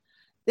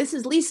This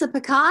is Lisa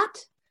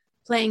Picotte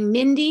playing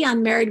Mindy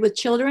on Married with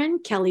Children,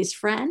 Kelly's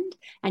friend,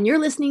 and you're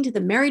listening to the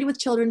Married with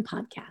Children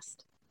podcast.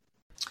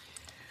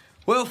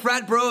 Well,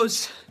 frat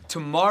bros,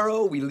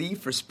 tomorrow we leave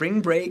for spring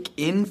break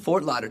in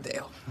Fort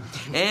Lauderdale.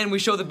 And we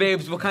show the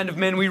babes what kind of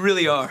men we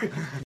really are.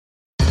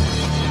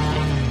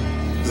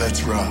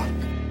 Let's rock.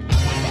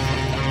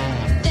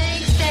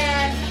 Thanks,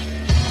 Dad.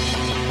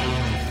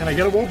 Can I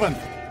get a whoopin'?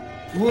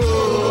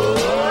 Whoa,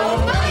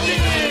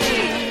 buddy!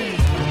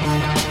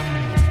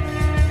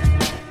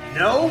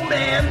 No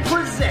Man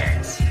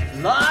presents,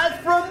 live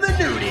from the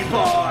nudie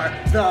bar,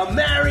 the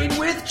Married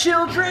with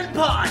Children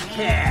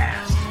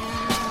podcast.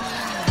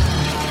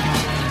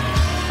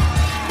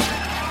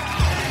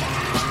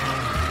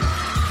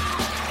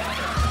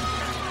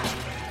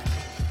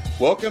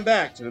 Welcome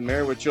back to the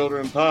Married with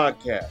Children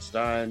podcast.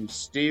 I'm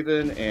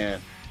Steven,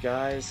 and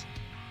guys,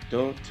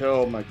 don't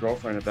tell my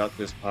girlfriend about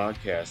this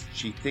podcast.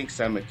 She thinks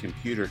I'm a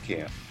computer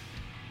camp.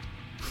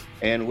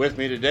 And with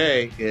me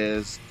today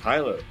is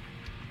Tyler.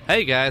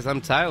 Hey guys,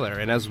 I'm Tyler,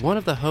 and as one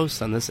of the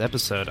hosts on this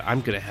episode,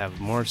 I'm going to have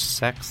more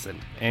sex than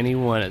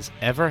anyone has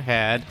ever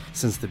had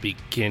since the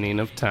beginning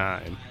of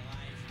time.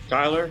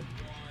 Tyler,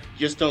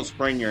 just don't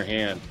sprain your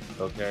hand,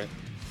 okay?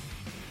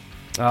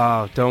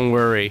 Oh, don't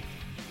worry.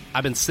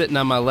 I've been sitting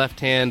on my left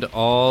hand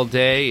all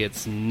day.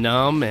 It's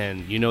numb,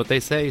 and you know what they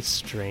say,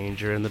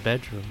 stranger in the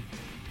bedroom.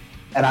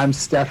 And I'm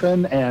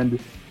Stefan, and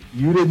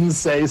you didn't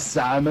say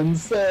Simon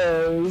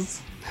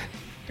Says.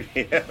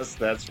 Yes,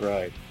 that's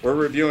right. We're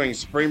reviewing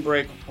Spring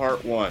Break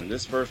Part 1.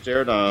 This first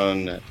aired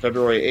on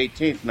February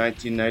 18th,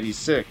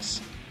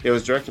 1996. It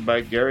was directed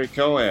by Gary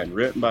Cohen,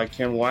 written by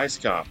Ken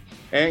Weiskopf,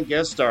 and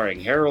guest starring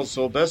Harold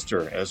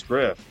Sylvester as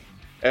Griff,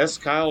 S.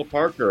 Kyle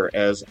Parker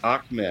as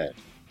Ahmed,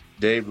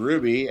 Dave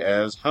Ruby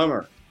as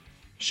Hummer,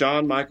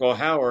 Sean Michael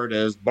Howard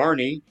as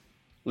Barney,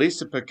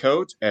 Lisa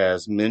Picotte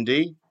as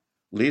Mindy,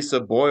 Lisa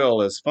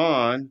Boyle as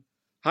Fawn,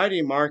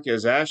 Heidi Mark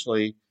as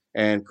Ashley,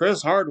 and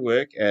Chris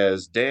Hardwick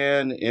as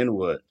Dan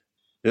Inwood.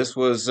 This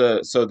was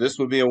this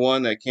would be a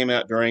one that came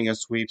out during a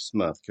sweeps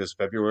month, because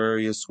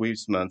February is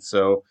sweeps month,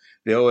 so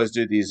they always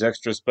do these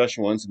extra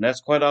special ones, and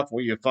that's quite often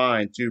where you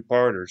find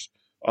two-parters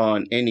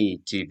on any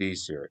TV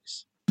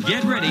series.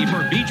 Get ready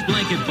for Beach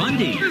Blanket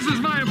Bundy. This is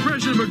my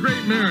impression of a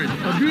great marriage.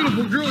 A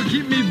beautiful girl to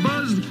keep me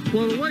buzzed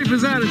while the wife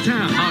is out of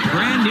town. A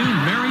brand new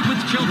Married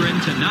with Children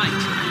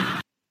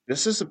tonight.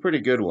 This is a pretty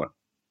good one.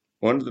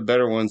 One of the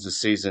better ones is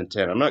season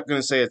 10. I'm not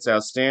going to say it's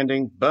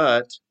outstanding,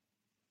 but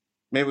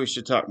maybe we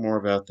should talk more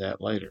about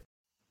that later.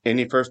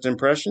 Any first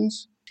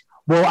impressions?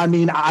 Well, I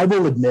mean, I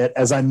will admit,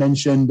 as I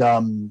mentioned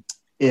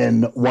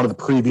in one of the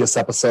previous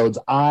episodes,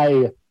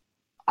 I've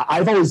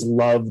always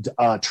loved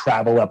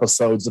travel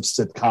episodes of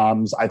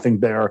sitcoms. I think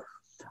they're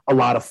a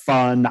lot of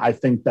fun. I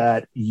think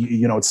that,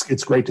 you know,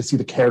 it's great to see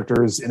the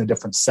characters in a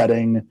different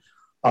setting,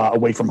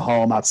 away from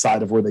home,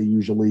 outside of where they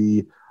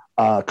usually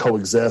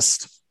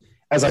coexist.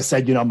 As I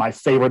said, you know, my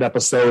favorite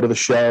episode of the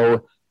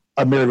show,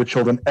 Married with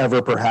Children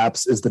ever,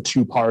 perhaps, is the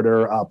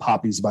two-parter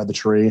Poppies by the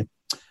Tree.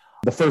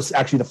 The first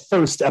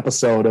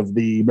episode of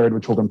the Married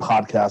with Children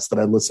podcast that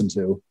I listened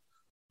to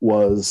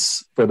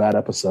was for that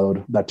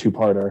episode, that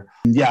two-parter.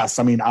 Yes,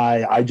 I mean,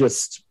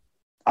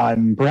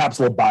 I'm perhaps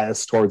a little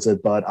biased towards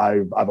it, but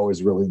I've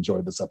always really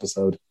enjoyed this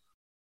episode.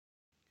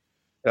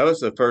 That was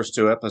the first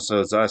two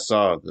episodes I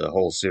saw of the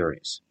whole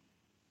series.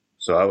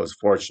 So I was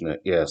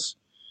fortunate, yes,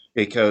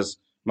 because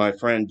my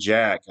friend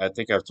Jack, I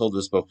think I've told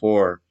this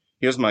before,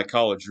 he was my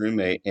college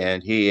roommate,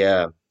 and he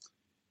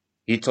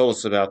told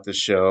us about the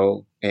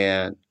show,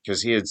 and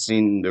because he had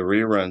seen the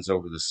reruns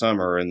over the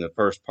summer in the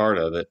first part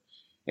of it,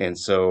 and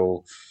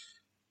so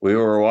we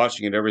were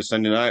watching it every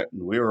Sunday night,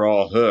 and we were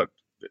all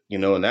hooked, you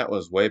know, and that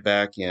was way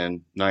back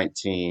in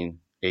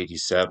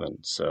 1987.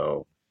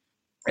 So,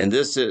 and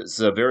this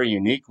is a very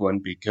unique one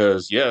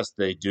because, yes,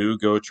 they do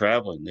go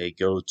traveling. They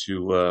go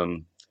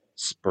to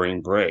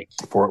spring break.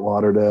 Fort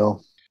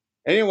Lauderdale.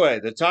 Anyway,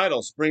 the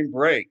title, Spring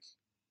Break,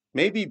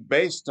 may be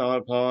based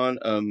upon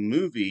a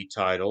movie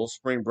title,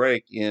 Spring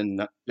Break,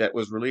 that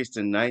was released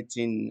in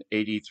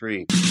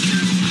 1983.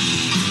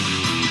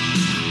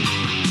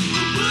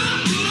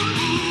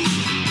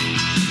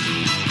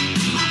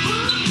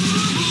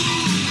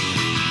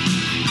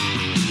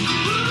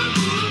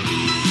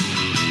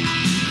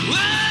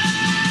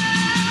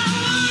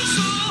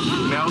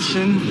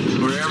 Nelson,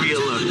 wherever you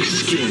look,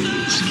 skin.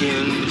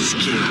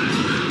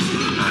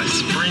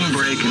 Spring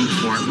break in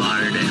Fort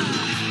Lauderdale.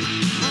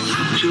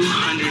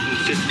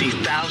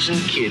 250,000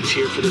 kids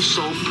here for the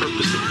sole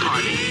purpose of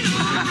partying.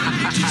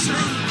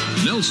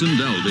 Nelson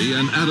Dalby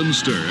and Adam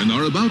Stern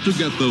are about to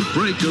get the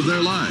break of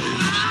their lives.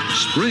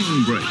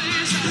 Spring break.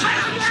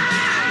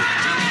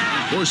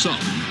 For some,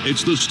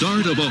 it's the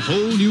start of a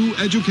whole new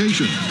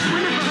education.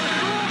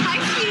 Hi,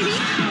 cutie.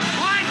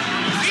 What?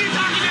 Are you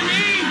talking to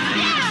me?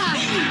 Yeah.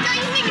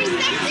 Don't you think you're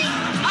sexy?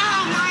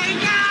 Oh, my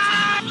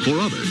God. For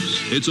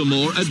others, it's a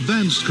more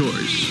advanced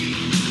course.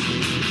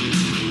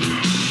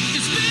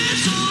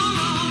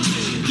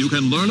 You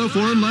can learn a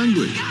foreign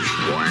language.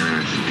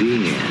 Buenos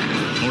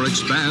dias. Or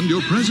expand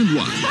your present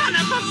one. Son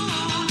of a...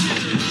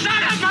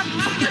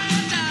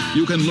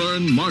 you can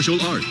learn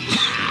martial arts,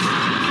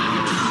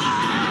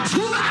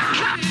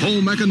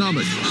 home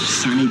economics,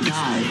 Sonny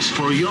dies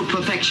for your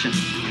protection.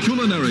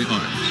 culinary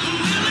arts,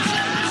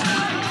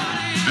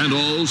 and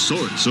all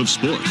sorts of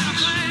sports.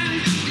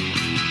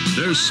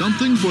 There's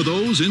something for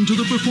those into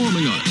the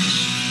performing arts.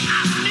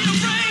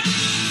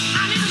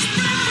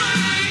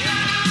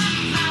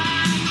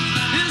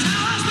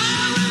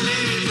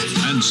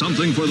 And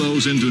something for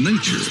those into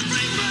nature.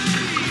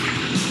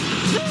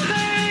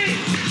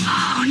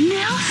 Oh,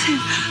 Nelson.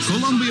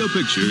 Columbia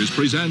Pictures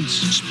presents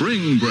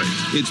Spring Break.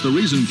 It's the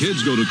reason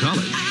kids go to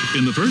college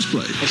in the first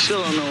place. I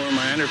still don't know where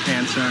my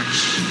underpants are.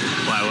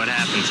 Why, what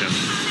happened to them?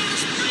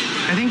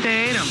 I think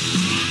they ate them.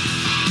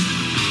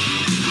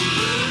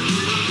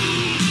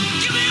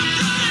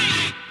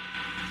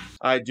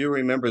 I do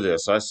remember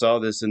this. I saw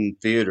this in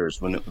theaters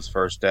when it was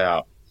first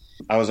out.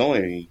 I was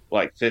only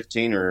like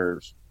 15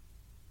 at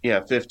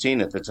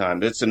the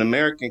time. It's an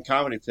American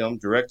comedy film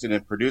directed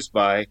and produced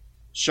by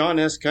Sean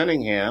S.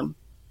 Cunningham,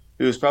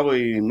 who's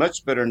probably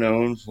much better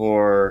known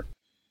for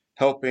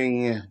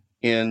helping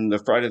in the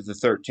Friday the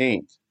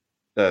 13th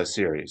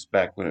series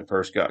back when it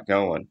first got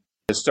going.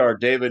 It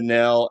starred David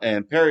Nell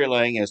and Perry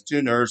Lang as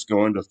two nerds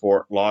going to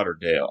Fort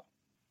Lauderdale.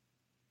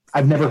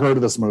 I've never heard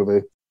of this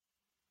movie.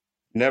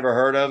 Never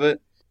heard of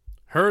it?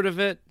 Heard of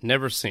it,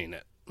 never seen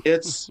it.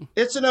 It's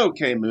an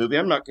okay movie.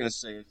 I'm not going to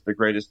say it's the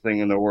greatest thing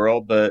in the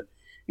world, but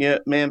yeah,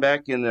 man,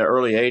 back in the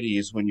early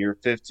 80s when you're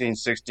 15,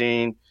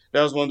 16,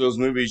 that was one of those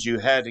movies you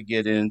had to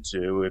get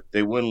into. If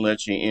they wouldn't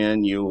let you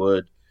in, you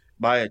would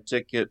buy a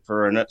ticket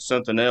for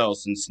something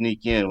else and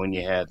sneak in when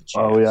you had the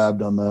chance. Oh, yeah, I've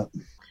done that.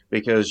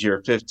 Because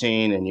you're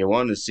 15 and you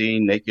want to see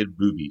naked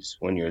boobies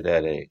when you're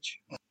that age.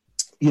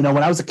 You know,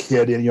 when I was a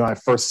kid, I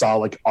first saw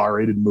like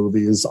R-rated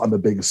movies on the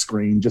big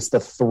screen, just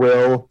the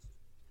thrill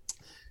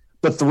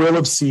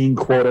of seeing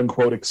quote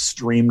unquote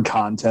extreme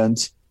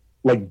content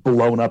like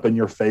blown up in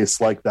your face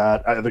like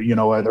that,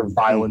 either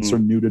violence or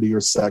nudity or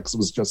sex,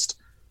 was just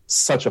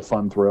such a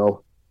fun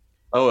thrill.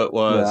 Oh, it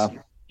was.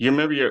 Yeah. You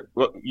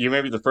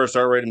remember the first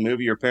R-rated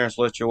movie your parents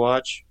let you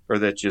watch, or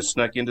that you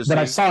snuck into? That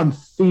I saw in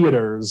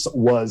theaters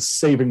was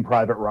Saving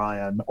Private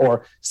Ryan,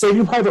 or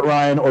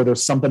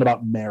There's Something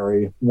About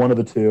Mary, one of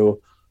the two.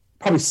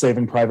 Probably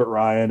Saving Private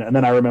Ryan. And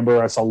then I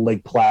remember I saw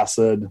Lake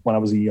Placid when I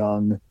was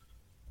young,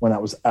 when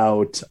that was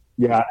out.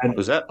 Yeah. And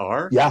was that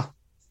R? Yeah.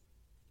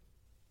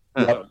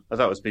 Yep. I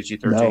thought it was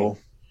PG-13.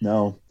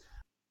 No.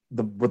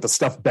 With the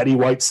stuff Betty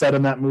White said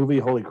in that movie,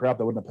 holy crap,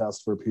 that wouldn't have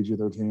passed for a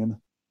PG-13.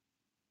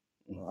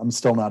 I'm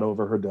still not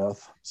over her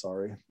death.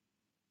 Sorry.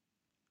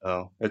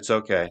 Oh, it's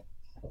okay.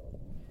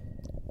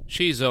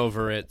 She's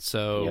over it,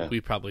 so we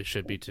probably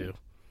should be too.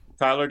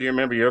 Tyler, do you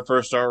remember your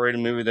first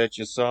R-rated movie that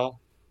you saw?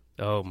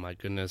 Oh my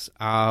goodness.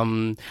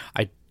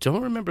 I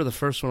don't remember the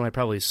first one I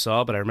probably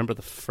saw, but I remember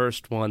the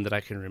first one that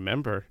I can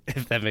remember,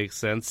 if that makes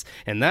sense.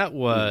 And that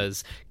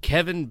was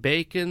Kevin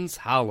Bacon's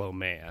Hollow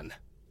Man.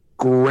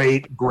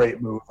 Great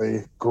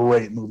movie.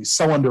 Great movie.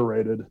 So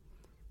underrated.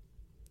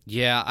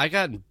 Yeah, I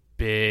got in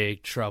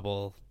big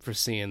trouble for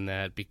seeing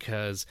that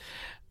because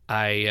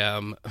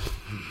I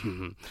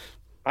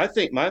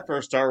think my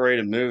first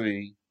R-rated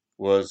movie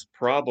was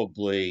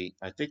probably,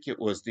 I think it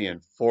was The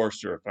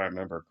Enforcer, if I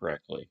remember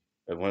correctly.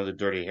 One of the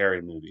Dirty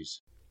Harry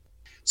movies.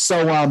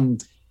 So,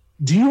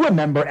 do you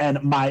remember?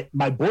 And my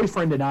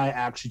boyfriend and I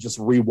actually just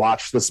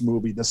rewatched this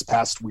movie this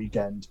past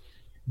weekend.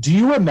 Do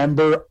you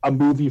remember a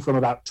movie from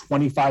about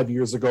 25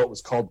 years ago? It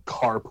was called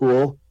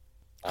Carpool.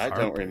 I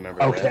don't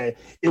remember. Okay,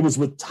 it was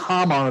with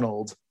Tom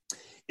Arnold.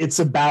 It's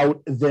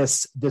about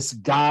this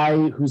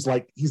guy who's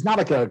like, he's not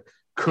like a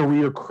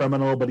career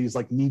criminal, but he's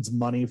like needs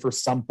money for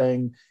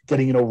something,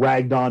 getting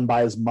ragged on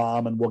by his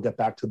mom, and we'll get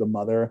back to the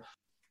mother.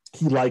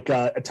 He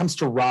attempts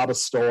to rob a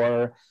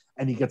store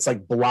and he gets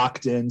like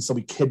blocked in. So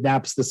he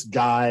kidnaps this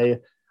guy,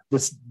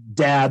 this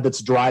dad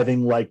that's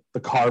driving like the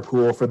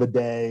carpool for the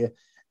day.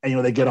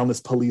 And, they get on this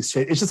police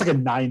chase. It's just like a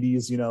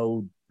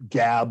 90s,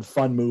 gab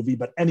fun movie.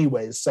 But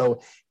anyways,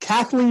 so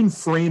Kathleen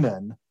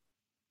Freeman,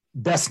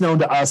 best known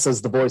to us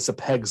as the voice of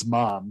Peg's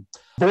mom,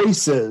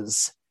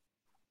 voices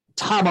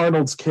Tom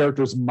Arnold's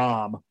character's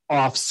mom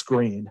off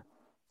screen.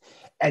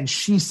 And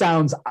she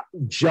sounds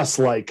just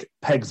like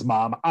Peg's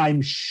mom.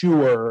 I'm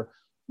sure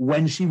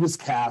when she was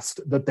cast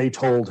that they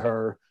told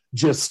her,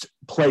 just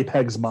play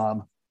Peg's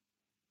mom.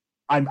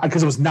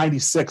 Because it was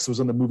 96 was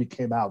when the movie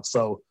came out.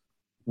 So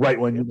right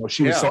when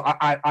she was, so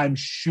I'm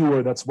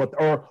sure that's what,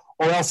 or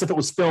else if it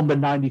was filmed in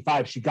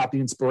 95, she got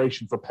the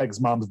inspiration for Peg's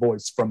mom's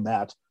voice from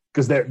that.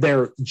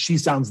 Because she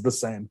sounds the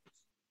same.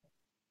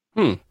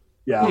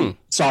 Yeah.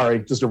 Sorry,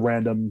 just a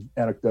random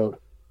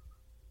anecdote.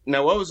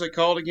 Now, what was it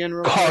called again?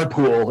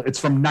 Carpool. It's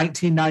from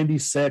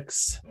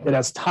 1996. It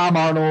has Tom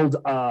Arnold.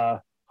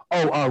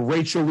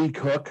 Rachel Lee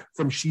Cook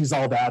from She's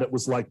All That. It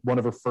was like one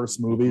of her first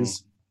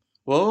movies.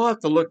 Well, we'll have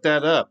to look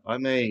that up. I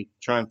may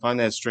try and find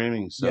that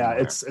streaming somewhere.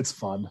 Yeah, it's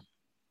fun.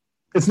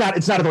 It's not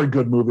a very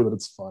good movie, but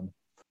it's fun.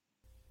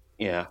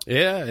 Yeah.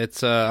 Yeah,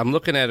 it's I'm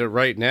looking at it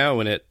right now,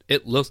 and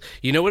it looks,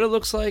 you know what it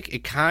looks like?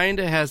 It kind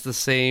of has the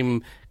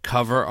same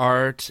cover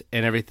art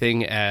and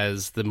everything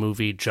as the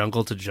movie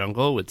Jungle to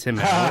Jungle with Tim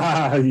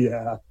Allen.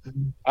 Yeah.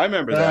 I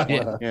remember that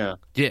Yeah. one. Yeah.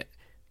 Yeah.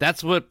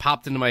 That's what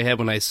popped into my head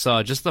when I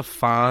saw just the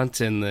font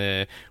and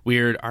the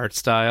weird art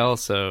style,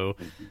 so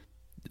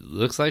it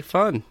looks like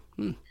fun.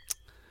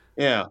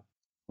 Yeah.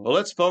 Well,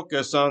 let's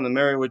focus on the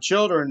Married with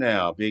Children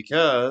now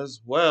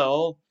because,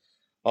 well,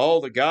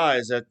 all the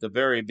guys at the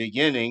very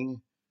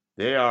beginning,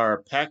 they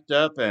are packed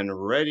up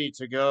and ready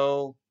to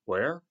go.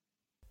 Where?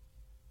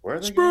 Where are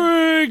they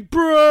Spring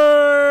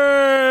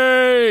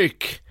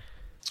break!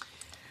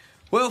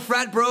 Well,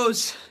 frat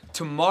bros,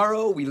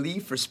 tomorrow we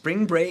leave for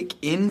spring break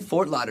in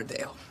Fort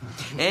Lauderdale.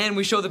 And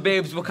we show the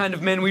babes what kind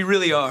of men we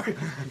really are.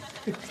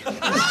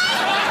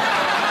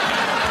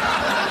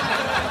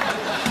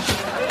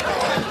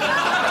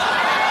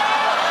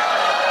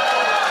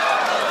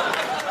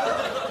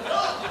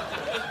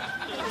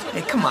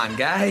 Hey, come on,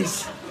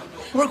 guys.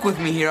 Work with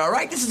me here, all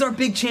right? This is our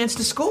big chance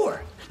to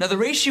score. Now, the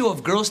ratio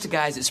of girls to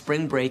guys at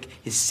spring break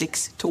is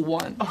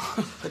 6-1.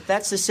 But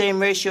that's the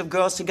same ratio of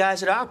girls to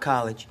guys at our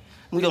college.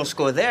 We don't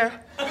score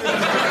there.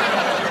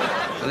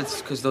 Well,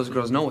 that's because those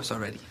girls know us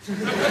already.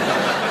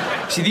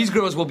 See, these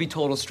girls will be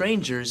total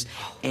strangers,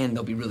 and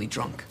they'll be really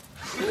drunk.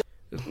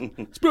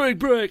 Spring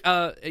break.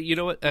 You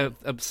know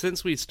what?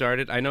 Since we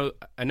started, I know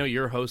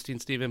you're hosting,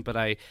 Stephen, but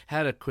I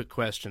had a quick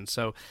question.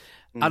 So,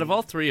 out of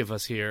all three of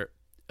us here,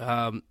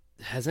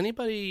 has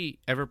anybody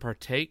ever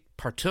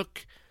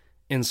partook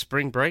in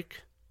spring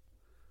break?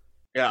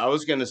 Yeah, I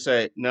was going to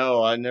say,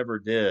 no, I never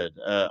did.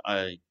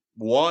 I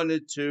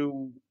wanted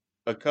to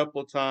a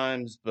couple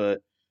times,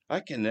 but I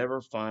can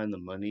never find the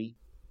money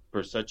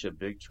for such a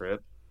big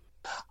trip.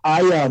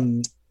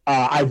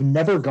 I've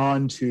never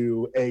gone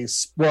to the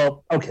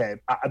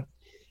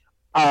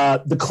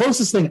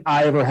closest thing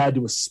I ever had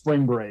to a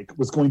spring break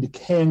was going to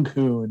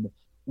Cancun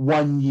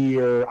one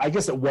year. I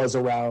guess it was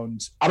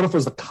around, I don't know if it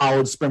was a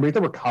college spring break.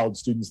 There were college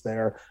students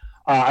there.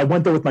 I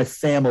went there with my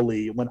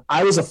family when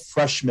I was a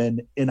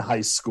freshman in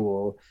high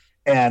school,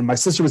 and my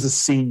sister was a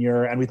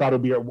senior, and we thought it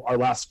would be our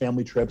last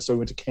family trip, so we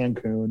went to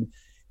Cancun.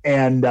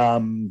 And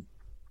I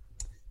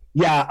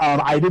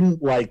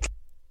didn't like.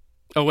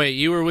 Oh wait,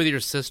 you were with your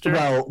sister?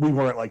 Well, we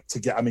weren't like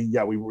together. I mean,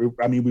 yeah, we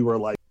were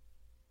like.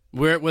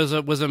 Where it was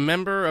a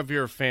member of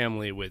your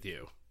family with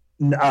you?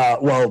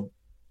 Well,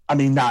 I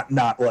mean, not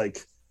like.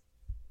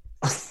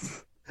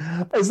 It's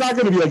not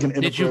going to be like an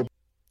inappropriate.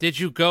 Did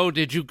you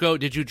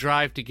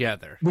drive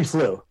together? We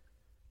flew.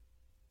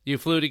 You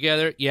flew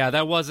together? Yeah,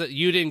 that wasn't.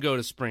 You didn't go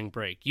to spring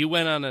break. You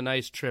went on a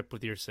nice trip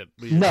with your sister.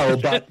 No,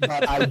 but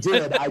I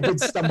did. I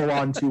did stumble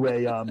onto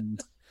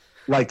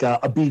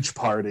a beach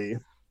party.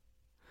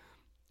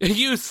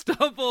 You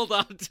stumbled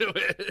onto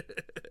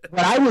it.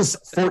 When I was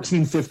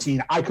 14,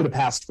 15, I could have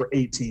passed for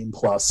 18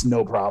 plus,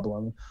 no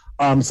problem.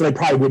 So they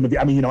probably wouldn't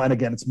have. I mean, and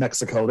again, it's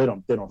Mexico. They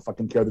don't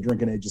fucking care. The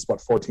drinking age is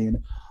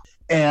 14.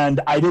 And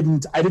I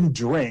didn't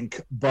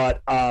drink,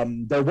 but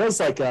there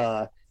was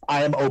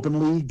I am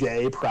openly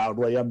gay,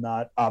 proudly. I'm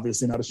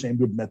obviously not ashamed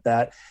to admit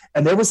that.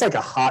 And there was like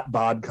a hot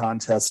bod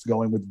contest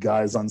going with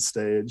guys on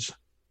stage.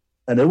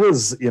 And it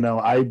was,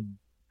 I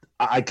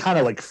kind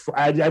of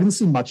I didn't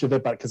see much of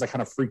it, but because I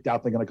kind of freaked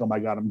out thinking oh my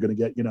God, I'm going to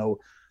get,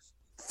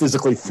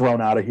 physically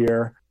thrown out of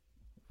here.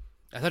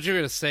 I thought you were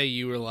going to say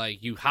you were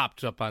you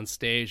hopped up on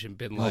stage and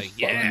been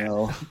yeah.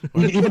 No.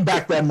 Even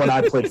back then when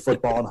I played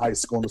football in high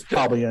school and was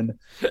probably in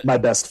my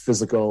best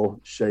physical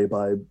shape,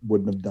 I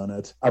wouldn't have done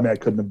it. I mean, I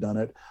couldn't have done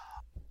it.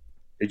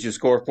 Did you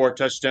score 4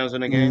 touchdowns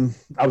in a game?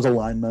 I was a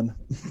lineman.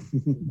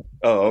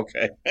 Oh,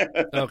 okay.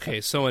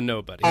 Okay, so a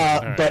nobody.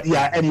 But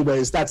yeah,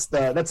 anyways, that's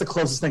the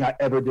closest thing I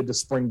ever did to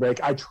spring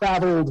break. I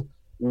traveled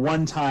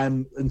one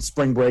time in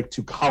spring break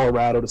to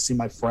Colorado to see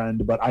my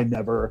friend, but I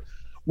never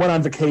went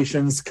on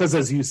vacations because,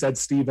 as you said,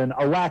 Stephen,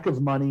 a lack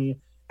of money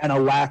and a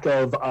lack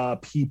of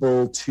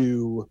people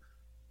to,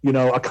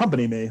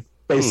 accompany me,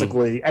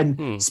 basically.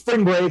 And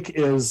spring break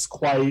is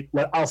quite,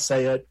 I'll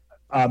say it,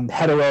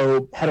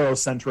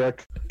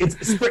 heterocentric.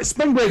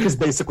 Spring break is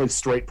basically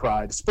straight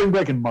pride. Spring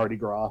break and Mardi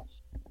Gras.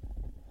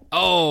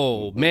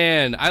 Oh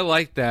man, I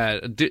like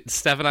that.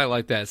 Stephen, I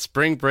like that.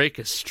 Spring break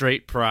is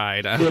straight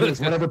pride. It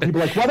is. Whenever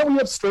people are like, why don't we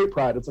have straight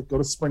pride? It's go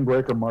to spring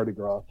break or Mardi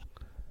Gras.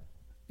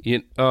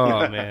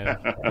 Oh man.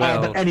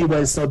 Well, but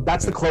anyway, so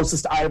that's the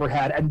closest I ever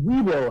had, and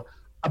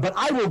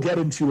I will get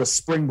into a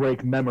spring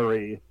break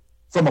memory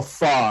from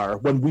afar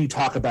when we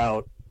talk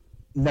about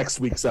next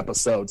week's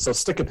episode. So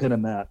stick a pin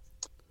in that.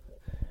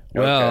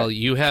 Well,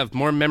 You have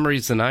more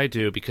memories than I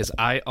do because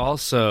I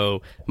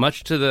also,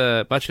 much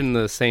in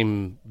the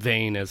same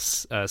vein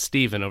as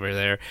Stephen over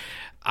there,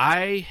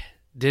 I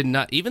did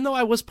not, even though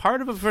I was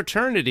part of a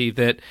fraternity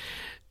that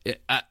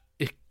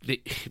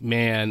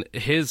Man,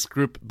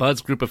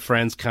 Bud's group of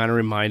friends kind of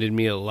reminded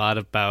me a lot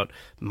about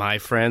my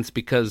friends,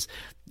 because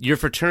your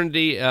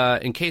fraternity,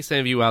 in case any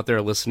of you out there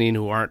are listening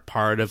who aren't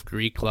part of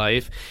Greek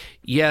life,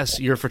 yes,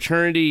 your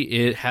fraternity,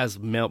 it has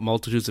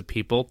multitudes of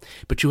people,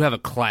 but you have a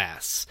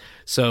class.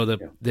 So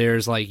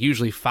there's like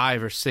usually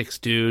 5 or 6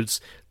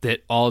 dudes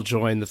that all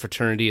join the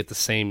fraternity at the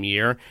same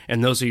year,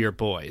 and those are your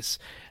boys.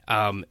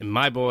 And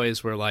my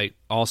boys were like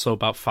also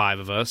about 5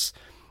 of us,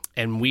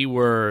 and we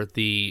were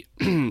the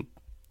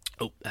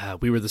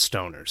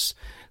stoners.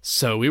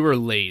 So we were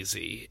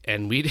lazy,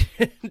 and we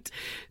didn't,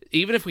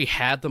 even if we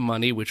had the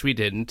money, which we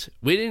didn't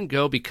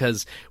go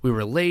because we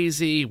were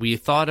lazy. We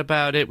thought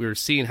about it. We were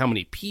seeing how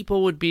many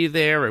people would be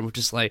there, and we're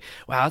just like,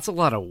 wow, that's a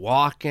lot of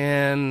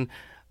walking.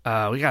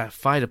 We got to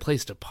find a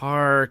place to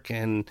park,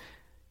 and,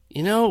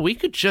 we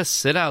could just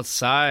sit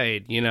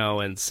outside,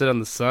 and sit in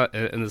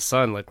the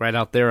sun, like right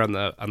out there on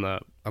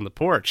the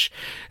porch.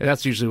 And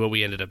that's usually what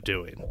we ended up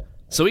doing.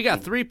 So we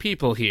got 3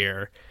 people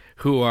here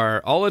who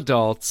are all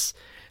adults.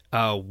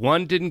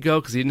 One didn't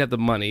go because he didn't have the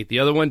money. The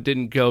other one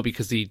didn't go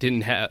because they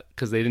didn't have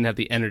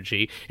the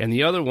energy, and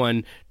the other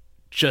one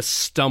just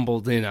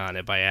stumbled in on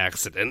it by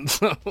accident.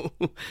 So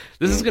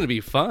this is going to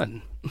be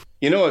fun.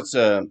 It's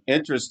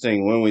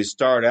interesting when we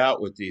start out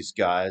with these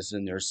guys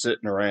and they're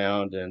sitting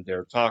around and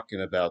they're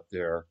talking about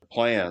their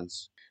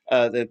plans.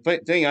 The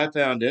thing I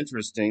found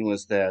interesting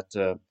was that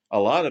a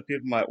lot of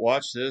people might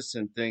watch this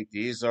and think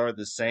these are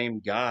the same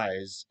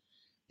guys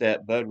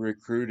that Bud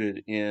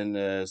recruited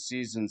in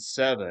season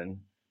 7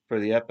 for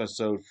the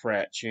episode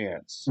Frat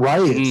Chance. Right.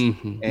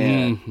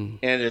 Mm-hmm.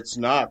 And it's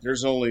not.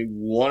 There's only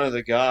one of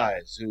the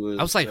guys who was...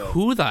 I was like,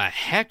 who the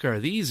heck are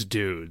these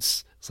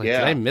dudes? It's like,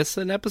 did I miss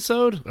an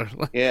episode?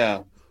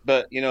 Yeah.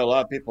 But, a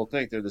lot of people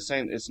think they're the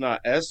same. It's not.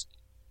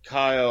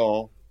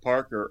 Kyle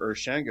Parker or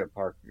Shenga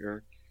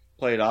Parker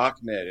played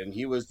Ahmed, and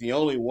he was the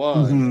only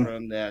one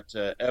from that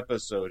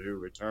episode who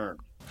returned.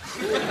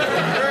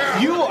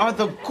 You are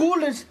the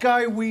coolest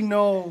guy we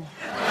know.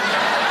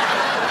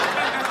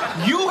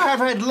 You have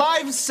had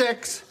live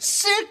sex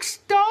 6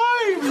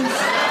 times.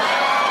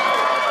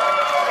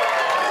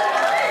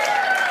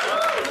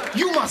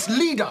 You must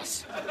lead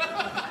us.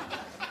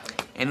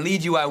 And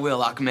lead you I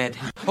will, Ahmed.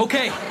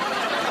 Okay.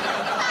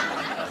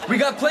 We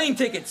got plane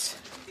tickets.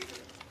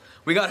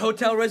 We got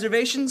hotel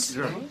reservations.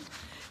 Sure.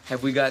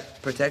 Have we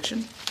got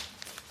protection?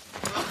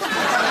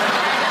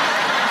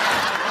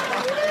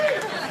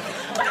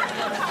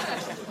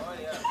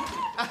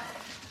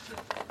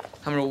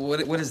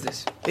 What is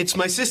this? It's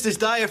my sister's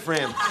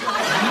diaphragm.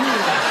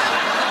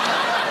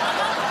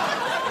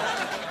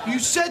 You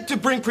said to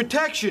bring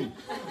protection.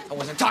 I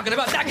wasn't talking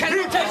about that kind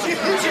of protection.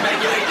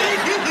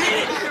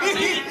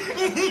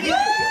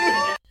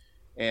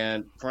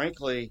 And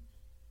frankly,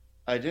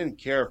 I didn't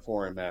care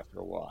for him after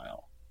a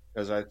while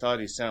because I thought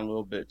he sounded a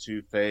little bit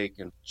too fake,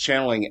 and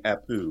channeling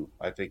Apu,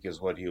 I think, is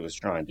what he was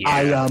trying to do.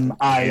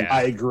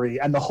 I agree.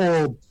 And the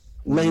whole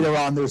later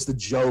on, there's the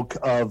joke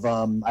of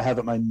I have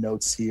it in my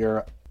notes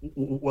here.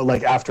 Well,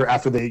 like after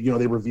they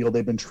they reveal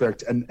they've been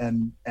tricked,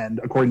 and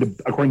according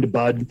to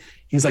Bud,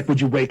 he's like, would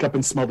you wake up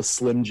and smell the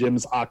Slim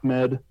Jims,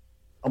 Ahmed?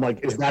 I'm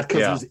like, is that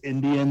because he's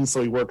Indian,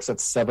 so he works at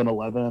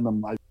 7-Eleven? I'm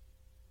like,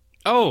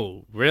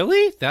 oh,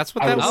 really? That's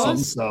what that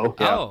was? So.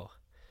 Yeah. Oh,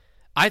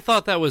 I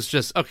thought that was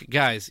just okay,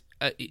 guys.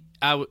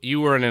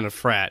 You weren't in a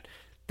frat.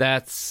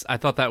 I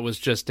thought that was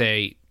just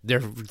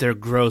they're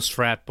gross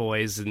frat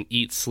boys and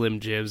eat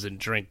Slim Jims and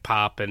drink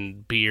pop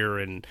and beer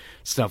and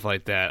stuff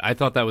like that. I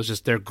thought that was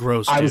just their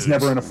gross dudes. I was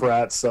never in a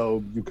frat,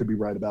 so you could be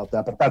right about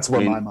that, but that's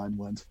where my mind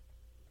went.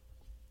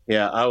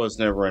 Yeah, I was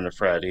never in a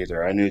frat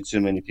either. I knew too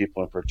many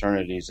people in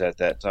fraternities at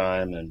that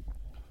time, and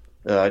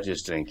I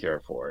just didn't care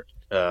for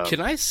it.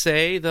 Can I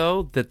say,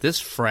 though, that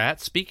this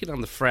frat, speaking on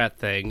the frat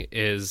thing,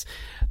 is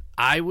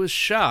I was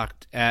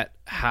shocked at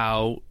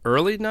how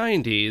early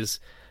 90s,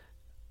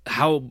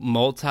 how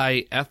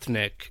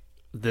multi-ethnic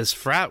this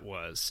frat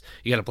was.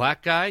 You had a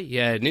black guy,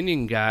 you had an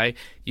Indian guy,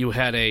 you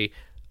had a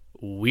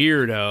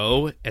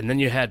weirdo, and then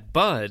you had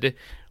Bud,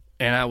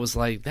 and I was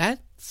like,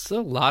 that's a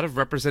lot of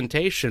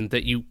representation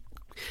that you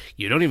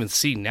don't even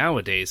see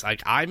nowadays.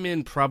 Like, I'm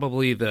in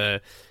probably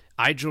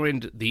I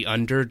joined the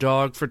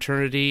underdog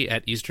fraternity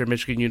at Eastern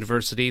Michigan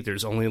University.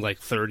 There's only like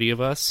 30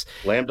 of us.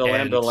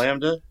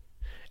 Lambda?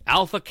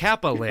 Alpha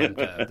Kappa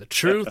Lambda. The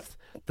truth,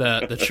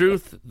 the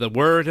truth, the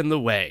word, and the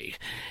way.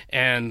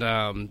 And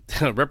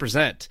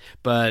represent.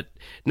 But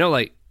no,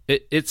 like,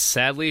 it's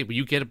sadly, when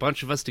you get a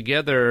bunch of us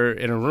together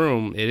in a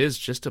room, it is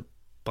just a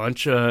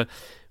bunch of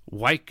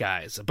white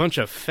guys, a bunch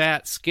of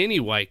fat, skinny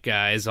white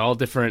guys, all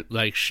different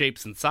like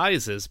shapes and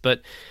sizes.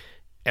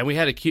 And we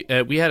had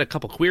a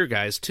couple queer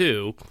guys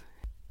too,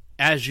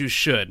 as you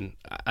should.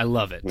 I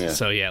love it. Yeah.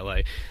 So yeah,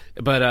 like,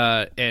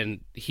 but and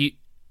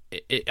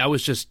I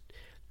was just,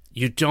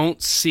 you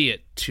don't see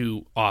it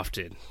too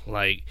often.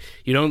 Like,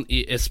 you don't,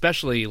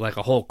 especially like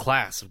a whole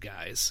class of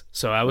guys.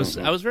 So I was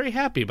very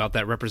happy about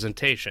that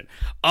representation.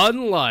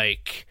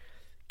 Unlike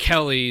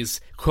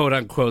Kelly's quote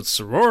unquote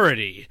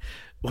sorority,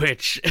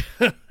 which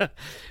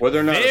well,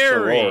 they're not a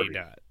sorority.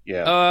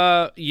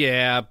 Yeah.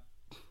 Yeah,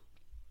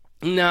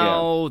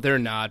 No, they're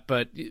not,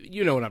 but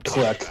you know what I'm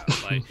talking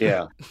about. Like,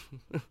 Yeah.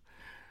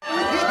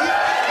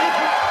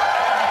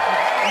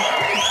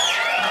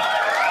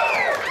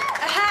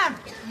 Ahem.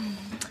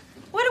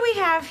 What do we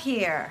have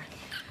here?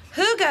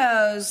 Who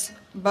goes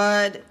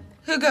Bud?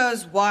 Who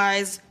goes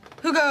Wise?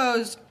 Who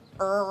goes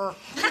You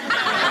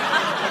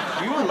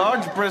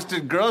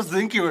large-breasted girls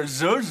think you are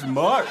so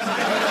smart.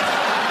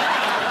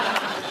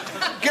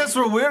 Guess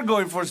where we're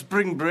going for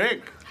spring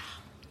break?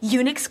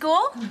 Eunuch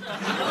school?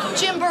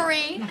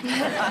 Gymboree.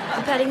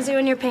 The petting zoo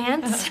in your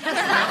pants.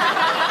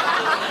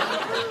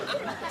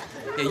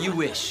 Yeah, you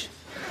wish.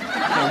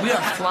 No, we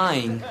are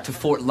flying to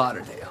Fort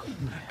Lauderdale.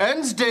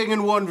 And staying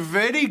in one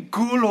very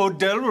cool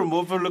hotel room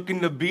overlooking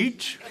the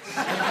beach.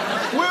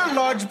 Where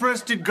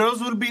large-breasted girls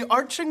will be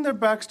arching their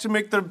backs to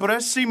make their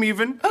breasts seem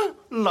even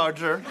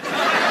larger.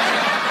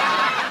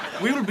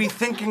 We will be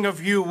thinking of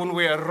you when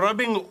we are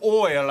rubbing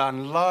oil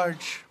on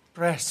large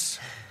breasts.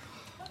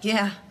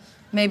 Yeah,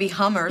 maybe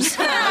Hummers.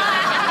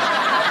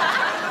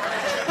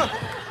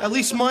 At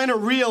least mine are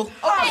real.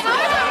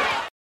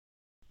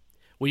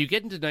 when you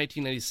get into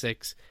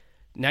 1996,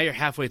 now you're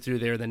halfway through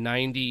there. The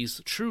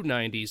 90s, true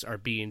 90s, are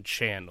being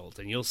channeled,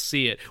 and you'll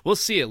see it. We'll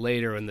see it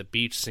later in the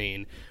beach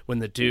scene when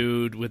the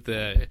dude with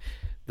the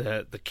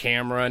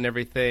camera and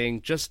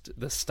everything, just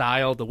the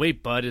style, the way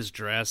Bud is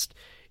dressed,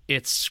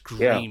 it's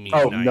screaming.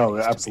 Yeah. Oh no,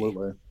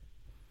 absolutely.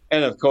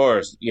 And of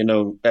course, you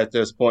know, at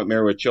this point,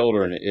 Married with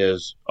Children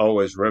is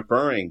always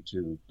referring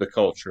to the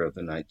culture of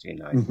the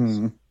 1990s.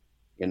 Mm-hmm.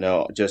 You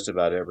know, just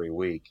about every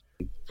week.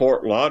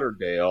 Fort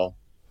Lauderdale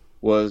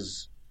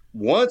was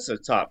once a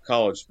top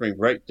college spring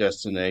break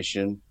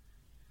destination,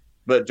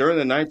 but during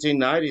the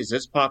 1990s,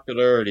 its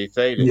popularity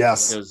faded.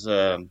 Yes. Because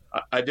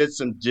I did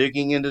some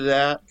digging into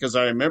that, because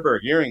I remember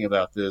hearing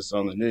about this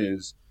on the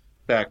news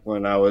back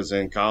when I was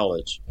in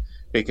college.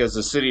 Because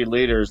the city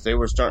leaders, they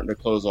were starting to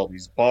close all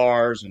these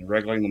bars and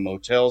regulating the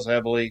motels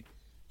heavily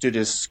to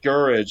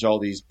discourage all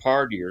these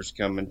partiers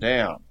coming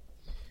down.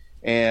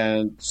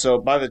 And so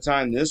by the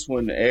time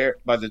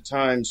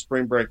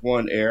Spring Break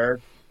 1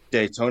 aired,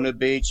 Daytona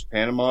Beach,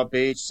 Panama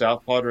Beach,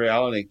 South Padre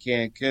Island, and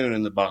Cancun,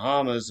 and the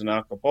Bahamas and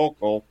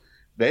Acapulco,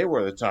 they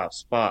were the top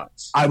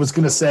spots. I was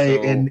going to say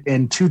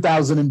in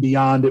 2000 and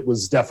beyond, it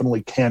was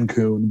definitely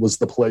Cancun was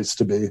the place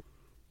to be.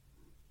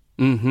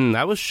 Mm-hmm.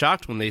 I was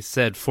shocked when they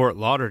said Fort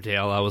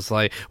Lauderdale. I was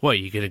like, "What?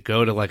 You gonna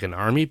go to like an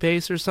army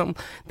base or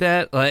something?"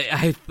 That like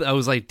I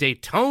was like,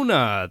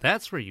 Daytona.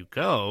 That's where you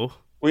go.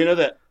 Well, you know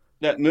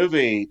that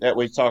movie that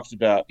we talked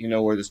about, you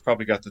know, where this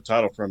probably got the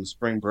title from,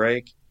 Spring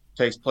Break,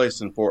 takes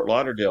place in Fort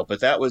Lauderdale, but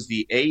that was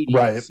the 80s.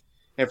 Right.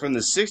 And from the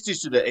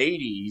 60s to the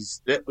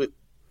 80s,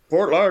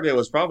 Fort Lauderdale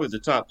was probably the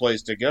top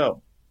place to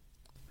go.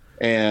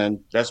 And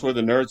that's where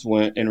the nerds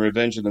went in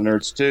Revenge of the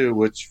Nerds 2,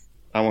 which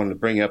I wanted to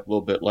bring up a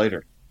little bit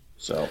later.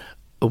 So,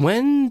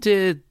 when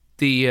did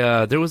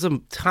there was a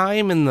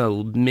time in the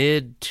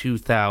mid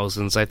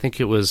 2000s, I think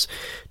it was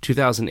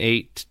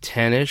 2008 to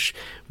 10ish,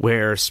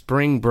 where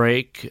Spring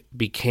Break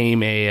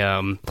became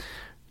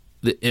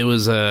what's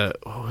the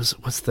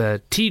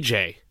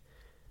TJ,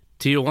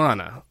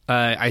 Tijuana.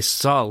 I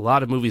saw a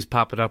lot of movies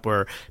popping up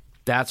where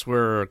that's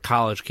where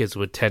college kids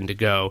would tend to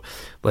go.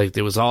 Like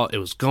it was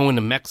going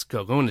to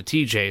Mexico, going to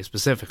TJ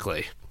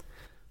specifically.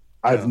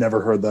 I've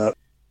never heard that.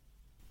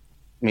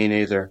 Me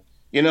neither.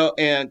 You know,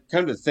 and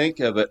come to think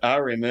of it, I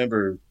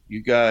remember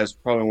you guys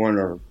probably weren't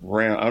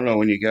around. I don't know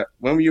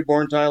when were you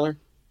born, Tyler?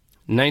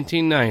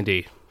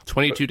 1990,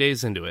 22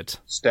 days into it.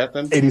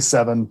 Stephen?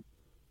 87.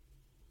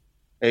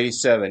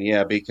 87,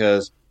 yeah,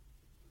 because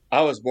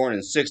I was born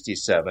in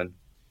 67.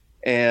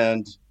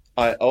 And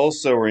I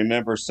also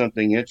remember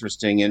something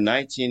interesting. In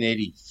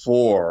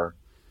 1984,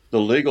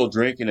 the legal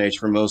drinking age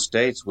for most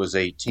states was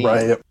 18.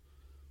 Right.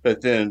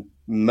 But then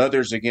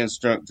Mothers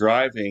Against Drunk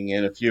Driving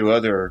and a few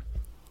other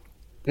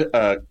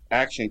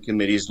action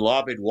committees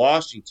lobbied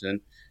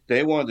Washington.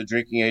 They wanted the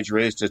drinking age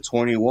raised to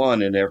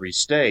 21 in every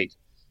state.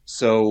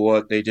 So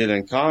what they did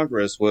in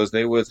Congress was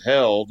they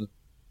withheld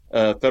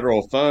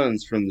federal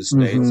funds from the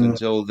states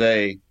until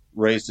they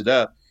raised it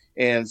up.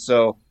 And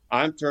so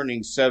I'm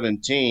turning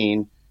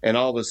 17, and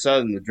all of a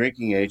sudden the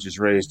drinking age is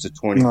raised to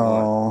 21.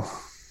 Oh.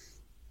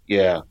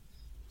 Yeah.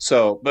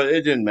 So, but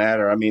it didn't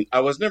matter. I mean,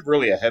 I was never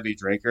really a heavy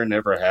drinker,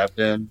 never have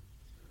been.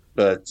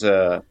 But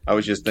I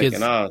was just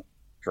thinking,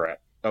 crap.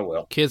 Oh,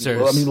 well. Kids are...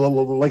 Well, I mean,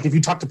 like, if you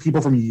talk to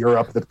people from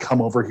Europe that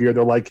come over here,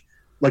 they're like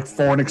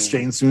foreign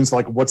exchange students,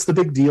 like, what's the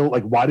big deal?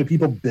 Like, why do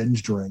people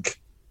binge drink?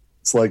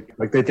 It's like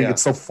they think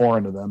it's so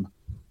foreign to them.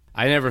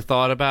 I never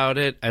thought about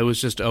it. I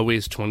was just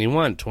always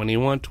 21.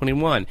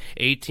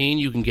 18,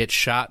 you can get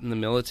shot in the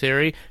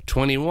military.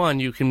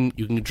 21, you can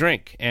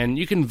drink. And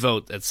you can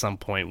vote at some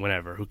point,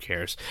 whenever. Who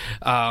cares?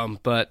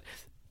 But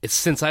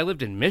since I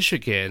lived in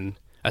Michigan,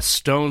 a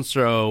stone's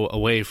throw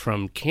away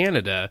from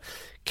Canada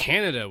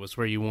was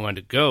where you wanted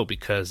to go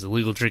because the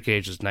legal drink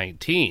age is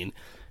 19.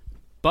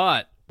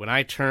 But when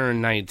I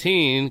turned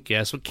 19,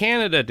 guess what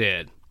Canada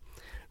did?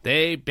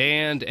 They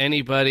banned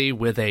anybody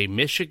with a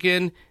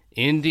Michigan,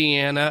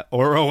 Indiana,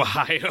 or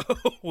Ohio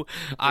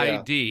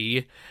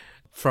ID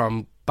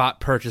from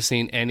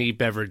purchasing any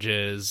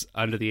beverages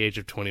under the age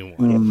of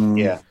 21.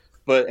 Yeah.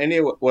 But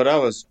anyway, what I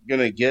was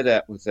going to get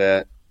at with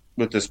that,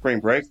 with the spring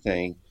break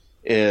thing,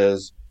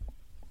 is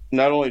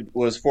not only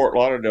was Fort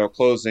Lauderdale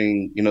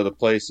closing, the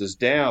places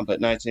down, but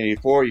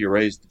 1984, you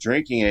raised the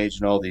drinking age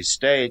in all these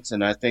states.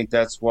 And I think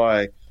that's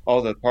why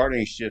all the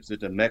partying shifted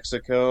to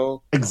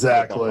Mexico.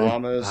 Exactly. The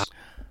Bahamas.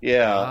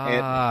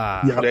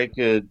 Yeah. And they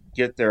could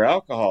get their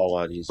alcohol a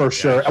lot easier. For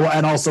sure. Well,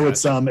 and also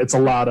it's a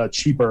lot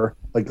cheaper.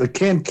 Like the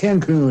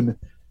Cancun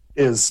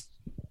is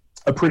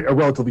a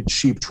relatively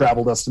cheap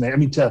travel destination. I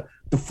mean, to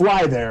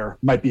fly there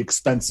might be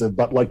expensive,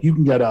 but like you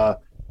can get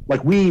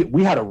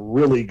we had a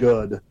really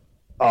good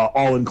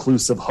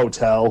all-inclusive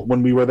hotel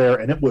when we were there,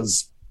 and it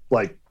was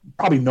like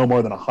probably no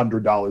more than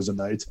 $100 a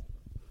night.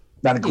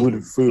 That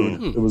included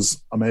food. It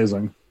was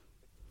amazing.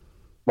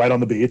 Right on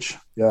the beach.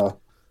 Yeah.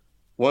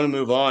 Want to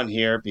move on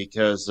here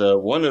because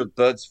one of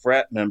Bud's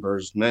frat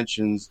members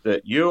mentions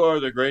that you are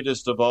the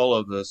greatest of all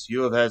of us.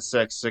 You have had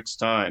sex 6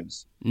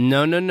 times.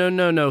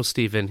 No,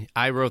 Stephen.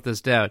 I wrote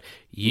this down.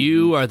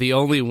 You are the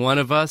only one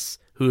of us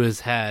who has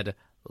had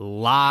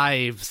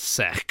live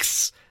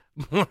sex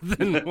more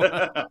than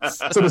once.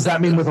 So does that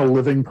mean with a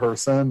living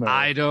person? Or?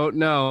 I don't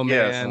know,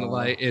 man.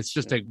 Like it's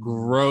just a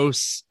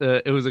gross.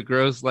 It was a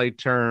gross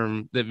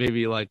term that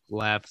maybe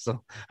laughs.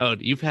 Oh,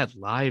 you've had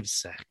live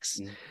sex.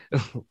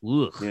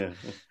 Yeah.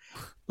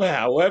 Well,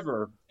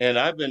 however, and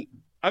I've been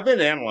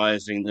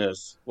analyzing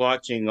this,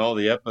 watching all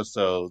the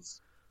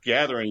episodes,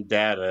 gathering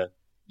data.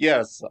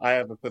 Yes,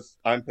 I'm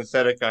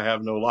pathetic. I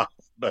have no life,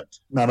 but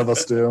none of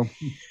us do.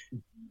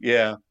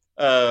 Yeah.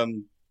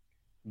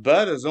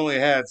 Bud has only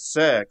had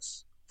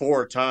sex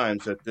 4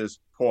 times at this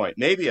point,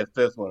 maybe a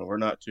 5th one. We're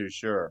not too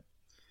sure.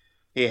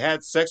 He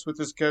had sex with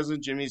his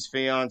cousin Jimmy's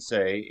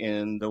fiance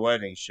in the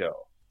wedding show.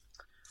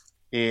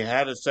 He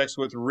had a sex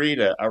with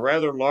Rita, a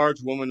rather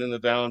large woman in the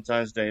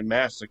Valentine's Day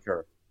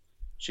Massacre.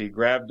 She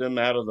grabbed him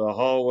out of the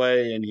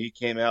hallway, and he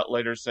came out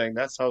later saying,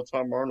 "That's how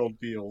Tom Arnold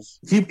feels."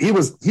 He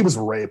was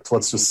raped.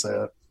 Let's just say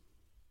it.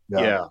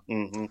 Yeah.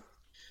 Mm-hmm.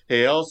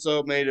 He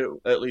also made it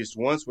at least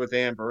once with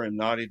Amber and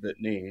Naughty But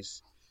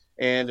Nice.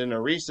 And in a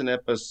recent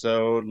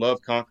episode,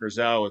 Love Conquers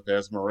All with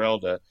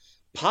Esmeralda,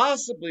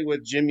 possibly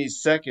with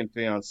Jimmy's second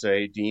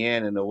fiancée,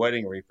 Deanne, in the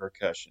wedding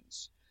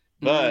repercussions.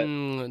 But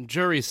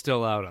jury's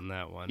still out on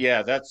that one.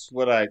 Yeah, that's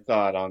what I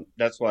thought.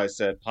 That's why I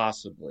said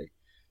possibly.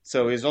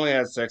 So he's only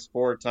had sex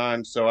 4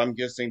 times, so I'm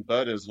guessing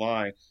Bud is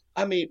lying.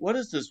 I mean, what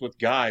is this with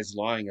guys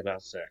lying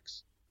about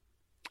sex?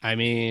 I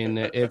mean,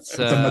 it's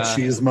a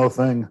machismo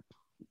thing.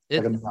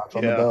 Like a notch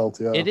on the belt.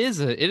 Yeah, it is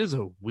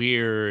a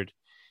weird.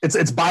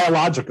 It's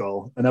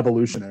biological and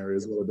evolutionary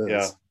is what it is.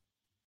 Yeah.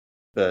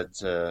 But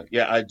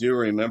I do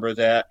remember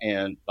that,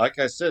 and like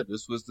I said,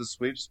 this was the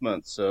sweeps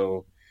month,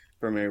 so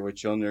for Married with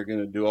Children, they're going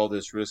to do all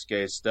this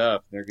risque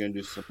stuff. They're going to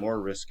do some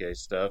more risque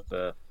stuff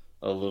a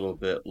little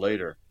bit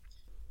later.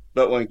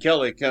 But when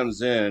Kelly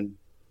comes in,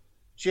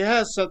 she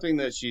has something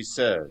that she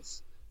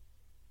says.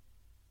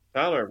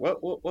 Tyler,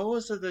 what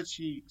was it that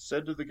she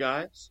said to the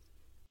guys?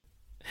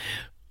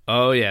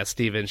 Oh yeah,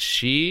 Steven.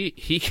 She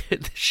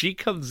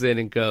comes in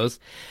and goes,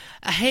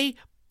 "Hey,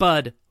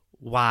 Budweiser,"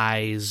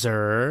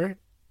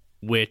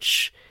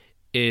 which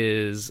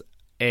is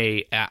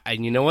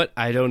and you know what?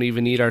 I don't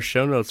even need our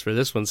show notes for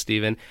this one,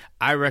 Steven.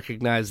 I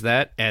recognize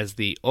that as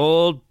the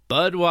old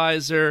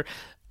Budweiser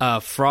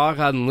Frog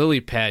on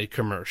Lily Pad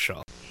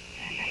commercial.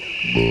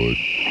 Bud.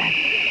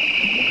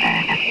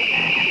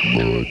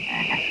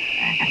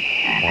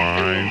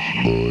 Wines.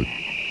 Bud.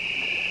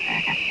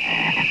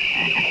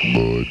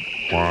 Bud.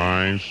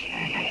 Wines.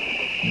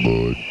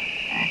 Bud.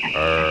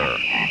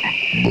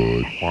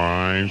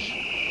 Wines.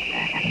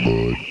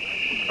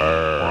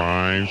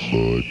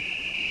 Bud.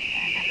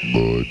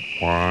 Bud.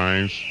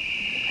 Wines.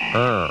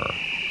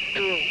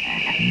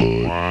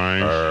 Bud.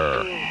 Wines.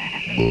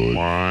 Bud.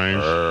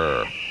 Wines.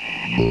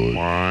 Bud.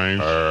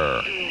 Wines.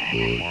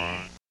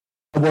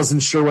 I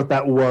wasn't sure what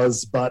that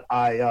was, but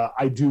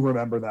I do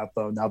remember that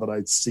though. Now that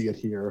I see it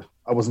here,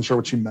 I wasn't sure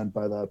what you meant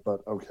by that,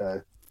 but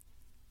okay.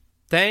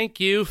 Thank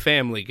you,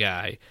 Family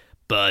Guy.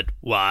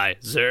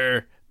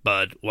 Budweiser,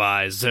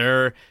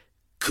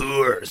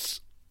 Coors.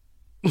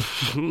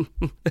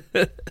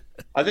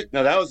 I think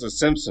that was The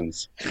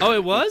Simpsons. Oh,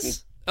 it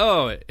was?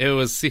 Oh, it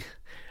was.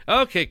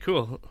 Okay,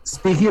 cool.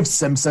 Speaking of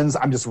Simpsons,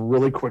 I'm just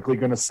really quickly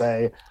going to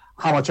say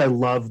how much I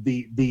love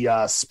the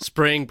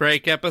spring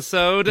break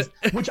episode,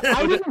 which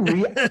I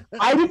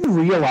didn't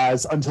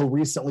realize until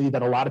recently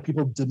that a lot of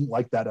people didn't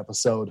like that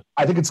episode.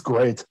 I think it's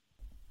great.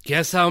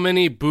 Guess how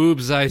many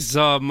boobs I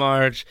saw,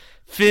 Marge?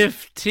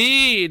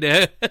 15.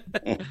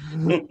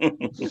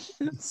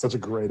 Such a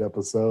great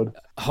episode.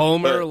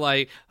 Homer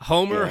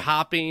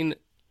hopping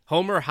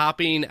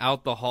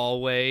out the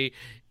hallway,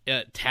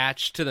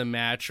 attached to the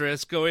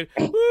mattress, going,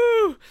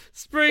 "Woo,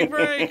 spring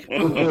break!" At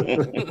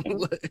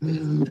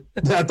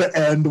the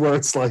end, where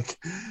it's like,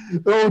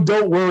 "Oh,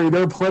 don't worry,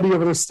 there are plenty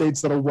of other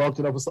states that'll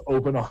welcome us with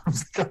open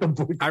arms."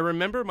 I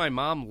remember my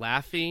mom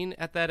laughing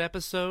at that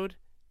episode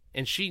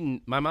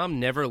And my mom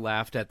never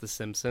laughed at The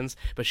Simpsons,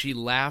 but she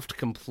laughed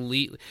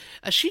completely.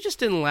 She just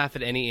didn't laugh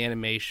at any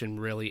animation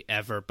really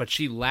ever, but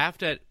she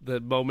laughed at the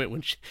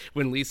moment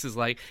when Lisa's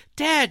like,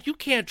 "Dad, you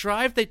can't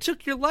drive. They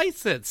took your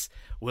license."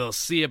 "We'll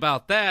see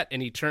about that."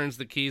 And he turns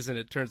the keys, and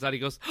it turns out he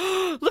goes,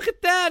 "Oh, look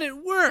at that.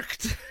 It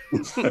worked."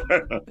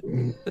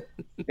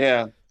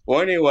 Yeah.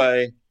 Well,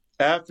 anyway,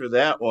 after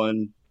that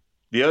one,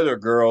 the other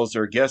girls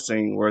are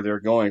guessing where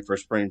they're going for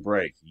spring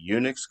break.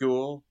 Eunuch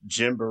School,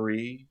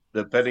 Gymboree,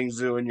 the petting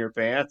zoo in your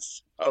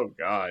pants. Oh,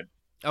 God.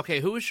 Okay,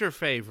 who is your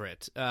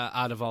favorite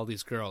out of all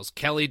these girls?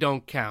 Kelly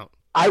don't count.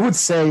 I would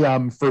say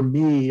for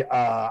me,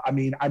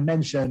 I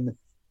mentioned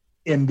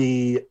in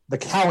the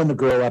Calendar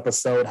Girl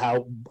episode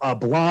how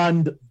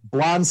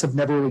blondes have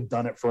never really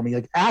done it for me.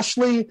 Like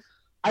Ashley,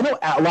 I know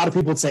a lot of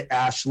people would say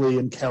Ashley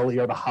and Kelly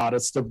are the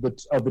hottest of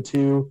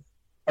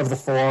the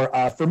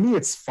four. For me,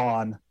 it's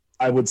Fawn.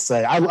 I would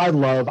say I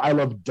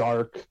love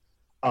dark,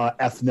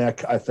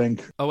 ethnic. I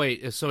think. Oh wait,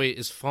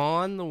 is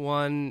Fawn the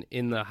one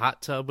in the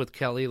hot tub with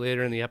Kelly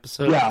later in the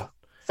episode? Yeah,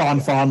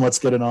 Fawn. Let's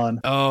get it on.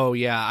 Oh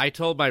yeah, I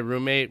told my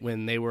roommate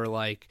when they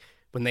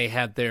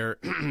had their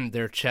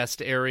their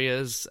chest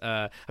areas.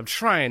 I'm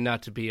trying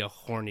not to be a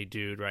horny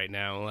dude right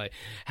now. Like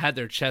had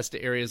their chest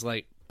areas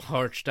like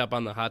parched up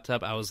on the hot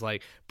tub. I was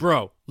like,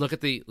 bro, look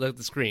at the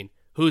screen.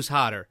 Who's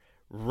hotter,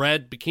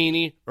 red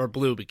bikini or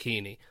blue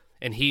bikini?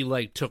 And he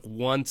like took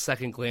 1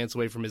 second glance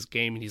away from his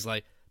game, and he's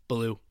like,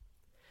 blue.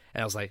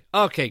 And I was like,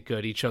 okay,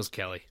 good. He chose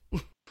Kelly.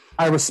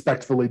 I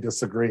respectfully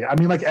disagree. I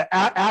mean, like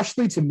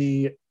Ashley to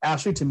me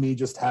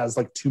just has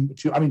like two.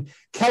 I mean,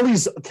 Kelly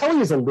is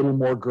a little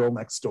more girl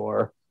next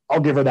door.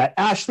 I'll give her that.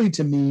 Ashley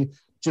to me,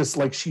 just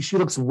like she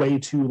looks way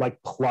too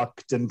like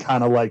plucked and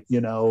kind of like, you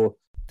know.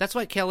 That's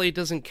why Kelly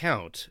doesn't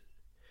count.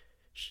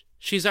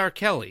 She's our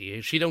Kelly.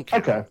 She don't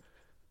count. Okay.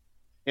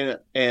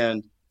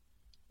 And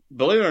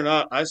believe it or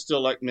not, I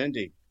still like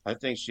Mindy. I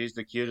think she's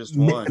the cutest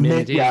one.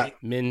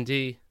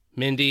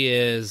 Mindy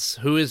is...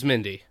 Who is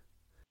Mindy?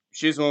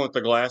 She's the one with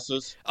the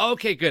glasses.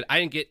 Okay, good. I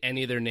didn't get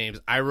any of their names.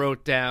 I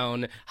wrote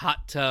down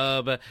hot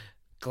tub,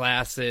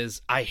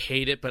 glasses. I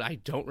hate it, but I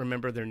don't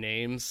remember their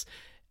names.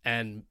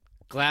 And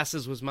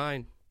glasses was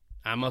mine.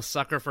 I'm a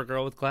sucker for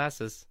girl with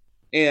glasses.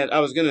 And I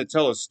was going to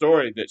tell a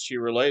story that she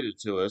related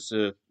to us.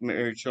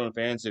 Married Children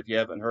fans, if you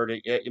haven't heard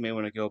it yet, you may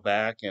want to go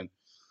back and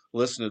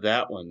listen to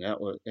that one.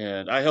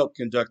 And I helped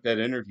conduct that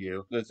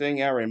interview. The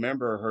thing I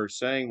remember her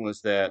saying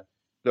was that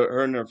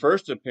in her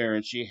first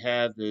appearance, she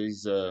had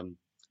these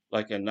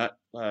I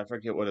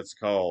forget what it's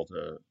called,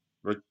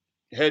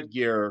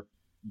 headgear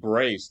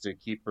brace to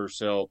keep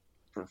herself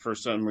for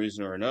some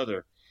reason or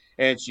another.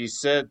 And she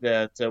said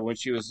that when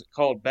she was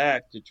called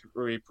back to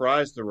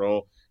reprise the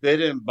role, they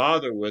didn't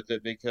bother with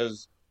it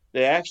because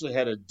they actually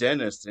had a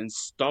dentist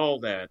install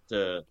that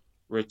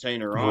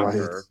retainer on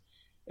her.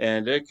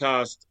 And it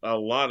cost a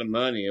lot of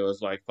money. It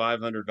was like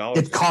 $500.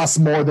 It cost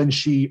more than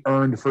she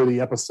earned for the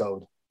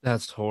episode.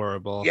 That's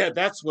horrible. Yeah,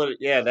 that's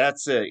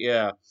it.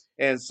 Yeah.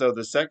 And so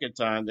the second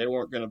time they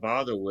weren't going to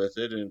bother with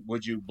it. And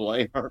would you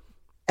blame her?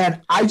 And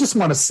I just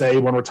want to say,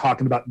 when we're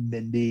talking about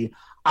Mindy,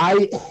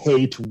 I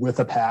hate with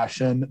a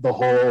passion the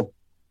whole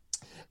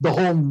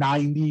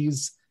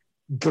 90s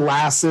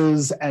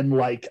glasses and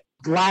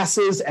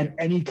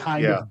any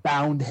kind of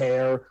bound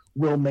hair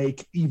will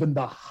make even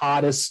the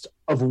hottest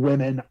of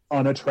women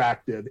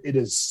unattractive. It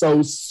is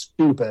so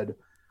stupid.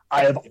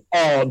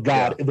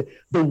 The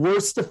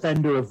worst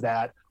offender of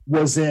that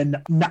was in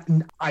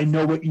I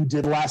Know What You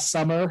Did Last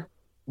Summer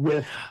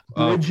with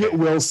Bridget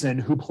Wilson,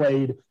 who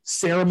played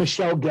Sarah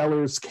Michelle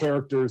Gellar's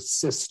character's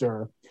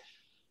sister,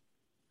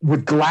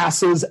 with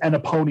glasses and a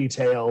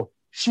ponytail.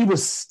 She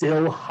was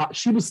still hot.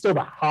 She was still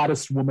the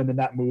hottest woman in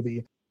that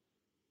movie.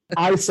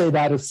 I say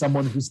that as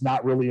someone who's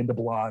not really into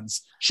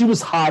blondes. She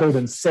was hotter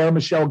than Sarah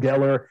Michelle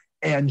Gellar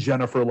and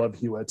Jennifer Love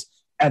Hewitt,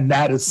 and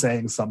that is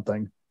saying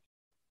something.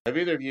 Have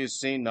either of you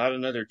seen Not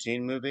Another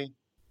Teen Movie?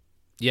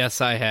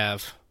 Yes, I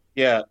have.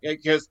 Yeah,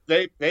 because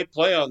they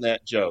play on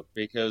that joke,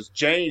 because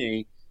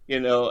Janie,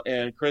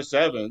 and Chris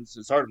Evans,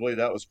 it's hard to believe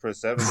that was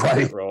Chris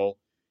Evans' role.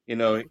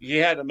 He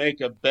had to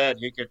make a bet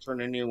he could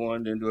turn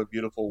anyone into a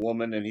beautiful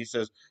woman, and he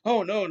says,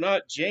 "Oh no,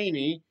 not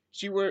Janie.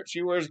 She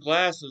wears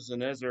glasses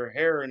and has her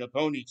hair in a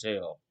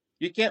ponytail.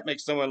 You can't make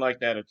someone like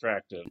that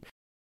attractive."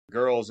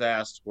 Girls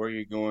asked, "Where are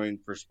you going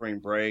for spring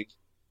break?"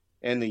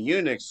 And the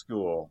eunuch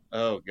school.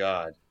 Oh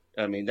God.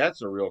 I mean,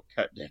 that's a real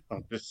cut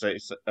down to say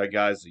a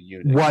guy's a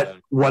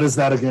eunuch. What is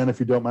that again, if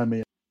you don't mind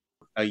me?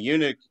 A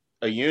eunuch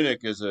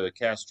is a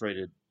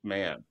castrated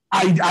man.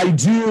 I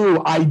do,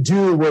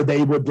 where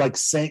they would like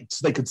sing,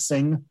 so they could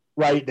sing,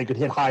 right? They could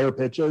hit higher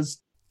pitches.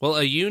 Well,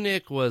 a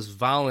eunuch was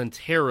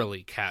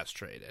voluntarily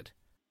castrated.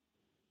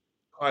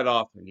 Quite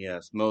often,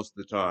 yes, most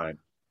of the time.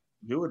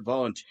 Who would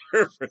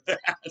volunteer for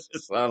that?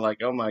 It's not like,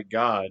 oh my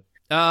God.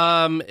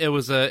 It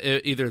was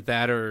either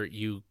that or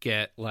you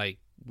get like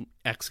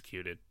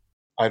executed.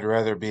 I'd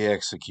rather be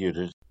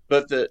executed.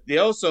 But they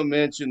also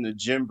mentioned the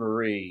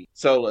Gymboree.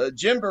 So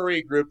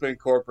Gymboree Group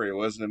Incorporated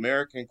was an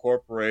American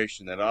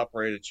corporation that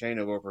operated a chain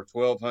of over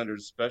 1,200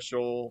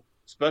 special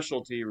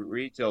specialty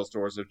retail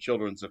stores of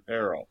children's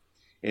apparel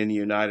in the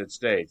United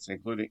States,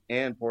 including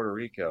and Puerto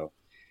Rico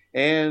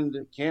and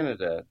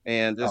Canada.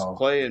 And this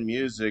play and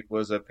music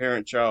was a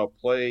parent-child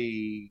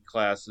play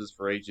classes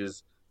for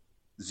ages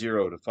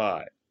 0 to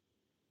 5.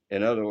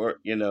 In other words,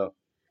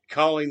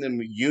 calling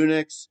them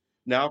eunuchs,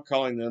 now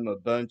calling them a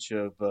bunch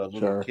of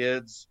little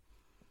kids.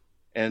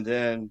 And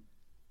then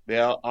they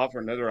offer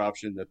another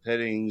option, the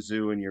petting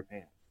zoo in your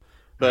pants.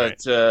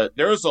 But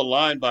there was a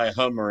line by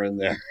Hummer in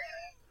there.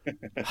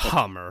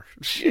 Hummer.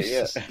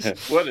 Yeah.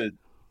 What a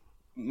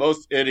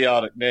most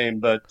idiotic name.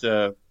 But,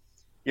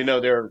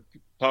 they're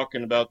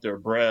talking about their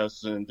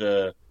breasts. And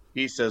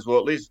he says, well,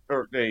 at least,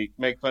 or they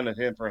make fun of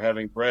him for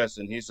having breasts.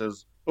 And he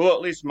says, well,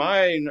 at least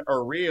mine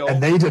are real.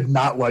 And they did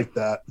not like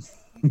that.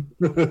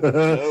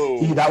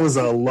 No. That was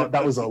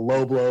a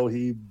low blow.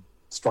 He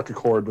struck a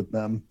chord with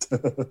them.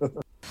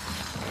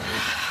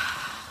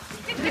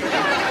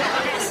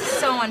 This is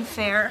so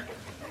unfair.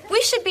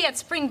 We should be at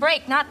spring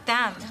break, not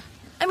them.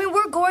 I mean,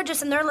 we're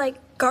gorgeous and they're like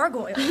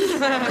gargoyles.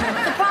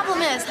 The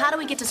problem is, how do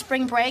we get to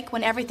spring break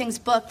when everything's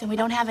booked and we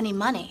don't have any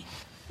money?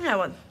 Yeah,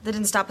 well, that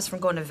didn't stop us from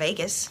going to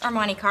Vegas. Or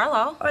Monte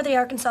Carlo. Or the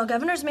Arkansas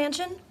governor's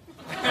mansion.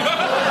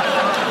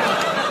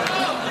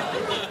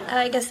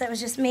 I guess that was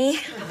just me.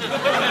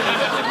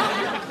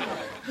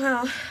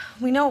 Well,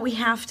 we know what we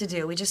have to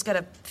do. We just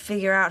gotta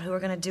figure out who we're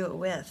gonna do it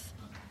with.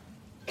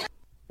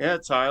 Yeah,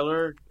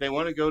 Tyler, they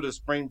want to go to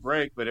spring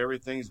break, but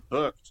everything's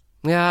booked.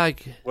 Yeah.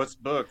 What's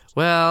booked?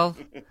 Well,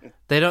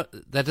 they don't.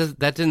 That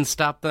didn't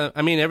stop them.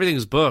 I mean,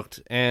 everything's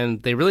booked,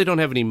 and they really don't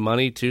have any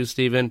money too,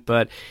 Stephen.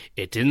 But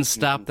it didn't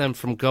stop them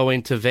from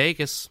going to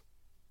Vegas,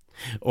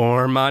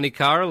 or Monte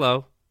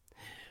Carlo,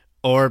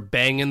 or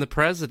banging the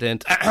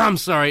president. I'm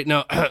sorry,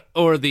 no,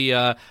 or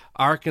the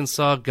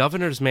Arkansas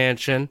governor's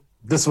mansion.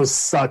 This was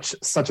such a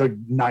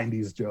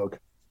 90s joke.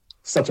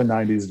 Such a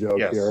 90s joke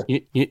here.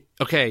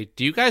 Okay,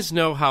 do you guys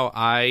know how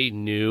I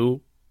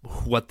knew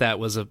what that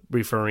was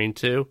referring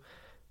to?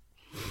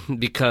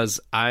 Because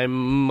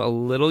I'm a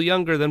little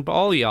younger than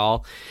all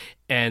y'all,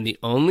 and the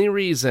only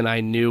reason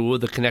I knew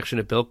the connection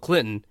to Bill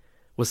Clinton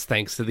was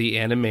thanks to the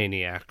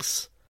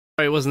Animaniacs.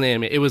 It wasn't the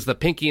anime. It was the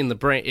Pinky and the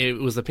Brain. It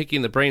was the Pinky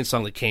and the Brain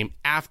song that came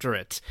after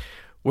it,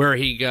 where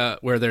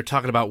they're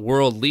talking about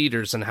world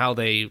leaders and how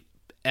they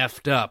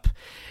effed up.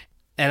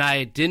 And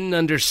I didn't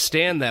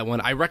understand that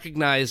one. I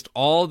recognized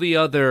all the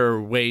other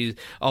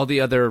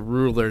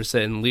rulers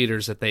and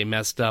leaders that they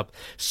messed up.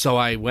 So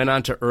I went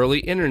onto early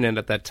internet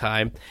at that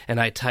time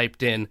and I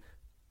typed in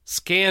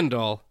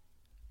 "Scandal,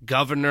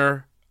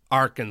 Governor,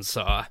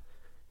 Arkansas,"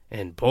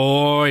 and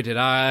boy, did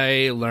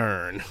I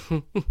learn.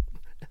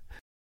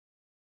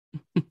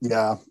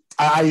 Yeah,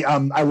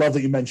 I love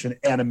that you mentioned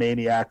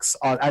Animaniacs.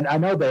 I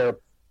know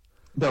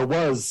there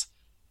was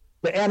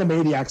the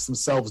Animaniacs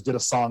themselves did a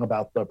song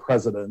about the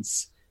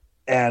presidents,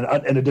 and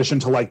in addition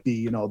to like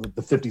the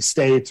 50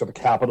 states or the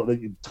capital,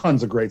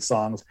 tons of great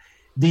songs.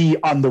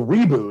 On the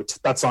reboot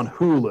that's on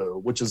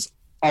Hulu, which is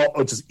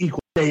equal.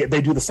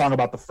 They do the song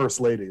about the first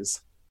ladies.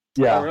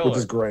 Yeah, really? Which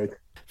is great.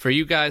 For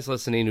you guys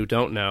listening who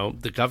don't know,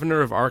 the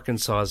governor of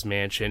Arkansas's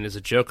mansion is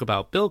a joke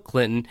about Bill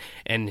Clinton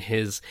and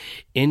his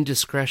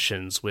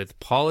indiscretions with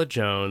Paula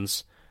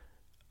Jones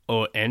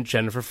and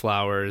Jennifer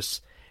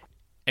Flowers,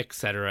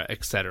 etc.,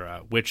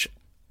 etc., which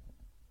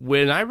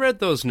when I read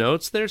those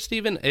notes there,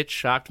 Stephen, it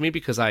shocked me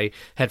because I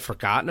had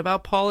forgotten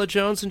about Paula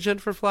Jones and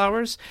Jennifer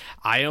Flowers.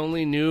 I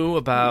only knew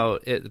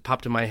about it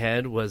popped in my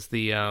head was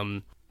the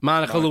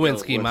Monica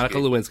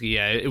Lewinsky.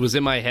 Yeah, it was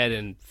in my head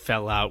and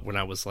fell out when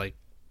I was like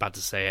about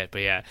to say it,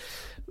 but yeah.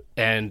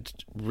 And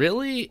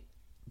really,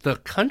 the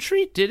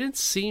country didn't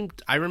seem.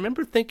 I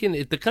remember thinking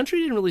the country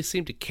didn't really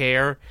seem to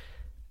care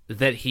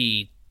that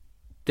he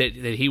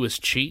was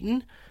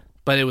cheating,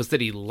 but it was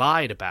that he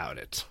lied about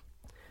it.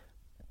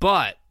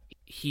 But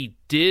he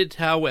did,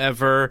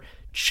 however,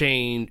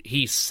 change.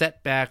 He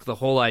set back the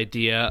whole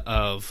idea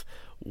of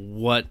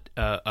what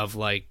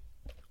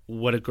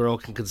a girl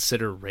can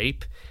consider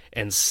rape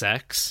and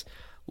sex,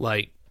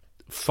 like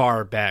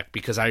far back,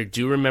 because I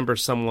do remember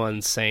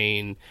someone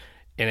saying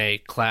in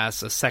a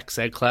sex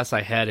ed class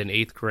I had in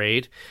 8th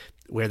grade,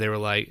 where they were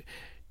like,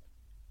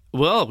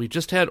 "Well, we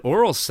just had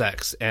oral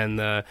sex," and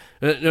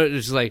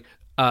it's like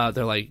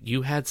they're like,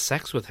 "You had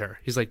sex with her?"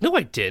 He's like, "No,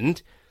 I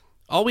didn't.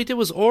 All we did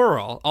was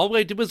oral. All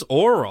I did was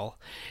oral."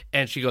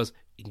 And she goes,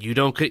 "You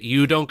don't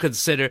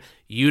consider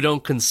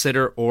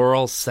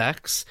oral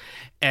sex?"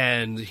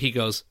 And he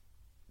goes,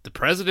 "The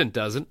president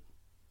doesn't."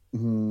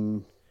 Mm-hmm.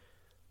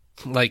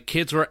 Like,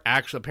 kids were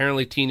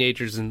apparently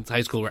teenagers in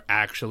high school were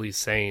actually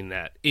saying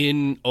that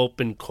in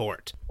open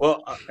court.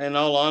 Well, in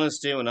all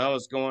honesty, when I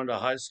was going to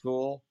high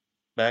school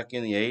back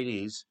in the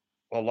 80s,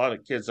 a lot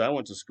of kids I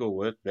went to school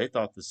with, they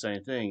thought the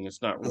same thing.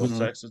 It's not real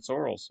sex, it's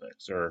oral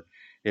sex, or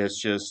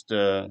it's just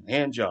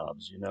hand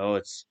jobs,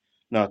 it's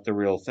not the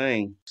real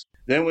thing.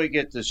 Then we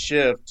get to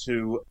shift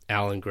to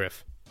Alan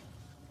Griff.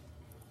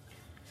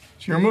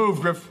 It's your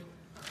move, Griff.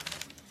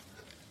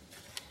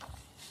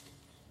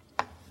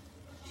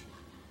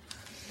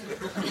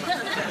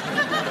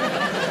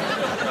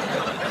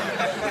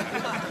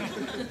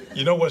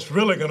 You know what's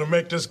really going to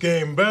make this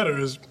game better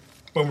is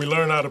when we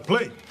learn how to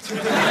play.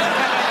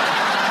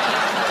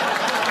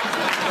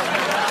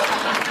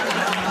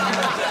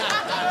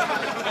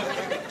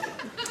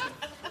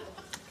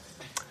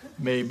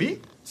 Maybe.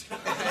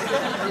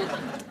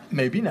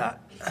 Maybe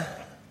not.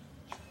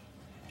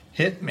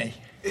 Hit me.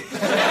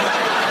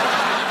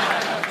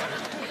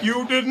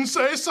 You didn't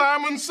say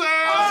Simon Says?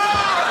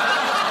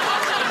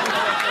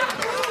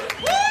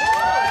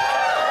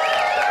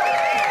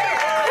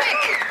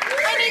 Quick!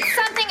 I need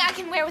something I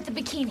can wear with a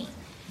bikini.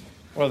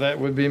 Well, that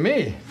would be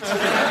me.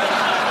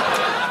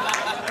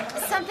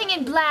 Something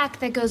in black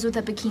that goes with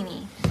a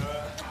bikini.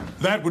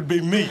 That would be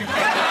me.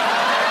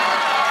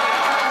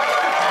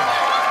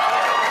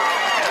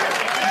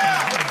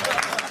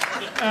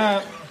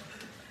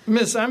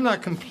 Miss, I'm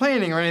not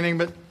complaining or anything,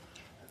 but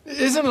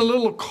isn't it a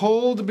little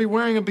cold to be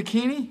wearing a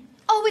bikini?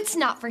 Oh, it's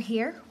not for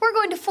here. We're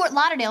going to Fort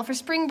Lauderdale for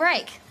spring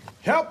break.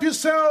 Help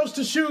yourselves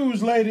to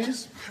shoes,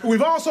 ladies.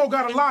 We've also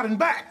got a lot in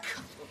back.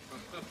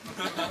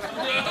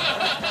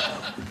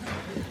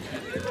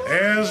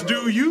 As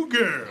do you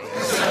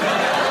girls.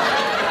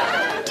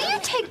 Do you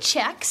take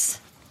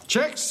checks?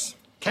 Checks?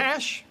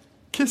 Cash?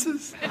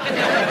 Kisses?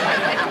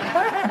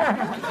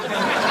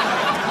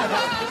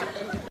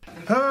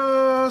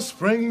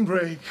 Spring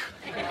break.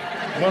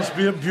 Must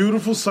be a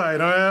beautiful sight,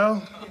 huh,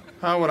 Al?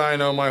 How would I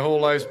know? My whole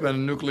life's been a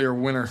nuclear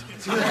winter.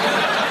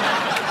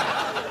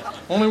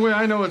 Only way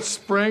I know it's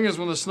spring is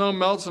when the snow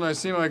melts and I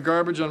see my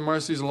garbage on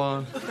Marcy's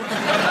lawn.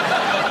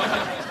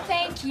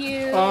 Thank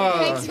you.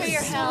 Thanks for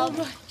your help.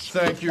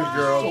 Thank you,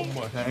 girl.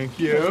 Thank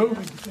you.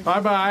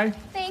 Bye-bye.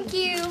 Thank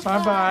you.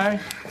 Bye-bye.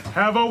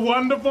 Have a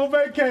wonderful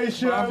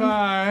vacation.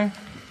 Bye-bye.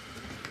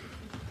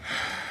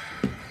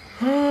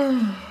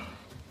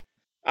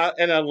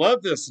 And I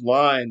love this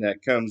line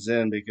that comes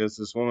in because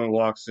this woman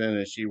walks in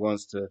and she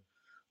wants to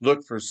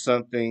look for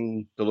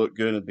something to look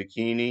good in a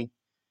bikini,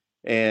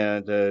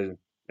 and then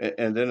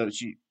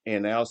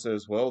Al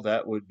says, "Well,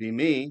 that would be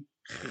me,"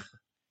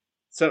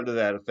 something to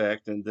that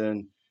effect, and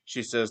then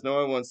she says, "No,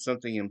 I want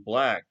something in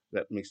black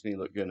that makes me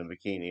look good in a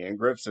bikini," and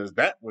Griff says,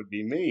 "That would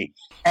be me."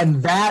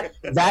 And that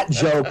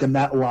joke and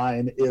that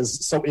line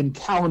is so in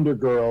Calendar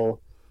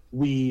Girl,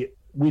 we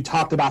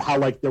talked about how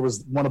like there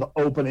was one of the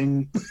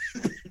opening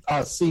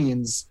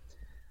scenes,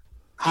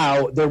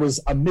 how there was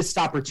a missed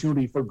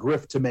opportunity for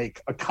Griff to make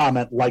a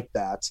comment like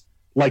that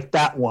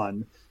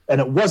one,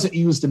 and it wasn't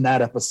used in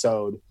that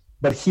episode,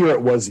 but here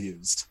it was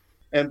used.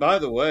 And by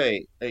the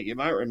way, you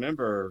might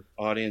remember,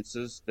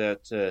 audiences,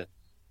 that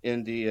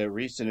in the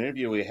recent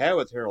interview we had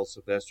with Harold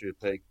Sylvester, who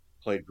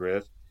played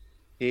Griff,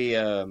 he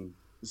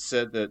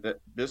said that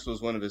this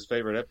was one of his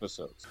favorite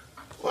episodes.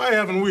 Why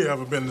haven't we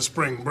ever been to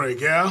spring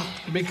break, Al?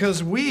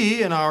 Because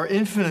we, in our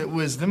infinite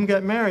wisdom,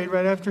 got married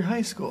right after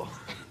high school.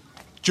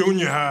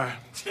 Junior high.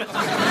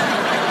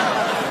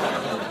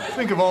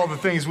 Think of all the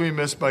things we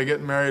missed by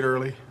getting married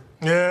early.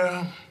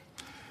 Yeah.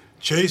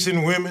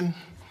 Chasing women,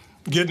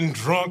 getting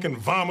drunk and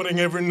vomiting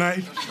every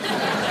night.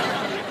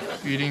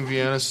 Eating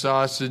Vienna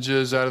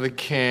sausages out of the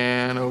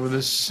can over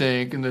the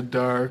sink in the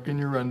dark in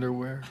your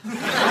underwear.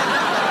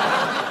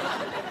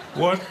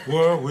 What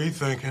were we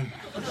thinking?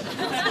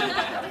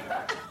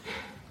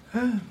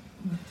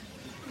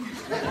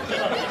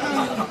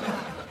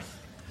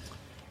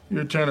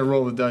 You're trying to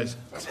roll the dice.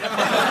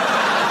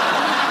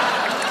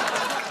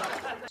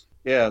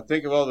 Yeah,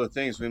 think of all the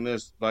things we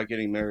missed by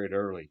getting married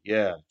early.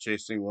 Yeah,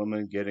 chasing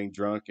women, getting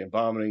drunk and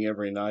vomiting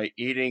every night,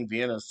 eating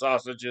Vienna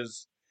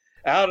sausages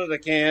out of the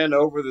can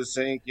over the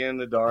sink in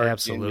the dark.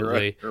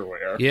 Absolutely. In your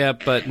underwear. Yeah,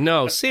 but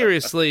no,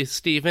 seriously,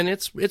 Stephen,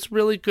 it's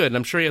really good. And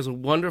I'm sure he has a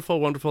wonderful,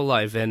 wonderful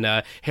life.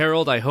 And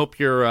Harold, I hope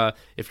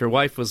if your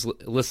wife was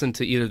listened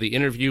to either the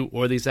interview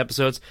or these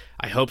episodes,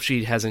 I hope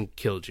she hasn't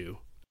killed you.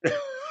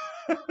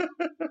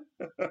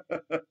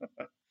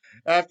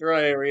 After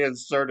I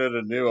reinserted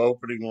a new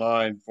opening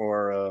line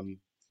for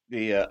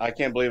the I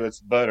Can't Believe It's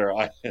Butter,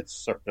 I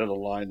inserted a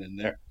line in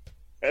there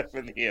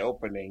for the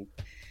opening.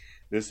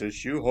 This is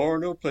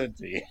Shoehorn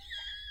O'Plenty.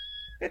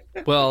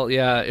 Well,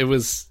 yeah, it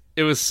was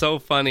so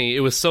funny.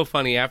 It was so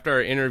funny. After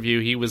our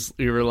interview,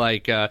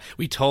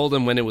 we told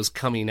him when it was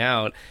coming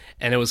out,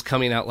 and it was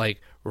coming out like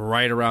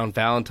right around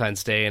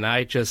Valentine's Day, and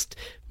I was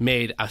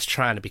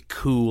trying to be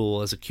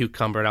cool as a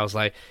cucumber, and I was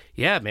like,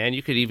 yeah, man,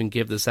 you could even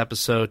give this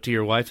episode to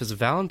your wife as a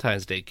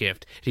Valentine's Day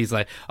gift. And he's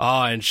like,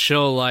 oh, and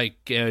she'll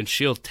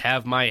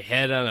have my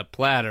head on a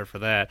platter for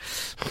that.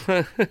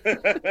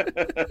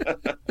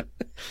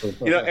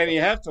 And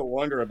you have to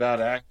wonder about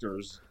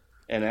actors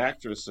and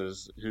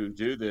actresses who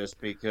do this,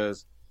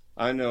 because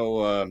I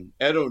know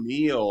Ed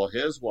O'Neill,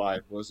 his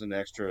wife, was an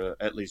extra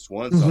at least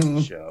once on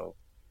the show.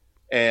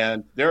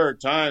 And there are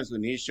times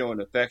when he's showing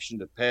affection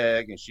to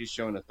Peg and she's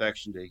showing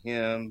affection to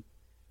him.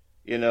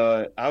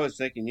 I was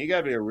thinking, you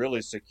got to be a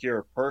really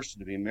secure person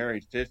to be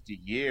married 50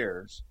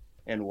 years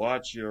and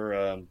watch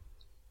your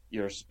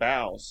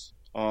spouse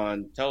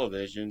on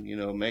television,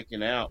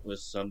 making out with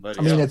somebody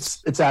else. I mean,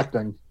 it's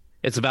acting.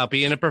 It's about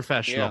being a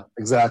professional. Yeah,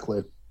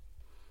 exactly.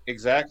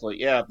 Exactly,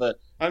 yeah. But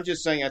I'm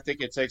just saying, I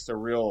think it takes a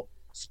real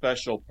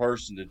special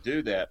person to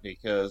do that,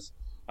 because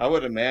I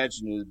would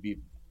imagine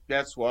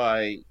that's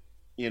why,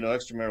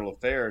 extramarital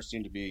affairs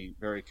seem to be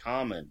very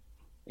common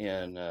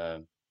in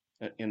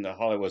the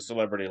Hollywood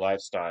celebrity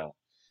lifestyle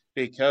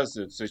because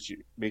of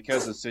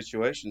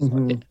situations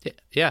like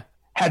that. Yeah.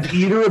 Have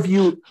either of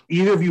you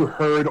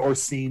heard or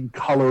seen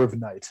Color of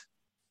Night?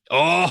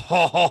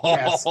 Oh,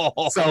 yes.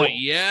 So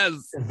yes.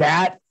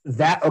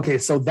 Okay,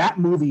 so that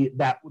movie,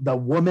 that the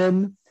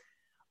woman,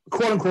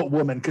 quote unquote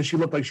woman, because she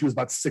looked like she was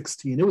about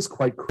 16. It was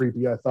quite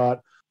creepy, I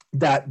thought,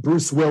 that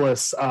Bruce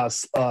Willis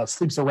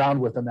sleeps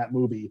around with in that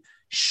movie.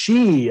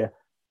 She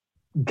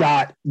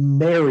got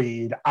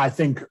married, I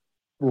think,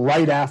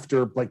 right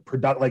after like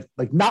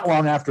not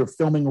long after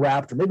filming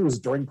wrapped, or maybe it was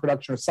during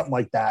production or something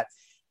like that.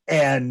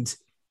 And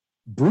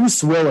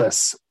Bruce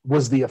Willis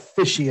was the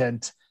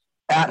officiant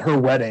at her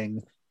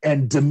wedding,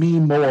 and Demi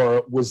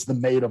Moore was the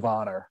maid of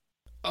honor.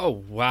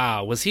 Oh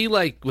wow! Was he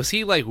like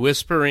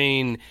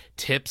whispering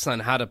tips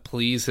on how to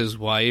please his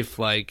wife,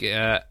 like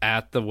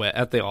at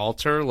the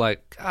altar?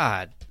 Like,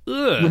 God,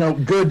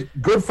 ugh. Good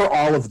for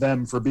all of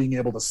them for being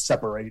able to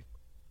separate.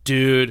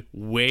 Dude,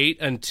 wait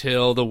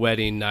until the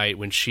wedding night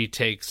when she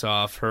takes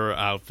off her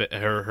outfit,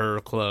 her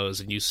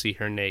clothes, and you see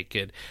her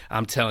naked.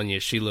 I'm telling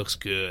you, she looks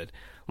good.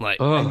 Like,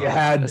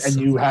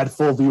 you had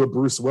full view of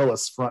Bruce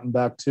Willis front and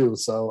back too,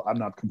 so I'm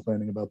not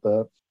complaining about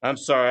that. I'm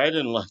sorry, I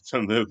didn't like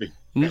the movie.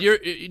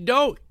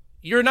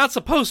 You're not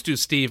supposed to,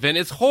 Steven.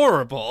 It's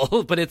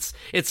horrible, but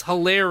it's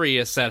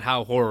hilarious at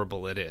how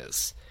horrible it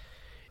is.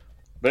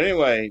 But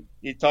anyway,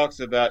 he talks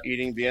about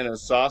eating Vienna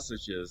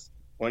sausages.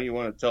 Why do you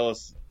want to tell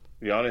us,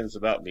 the audience,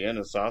 about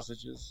Vienna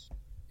sausages?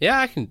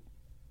 Yeah,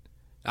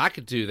 I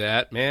could do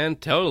that, man.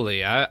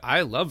 Totally.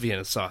 I love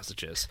Vienna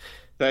sausages.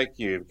 Thank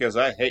you, because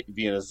I hate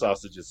Vienna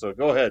sausages. So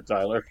go ahead,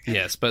 Tyler.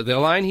 Yes, but the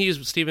line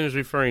Steven is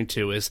referring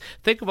to is,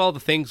 think of all the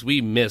things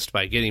we missed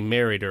by getting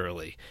married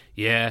early.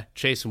 Yeah,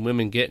 chasing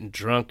women, getting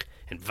drunk,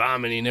 and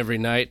vomiting every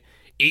night.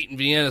 Eating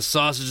Vienna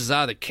sausages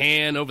out of the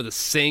can over the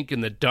sink in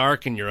the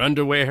dark in your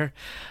underwear.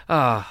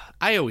 I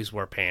always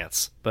wore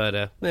pants,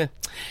 but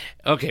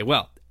Okay,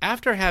 well,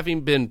 after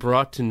having been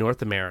brought to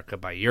North America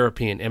by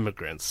European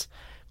immigrants,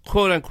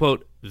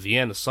 quote-unquote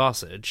Vienna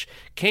sausage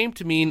came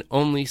to mean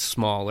only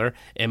smaller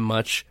and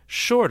much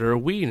shorter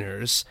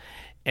wieners,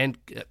 and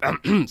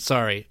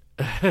sorry,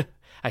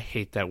 I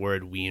hate that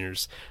word,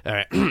 wieners. All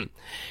right.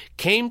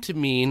 Came to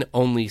mean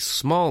only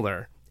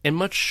smaller and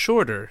much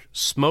shorter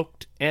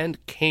smoked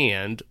and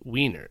canned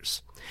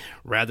wieners,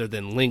 rather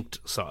than linked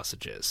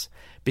sausages,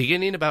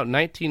 beginning about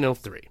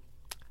 1903.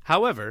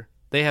 However,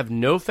 they have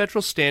no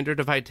federal standard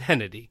of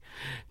identity.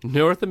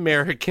 North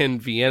American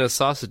Vienna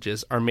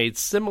sausages are made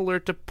similar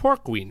to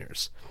pork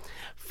wieners.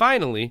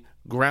 Finally,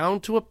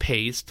 ground to a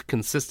paste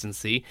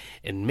consistency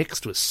and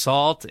mixed with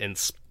salt and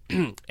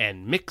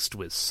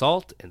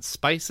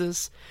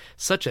spices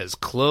such as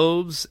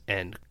cloves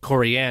and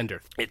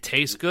coriander. It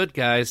tastes good,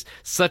 guys,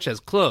 such as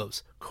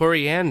cloves,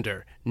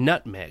 coriander,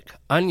 nutmeg,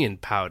 onion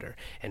powder,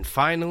 and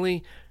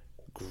finally,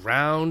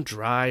 ground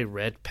dry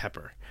red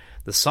pepper.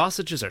 The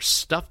sausages are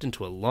stuffed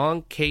into a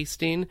long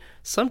casing,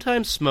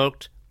 sometimes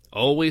smoked,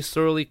 always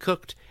thoroughly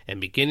cooked,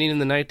 and beginning in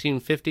the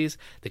 1950s,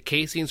 the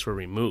casings were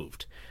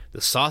removed.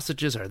 The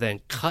sausages are then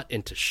cut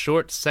into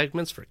short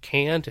segments for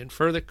canned and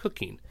further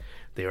cooking.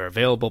 They are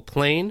available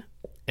plain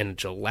and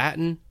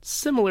gelatin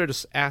similar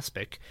to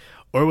aspic,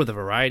 or with a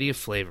variety of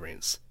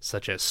flavorings,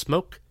 such as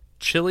smoke,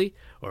 chili,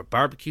 or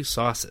barbecue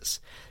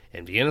sauces.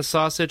 And Vienna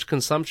sausage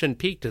consumption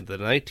peaked in the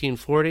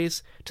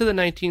 1940s to the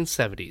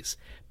 1970s,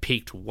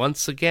 peaked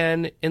once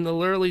again in the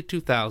early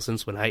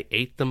 2000s when I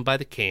ate them by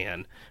the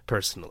can,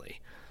 personally,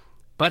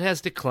 but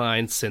has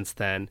declined since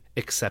then,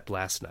 except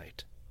last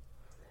night.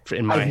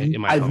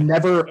 I've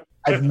never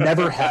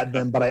had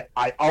them, but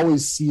I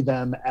always see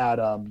them at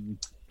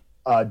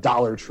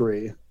Dollar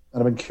Tree, and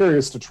I've been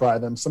curious to try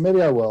them, so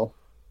maybe I will.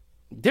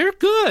 They're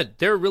good.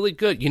 They're really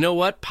good. You know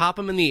what? Pop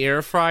them in the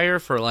air fryer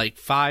for like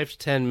 5 to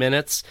 10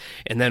 minutes,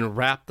 and then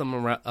wrap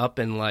them up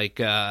in like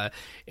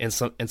in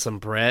some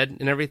bread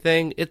and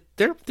everything.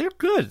 They're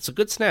good. It's a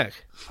good snack.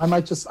 I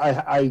might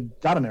I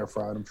got an air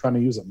fryer. I'm trying to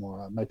use it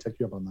more. I might take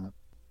you up on that.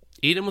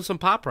 Eat them with some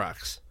Pop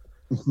Rocks.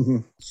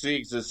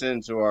 Segues us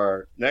into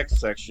our next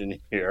section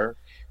here,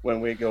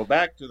 when we go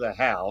back to the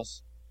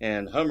house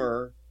and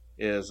Hummer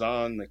is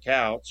on the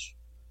couch.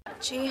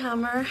 Gee,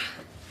 Hummer,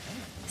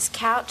 this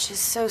couch is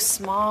so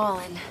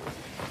small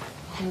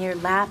and your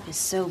lap is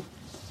so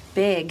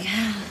big. Is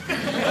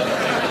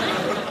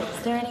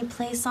there any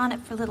place on it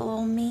for little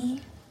old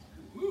me?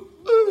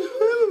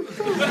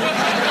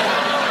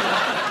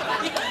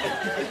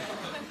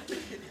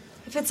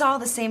 If it's all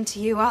the same to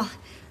you,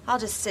 I'll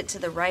just sit to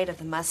the right of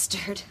the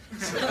mustard.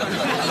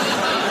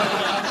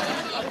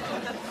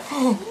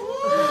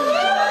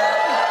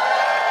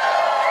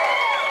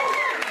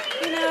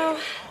 You know,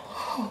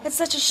 it's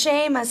such a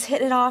shame us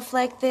hitting it off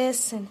like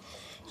this and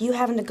you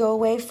having to go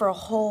away for a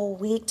whole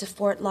week to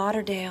Fort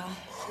Lauderdale.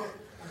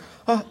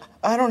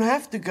 I don't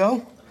have to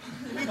go.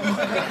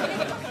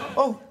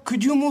 Oh,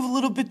 could you move a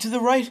little bit to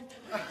the right?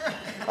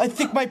 I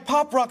think my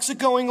Pop Rocks are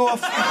going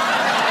off.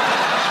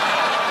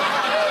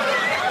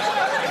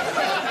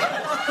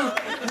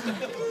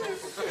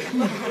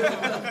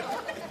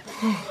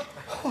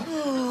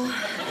 Well,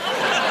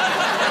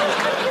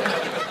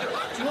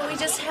 we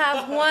just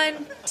have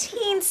one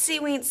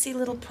teensy-weensy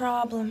little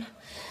problem.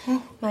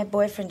 My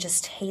boyfriend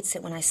just hates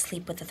it when I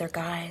sleep with other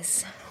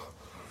guys.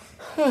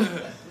 Is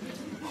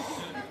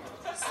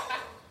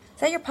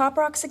that your Pop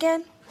Rocks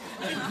again?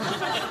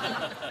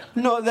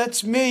 No,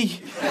 that's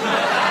me.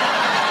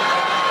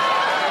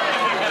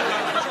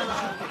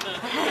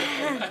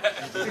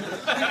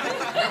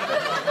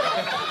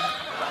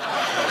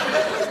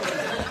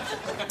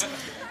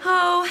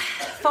 Oh,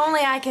 if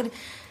only I could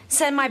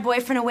send my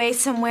boyfriend away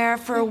somewhere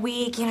for a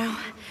week,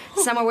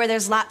 somewhere where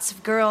there's lots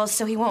of girls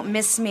so he won't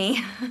miss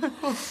me.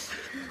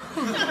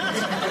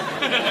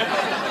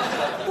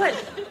 What?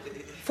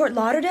 Fort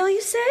Lauderdale,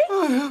 you say?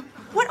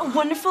 What a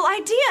wonderful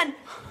idea.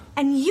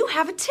 And you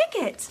have a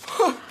ticket.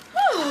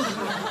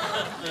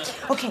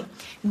 Okay,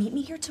 meet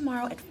me here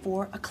tomorrow at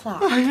 4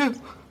 o'clock. And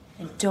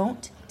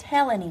don't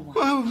tell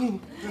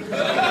anyone.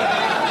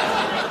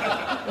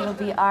 It'll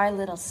be our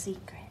little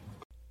secret.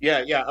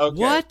 Yeah, okay.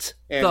 What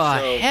And the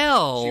so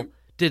hell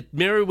did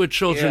Married with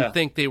Children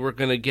think they were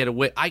going to get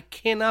away? I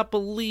cannot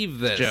believe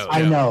this.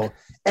 I know.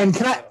 And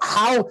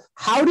how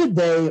did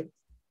they,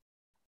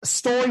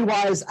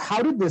 story-wise,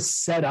 how did this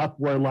set up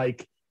where,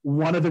 like,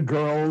 one of the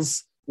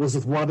girls was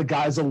with one of the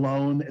guys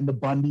alone in the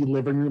Bundy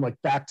living room, like,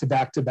 back to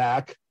back to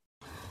back?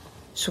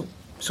 So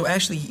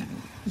Ashley,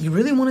 you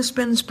really want to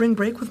spend spring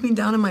break with me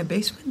down in my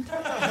basement?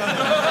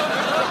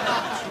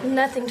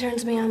 Nothing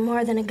turns me on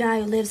more than a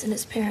guy who lives in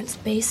his parents'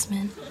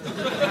 basement.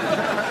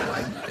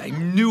 I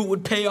knew it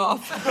would pay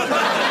off.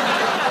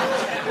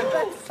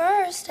 But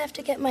first, I have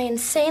to get my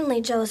insanely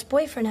jealous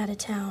boyfriend out of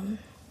town.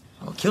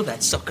 I'll kill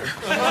that sucker.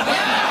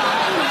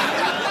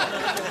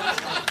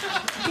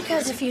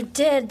 Because if you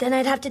did, then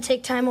I'd have to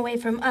take time away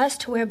from us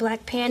to wear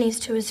black panties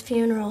to his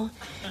funeral.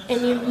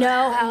 And you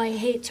know how I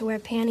hate to wear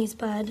panties,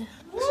 bud.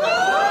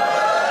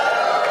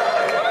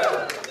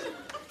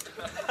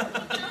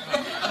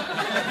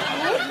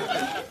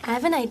 I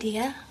have an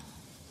idea.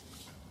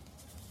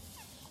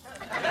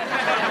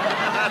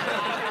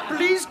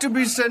 Pleased to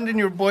be sending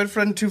your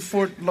boyfriend to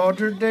Fort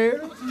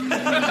Lauderdale.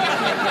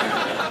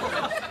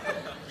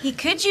 He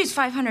could use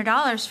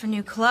 $500 for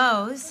new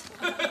clothes.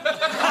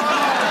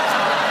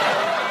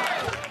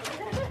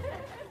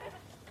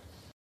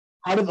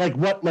 How did,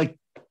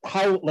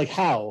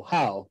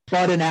 how?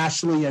 Bud and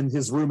Ashley and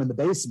his room in the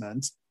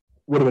basement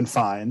would have been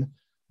fine.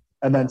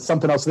 And then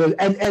something else.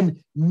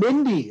 And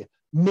Mindy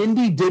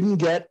didn't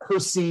get her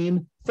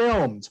scene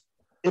filmed.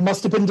 It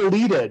must have been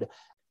deleted.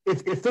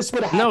 If this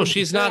would have happened, no,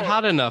 she's not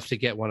hot enough to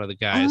get one of the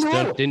guys.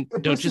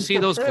 Don't you see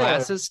those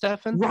glasses,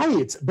 Stefan?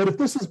 Right, but if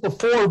this was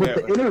before with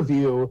the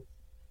interview,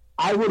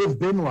 I would have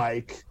been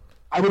like,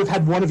 I would have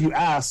had one of you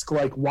ask,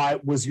 like, why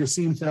was your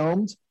scene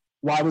filmed?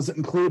 Why was it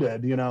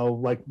included?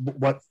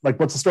 What's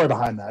the story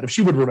behind that? If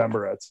she would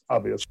remember it,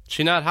 obviously.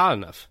 She's not hot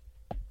enough.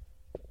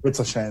 It's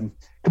a shame,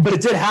 but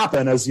it did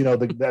happen, as you know,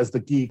 as the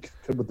geek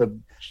with the.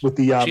 She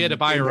had to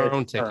buy her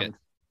own ticket.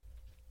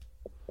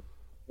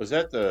 Was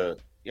that the?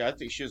 Yeah, I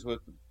think she was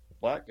with the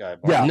black guy.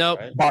 Yeah, no,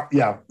 right?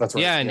 Yeah, that's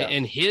right. Yeah,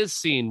 and his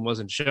scene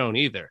wasn't shown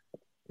either.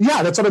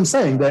 Yeah, that's what I'm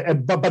saying.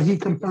 But he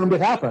confirmed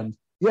it happened.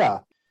 Yeah.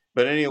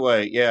 But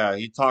anyway, yeah,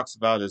 he talks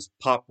about his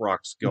Pop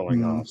Rocks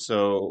going off.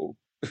 So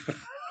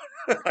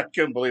I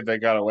couldn't believe they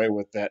got away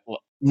with that.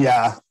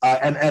 Yeah,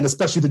 and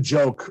especially the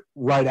joke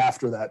right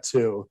after that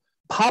too.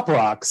 Pop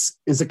Rocks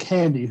is a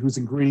candy whose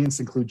ingredients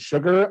include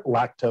sugar,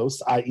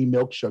 lactose, i.e.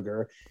 milk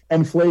sugar,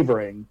 and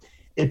flavoring.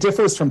 It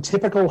differs from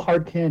typical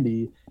hard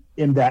candy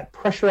in that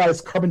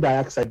pressurized carbon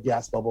dioxide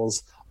gas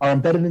bubbles are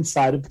embedded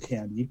inside of the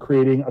candy,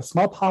 creating a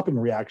small popping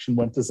reaction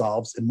when it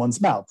dissolves in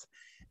one's mouth.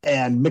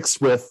 And mixed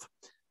with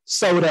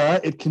soda,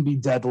 it can be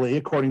deadly,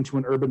 according to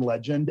an urban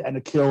legend, and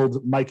it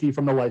killed Mikey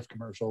from the Life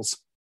commercials,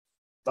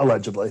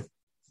 allegedly.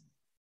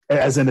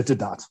 As in, it did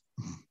not.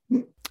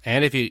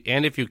 And if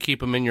you keep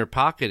them in your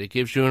pocket, it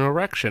gives you an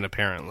erection,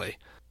 apparently.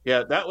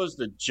 Yeah, that was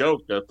the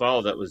joke that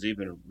followed that was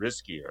even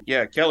riskier.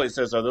 Yeah, Kelly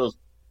says, are those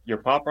your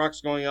Pop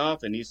Rocks going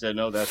off? And he said,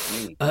 no,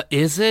 that's me.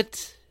 Is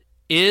it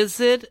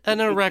an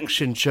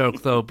erection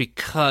joke, though?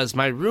 Because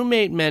my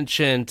roommate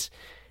mentioned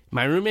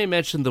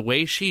the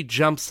way she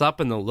jumps up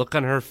and the look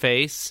on her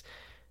face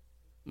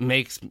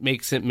made us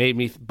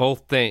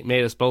both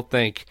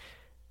think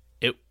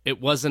it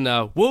wasn't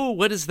a whoa,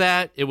 what is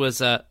that? It was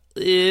a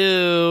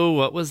ew,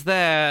 what was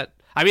that?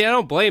 I mean, I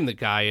don't blame the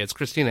guy. It's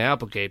Christina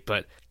Applegate,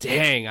 but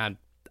dang, on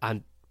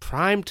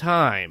prime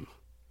time.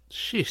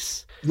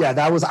 Jeez. Yeah,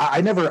 that was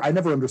I never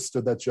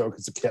understood that joke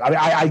as a kid. I mean,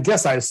 I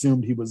guess I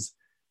assumed he was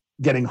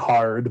getting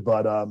hard,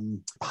 but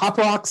Pop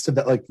Rocks to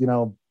that, like, you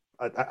know,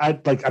 I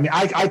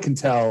can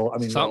tell. I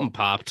mean, something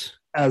popped.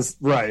 As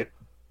a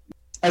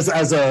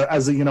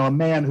you know, a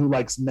man who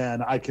likes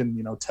men, I can,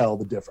 you know, tell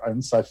the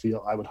difference. I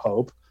would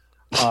hope.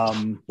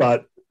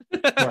 But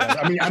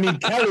right. I mean,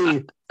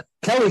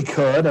 Kelly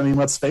could. I mean,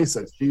 let's face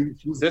it.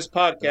 This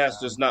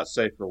podcast is not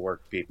safe for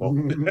work,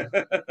 people.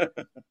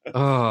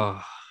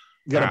 Oh.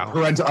 You got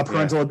a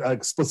parental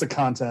explicit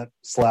content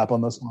slap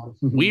on this one.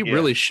 We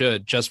really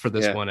should, just for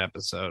this one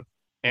episode.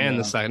 And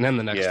the second, and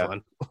the next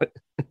one.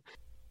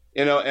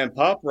 And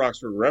Pop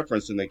Rocks were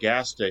referenced in the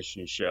gas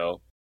station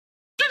show.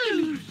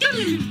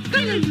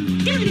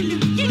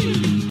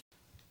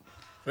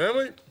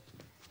 Family,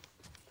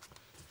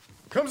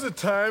 comes a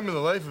time in the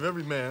life of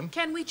every man.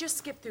 Can we just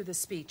skip through the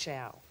speech,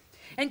 Al,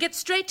 and get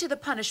straight to the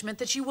punishment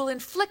that you will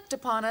inflict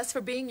upon us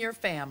for being your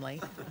family?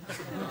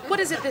 What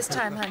is it this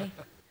time, honey?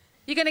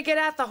 You gonna get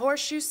out the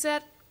horseshoe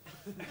set?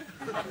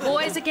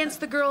 Boys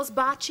against the girls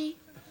bocce?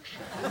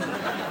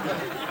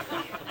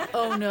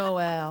 Oh no,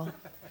 Al.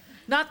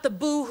 Not the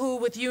boo-hoo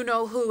with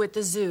you-know-who at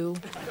the zoo.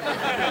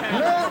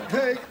 No,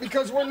 Peg,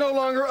 because we're no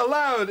longer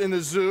allowed in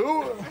the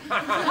zoo.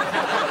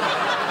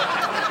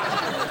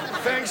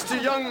 Thanks to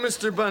young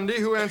Mr. Bundy,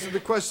 who answered the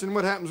question,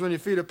 what happens when you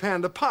feed a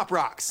panda Pop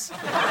Rocks?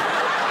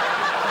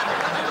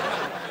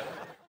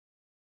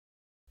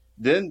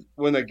 Then,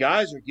 when the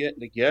guys are getting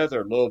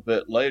together a little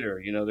bit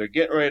later, they're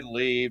getting ready to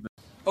leave.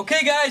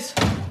 Okay, guys,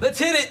 let's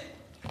hit it.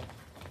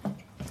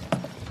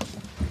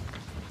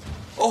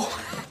 Oh,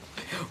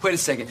 wait a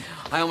second.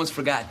 I almost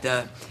forgot.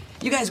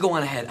 You guys go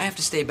on ahead. I have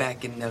to stay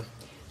back and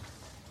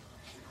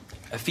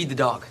feed the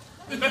dog.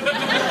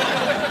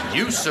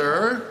 You,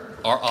 sir,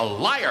 are a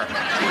liar.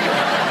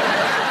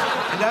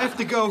 And I have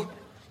to go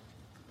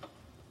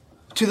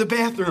to the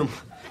bathroom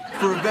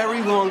for a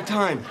very long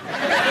time.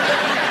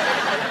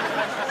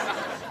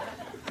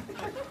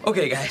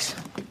 Okay, guys.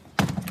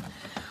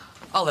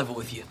 I'll level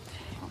with you.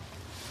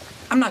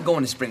 I'm not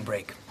going to spring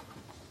break.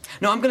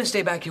 No, I'm going to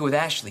stay back here with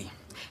Ashley,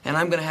 and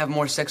I'm going to have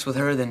more sex with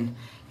her than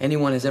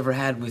anyone has ever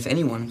had with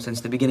anyone since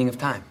the beginning of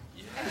time.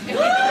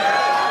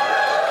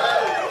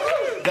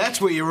 That's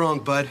where you're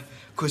wrong, bud.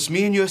 Because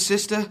me and your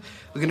sister,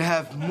 we're going to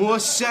have more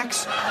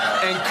sex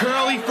and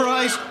curly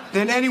fries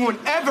than anyone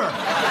ever.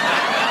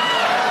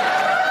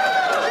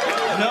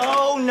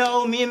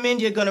 No, me and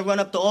Mindy are going to run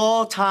up the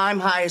all-time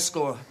highest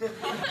score.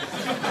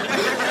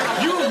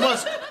 You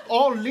must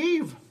all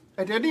leave.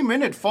 At any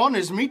minute, Fawn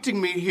is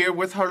meeting me here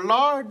with her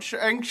large,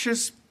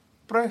 anxious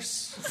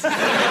breasts.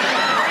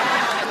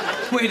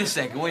 Wait a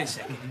second.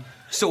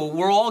 So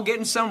we're all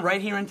getting some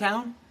right here in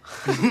town?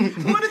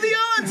 What are the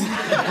odds?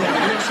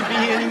 We should be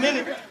here any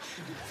minute.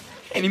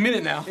 Any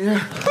minute now.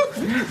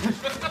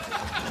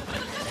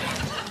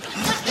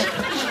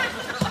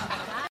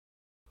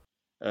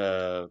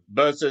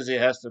 Bud says he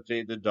has to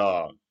feed the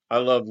dog. I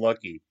love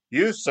Lucky.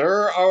 You,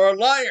 sir, are a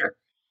liar.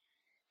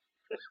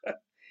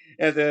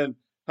 And then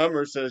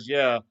Hummer says,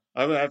 yeah,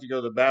 I'm going to have to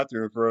go to the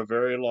bathroom for a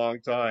very long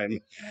time.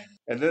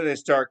 And then they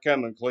start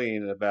coming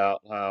clean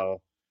about how,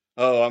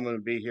 I'm going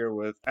to be here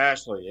with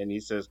Ashley. And he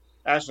says,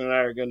 Ashley and I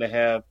are going to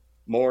have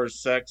more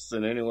sex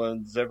than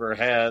anyone's ever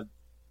had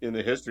in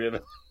the history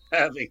of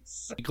having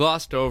sex. We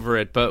glossed over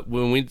it, but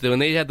when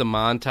they had the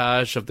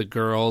montage of the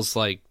girls,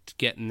 like,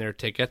 getting their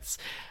tickets,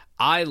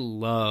 I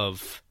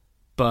love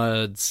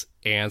Bud's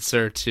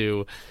answer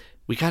to,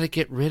 we got to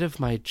get rid of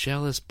my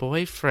jealous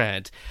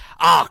boyfriend.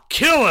 I'll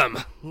kill him!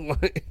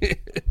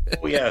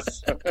 Oh,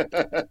 yes.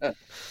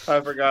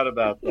 I forgot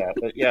about that.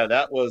 But yeah,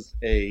 that was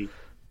a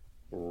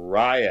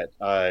riot.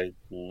 I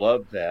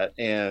loved that.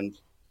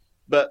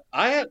 But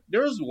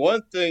there was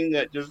one thing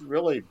that just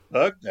really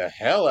bugged the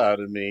hell out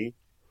of me.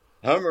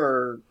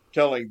 Hummer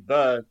telling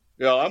Bud,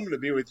 I'm going to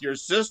be with your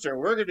sister and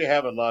we're going to be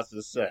having lots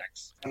of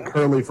sex.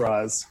 Curly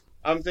fries.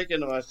 I'm thinking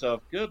to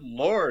myself, good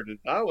Lord, if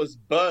I was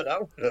Bud, I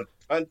would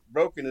have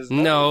broken his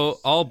nose. No,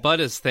 all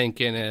Bud is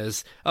thinking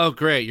is, oh,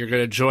 great, you're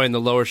going to join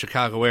the lower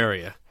Chicago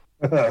area.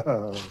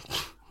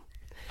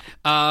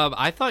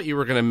 I thought you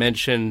were going to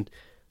mention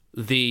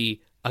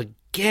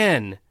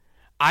again,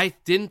 I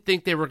didn't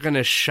think they were going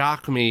to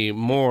shock me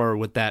more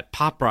with that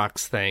Pop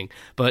Rocks thing,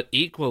 but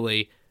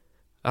equally,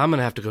 I'm going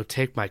to have to go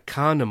take my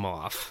condom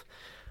off.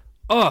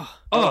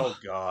 Oh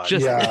God.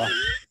 Just, yeah.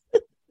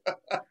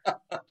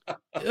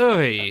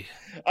 Oy.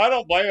 I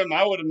don't blame him.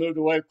 I would have moved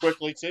away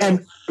quickly too.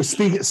 And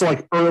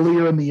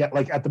earlier in the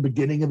at the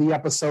beginning of the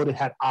episode, it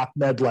had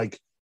Ahmed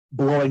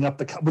blowing up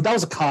but that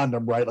was a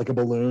condom, right? Like a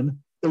balloon.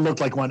 It looked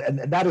like one, and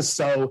that is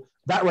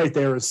that right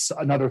there is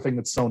another thing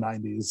that's so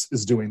 90s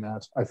is doing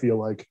that. I feel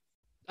like.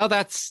 Oh,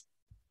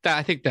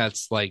 I think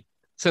that's like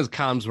since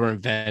condoms were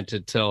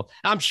invented till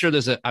I'm sure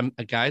there's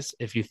guys.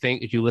 If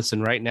you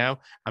listen right now,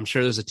 I'm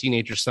sure there's a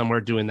teenager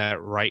somewhere doing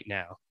that right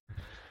now.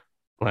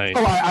 Like,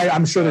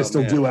 I'm sure they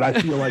still do it. I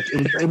feel like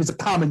it was a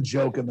common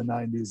joke in the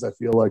 90s. I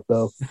feel like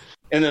though.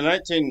 In the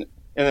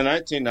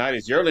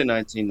 1990s, the early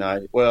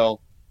 1990s,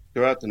 well,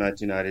 throughout the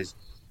 1990s,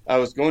 I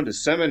was going to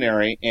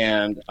seminary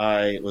and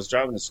I was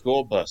driving a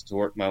school bus to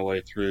work my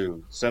way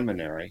through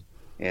seminary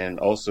and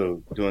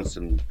also doing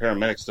some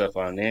paramedic stuff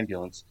on an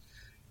ambulance.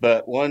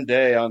 But one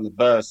day on the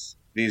bus,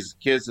 these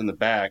kids in the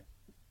back,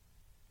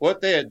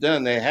 what they had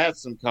done, they had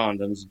some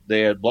condoms.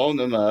 They had blown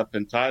them up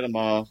and tied them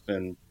off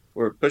and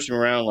were pushing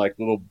around like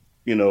little,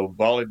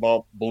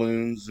 volleyball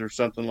balloons or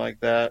something like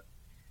that.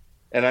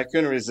 And I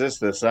couldn't resist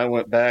this. I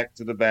went back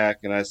to the back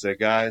and I said,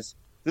 guys,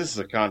 this is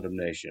a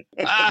condemnation.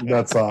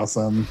 That's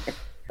awesome.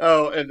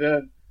 Oh, and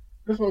then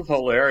this was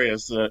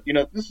hilarious.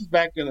 This is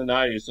back in the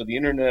 90s, so the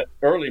internet,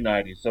 early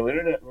 90s, so the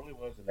internet really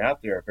wasn't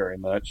out there very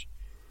much.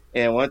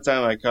 And one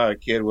time I caught a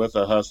kid with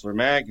a Hustler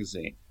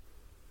magazine.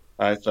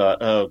 I thought,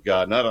 oh,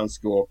 God, not on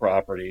school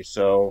property.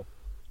 So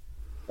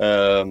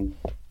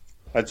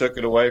I took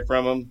it away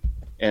from him.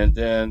 And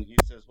then he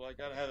says, well, I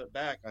got to have it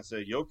back. I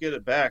said, you'll get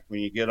it back when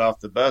you get off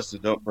the bus,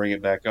 and don't bring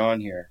it back on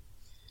here.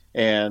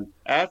 And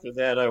after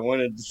that, I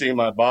wanted to see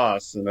my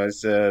boss. And I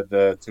said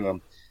to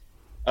him,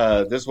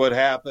 this is what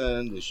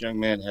happened. This young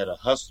man had a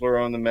Hustler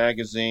on the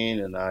magazine,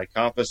 and I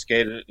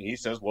confiscated it. And he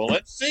says, well,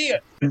 let's see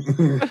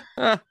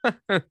it.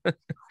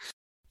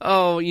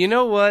 Oh, you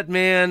know what,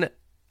 man?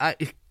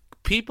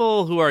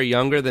 People who are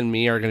younger than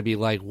me are going to be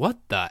like, what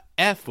the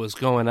F was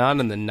going on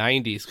in the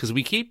 90s? Because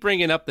we keep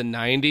bringing up the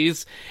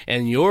 90s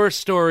and your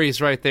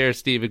stories right there,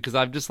 Steven, because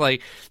I'm just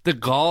like, the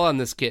gall on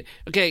this kid.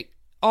 Okay,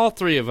 all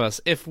three of us,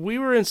 if we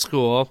were in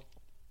school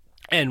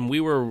and we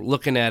were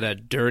looking at a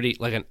dirty,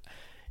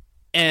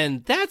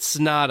 and that's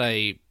not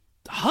a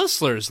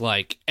Hustler's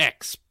like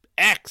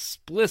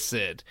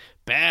explicit,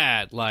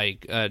 bad,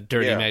 like a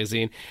dirty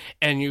magazine,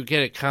 and you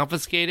get it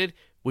confiscated,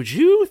 would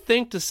you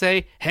think to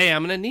say, hey,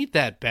 I'm going to need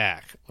that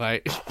back?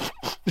 Like,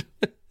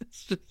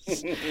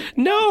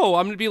 no,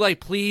 I'm going to be like,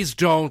 please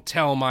don't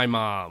tell my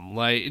mom.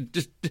 Like,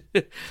 just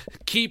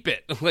keep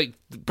it. Like,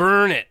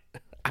 burn it.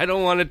 I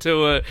don't want it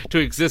to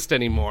exist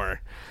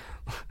anymore.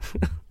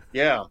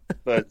 Yeah,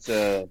 but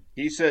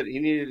he said he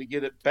needed to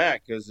get it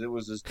back because it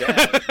was his dad.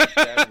 His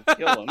dad would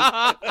kill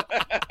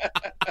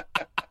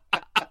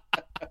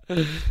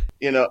him.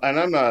 And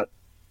I'm not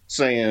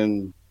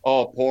saying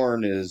all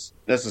porn is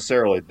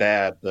necessarily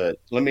bad, but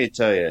let me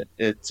tell you,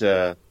 it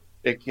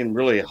can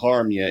really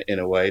harm you in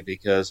a way,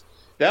 because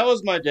that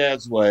was my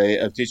dad's way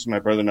of teaching my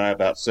brother and I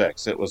about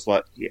sex. It was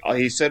like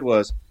he said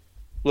was,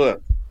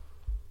 look,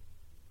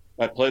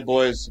 my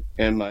Playboys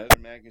and my other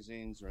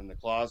magazines are in the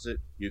closet.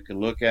 You can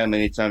look at them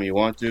anytime you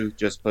want to.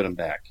 Just put them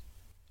back.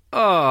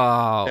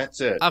 Oh. That's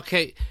it.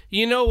 Okay.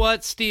 You know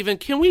what, Steven?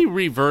 Can we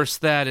reverse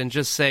that and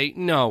just say,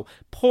 no,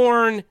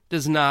 porn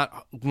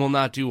will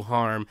not do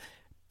harm.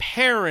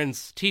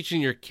 Parents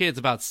teaching your kids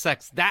about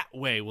sex that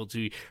way will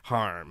do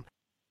harm.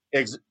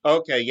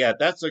 Okay, yeah,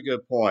 that's a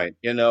good point.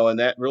 And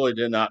that really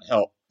did not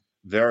help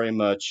very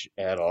much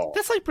at all.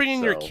 That's like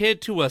bringing your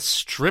kid to a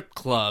strip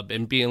club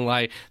and being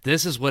like,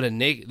 this is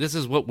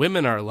what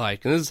women are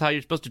like, and this is how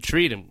you're supposed to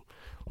treat them.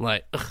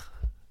 Like, ugh.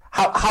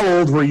 How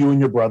old were you and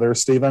your brother,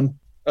 Steven?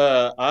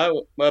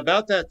 About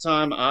that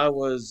time I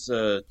was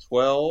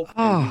 12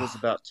 and he was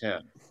about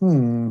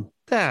 10.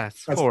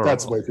 That's horrible.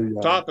 That's way too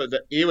young. Top of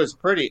that, he was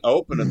pretty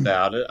open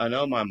about it. I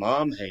know my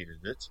mom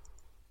hated it,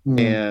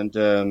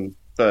 and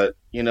but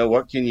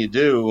what can you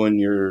do when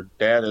your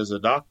dad is a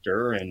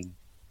doctor, and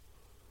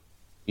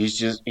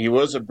he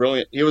was a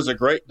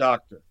great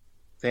doctor,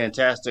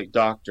 fantastic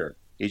doctor.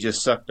 He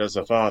just sucked as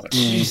a father.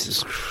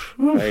 Jesus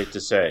Christ. I hate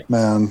to say,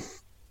 man.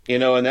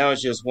 And that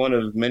was just one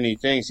of many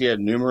things. He had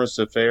numerous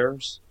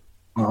affairs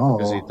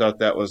because he thought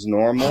that was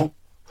normal,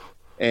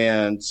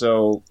 and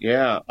so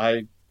yeah,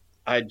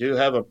 I do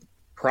have a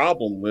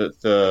problem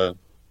with,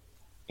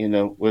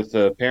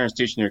 parents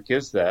teaching their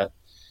kids that.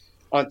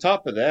 On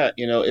top of that,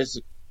 it's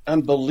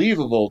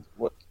unbelievable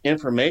what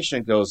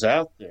information goes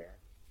out there.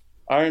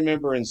 I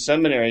remember in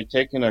seminary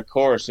taking a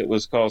course. It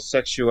was called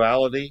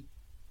Sexuality.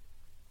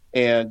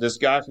 And this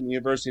guy from the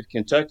University of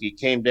Kentucky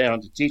came down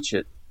to teach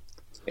it.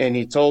 And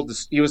he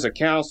was a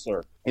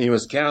counselor. And he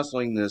was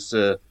counseling this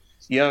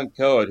young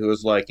co-ed who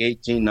was like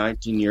 18,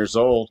 19 years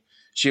old.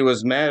 She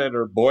was mad at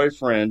her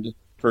boyfriend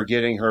for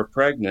getting her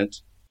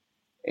pregnant,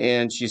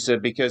 and she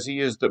said because he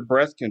used the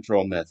birth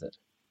control method.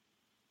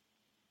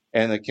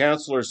 And the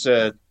counselor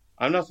said,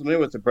 I'm not familiar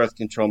with the birth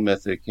control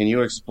method. Can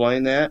you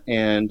explain that?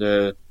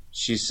 And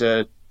she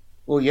said,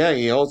 well, yeah,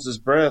 he holds his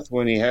breath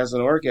when he has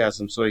an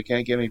orgasm, so he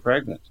can't get me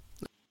pregnant.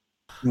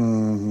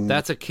 Mm-hmm.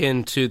 That's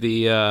akin to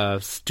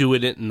the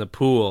doing it in the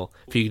pool.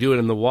 If you do it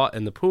in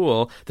the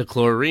pool, the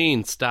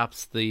chlorine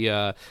stops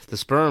the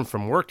sperm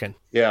from working.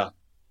 Yeah,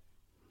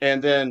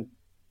 and then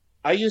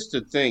I used to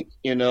think,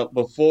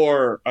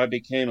 before I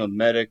became a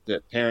medic,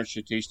 that parents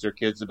should teach their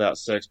kids about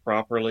sex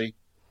properly,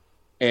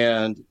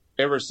 and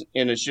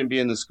it shouldn't be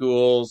in the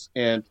schools.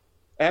 And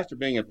after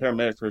being a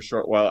paramedic for a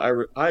short while,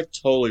 I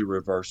totally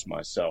reversed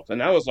myself,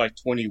 and I was like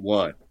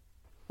 21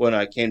 when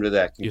I came to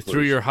that conclusion. You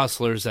threw your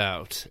hustlers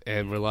out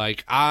and were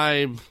like,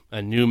 I'm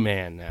a new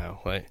man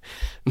now. Like,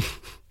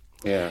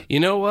 yeah. You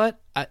know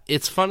what?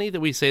 It's funny that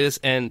we say this,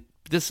 and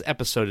this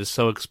episode is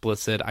so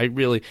explicit. I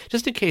really,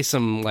 just in case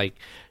some like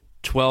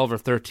 12 or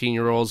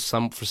 13-year-olds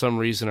for some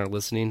reason are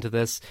listening to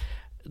this,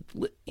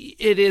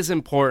 it is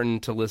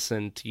important to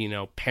listen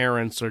to,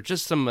 parents or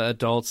just some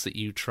adults that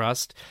you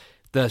trust.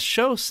 The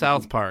show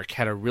South Park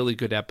had a really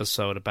good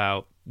episode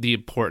about the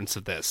importance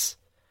of this.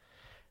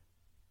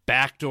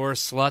 Backdoor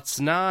Sluts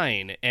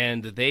 9,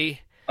 and the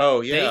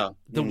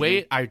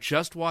way I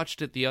just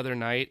watched it the other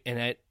night,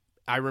 and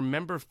I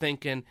remember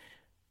thinking,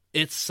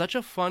 it's such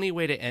a funny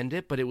way to end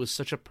it, but it was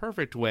such a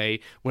perfect way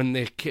when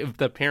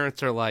the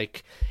parents are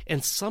like,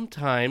 and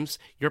sometimes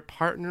your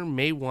partner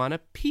may want to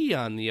pee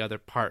on the other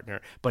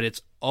partner, but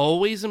it's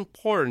always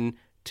important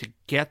to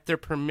get their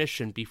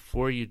permission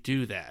before you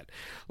do that.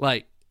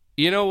 Like,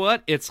 you know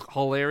what? It's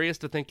hilarious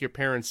to think your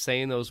parents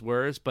saying those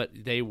words, but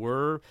they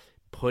were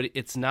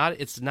it's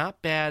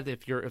not bad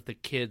if the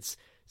kids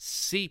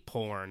see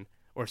porn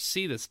or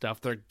see this stuff.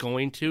 They're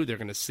going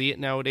to see it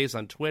nowadays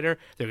on Twitter.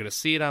 They're going to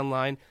see it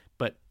online,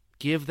 but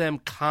give them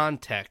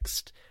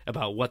context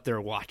about what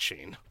they're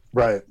watching.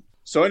 Right.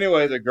 So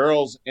anyway, the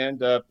girls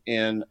end up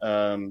in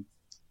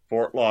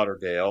Fort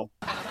Lauderdale.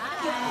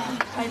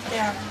 Right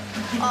there.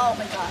 Oh,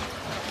 my God.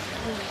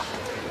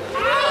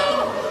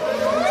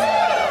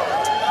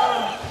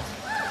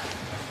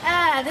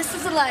 This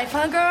is a life,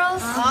 huh,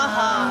 girls?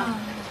 Uh-huh.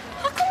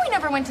 How come we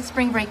never went to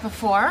spring break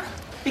before?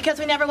 Because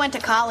we never went to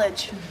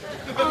college.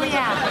 Oh,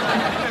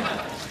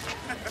 yeah.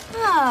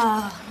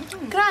 Oh,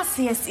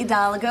 gracias,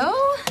 Hidalgo.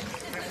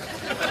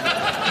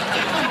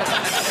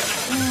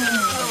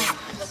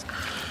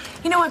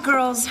 You know what,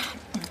 girls?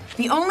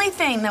 The only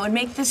thing that would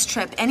make this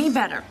trip any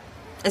better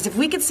is if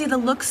we could see the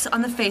looks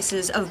on the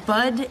faces of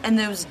Bud and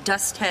those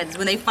dust heads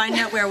when they find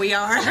out where we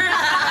are.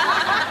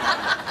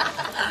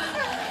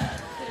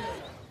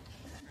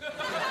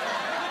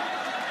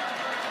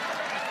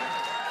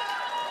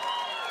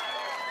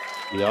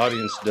 The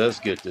audience does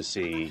get to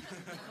see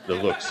the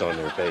looks on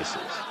their faces.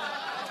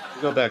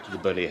 We go back to the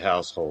Bundy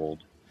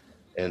household,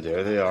 and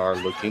there they are,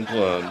 looking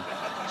glum,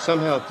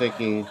 somehow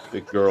thinking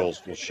the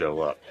girls will show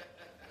up.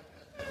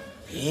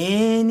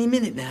 Any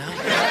minute now.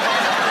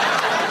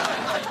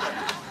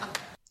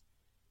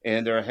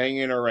 And they're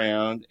hanging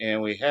around,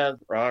 and we have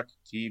Rock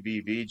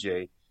TV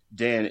VJ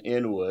Dan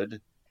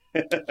Inwood.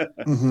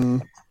 Mm-hmm.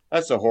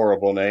 That's a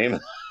horrible name.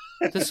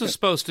 This was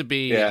supposed to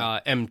be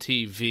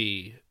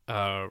MTV.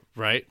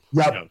 Right?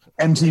 Yep.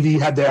 MTV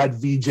had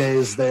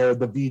VJs there,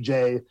 the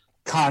VJ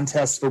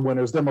contest for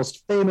winners. Their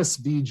most famous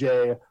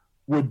VJ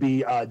would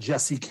be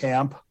Jesse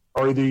Camp.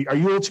 Are you a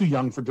little too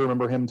young to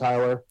remember him,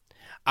 Tyler?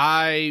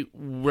 I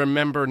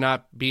remember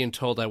not being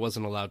told I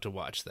wasn't allowed to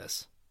watch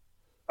this.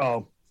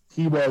 Oh,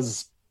 he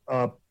was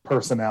a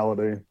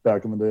personality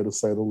back in the day, to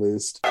say the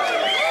least.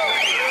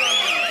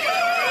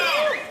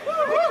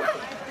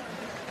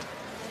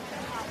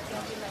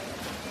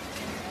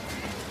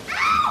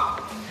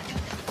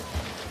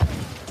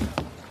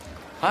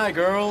 Hi,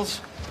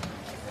 girls.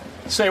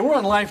 Say, we're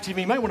on live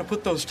TV. You might want to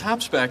put those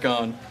tops back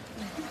on.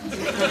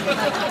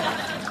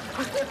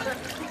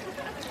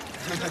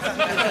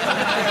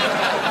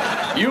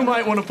 You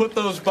might want to put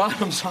those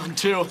bottoms on,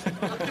 too.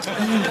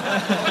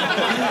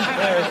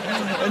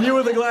 And you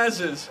with the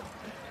glasses.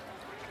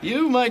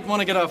 You might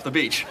want to get off the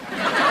beach.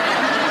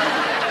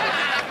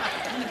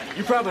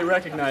 You probably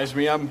recognize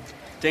me. I'm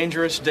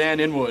Dangerous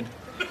Dan Inwood.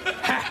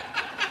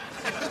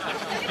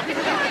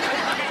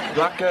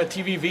 Rock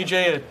TV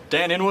VJ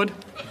Dan Inwood.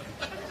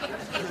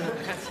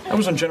 I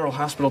was in General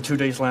Hospital 2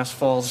 days last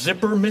fall.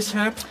 Zipper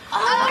mishap.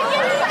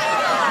 Oh,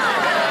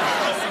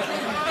 yeah!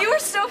 You were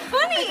so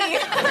funny.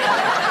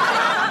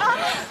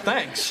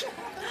 Thanks.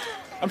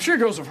 I'm sure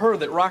girls have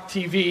heard that Rock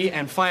TV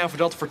and Phi Alpha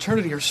Delta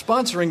Fraternity are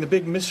sponsoring the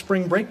big Miss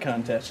Spring Break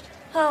contest.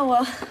 Oh,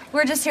 well,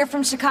 we're just here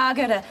from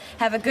Chicago to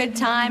have a good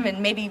time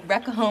and maybe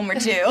wreck a home or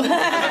two.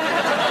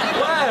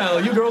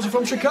 Well, you girls are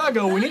from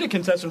Chicago. We need a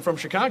contestant from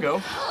Chicago.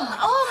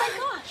 Oh, my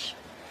gosh.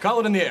 Call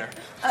it in the air.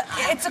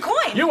 It's a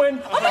coin. You win.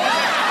 Oh, my God.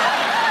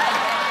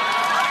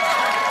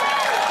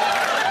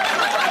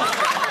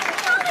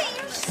 Mommy,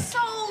 you're so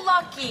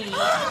lucky.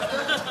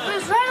 It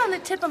was right on the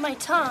tip of my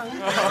tongue.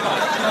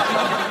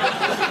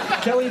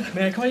 Kelly,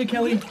 may I call you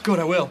Kelly? Good,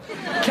 I will.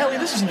 Kelly,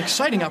 this is an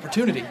exciting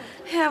opportunity.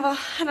 Yeah, well,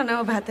 I don't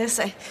know about this.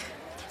 I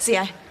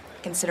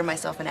consider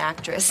myself an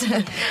actress. I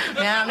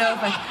don't know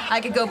if I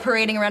could go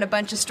parading around a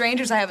bunch of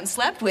strangers I haven't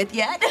slept with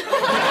yet.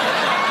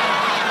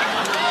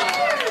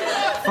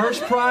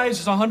 First prize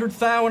is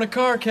 $100,000 in a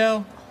car,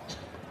 Kel.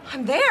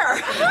 I'm there.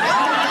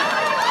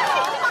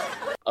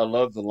 I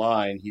love the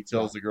line. He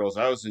tells the girls,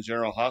 I was in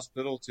General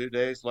Hospital 2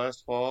 days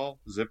last fall.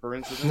 Zipper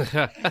incident.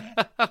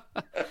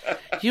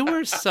 You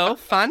were so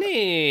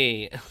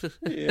funny.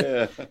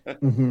 Yeah.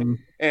 Mm-hmm.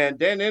 And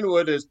Dan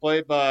Inwood is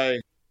played by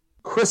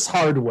Chris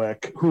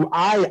Hardwick, who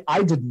I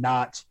did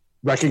not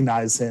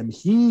recognize him.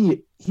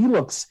 He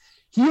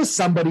is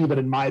somebody that,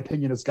 in my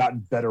opinion, has gotten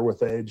better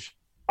with age.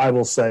 I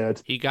will say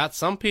it. He got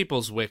some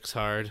people's wicks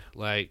hard.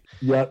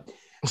 Yep.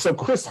 So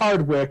Chris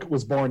Hardwick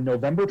was born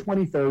November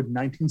 23rd,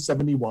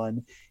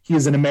 1971. He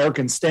is an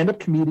American stand-up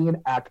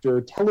comedian, actor,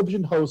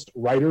 television host,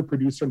 writer,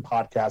 producer, and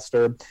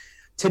podcaster.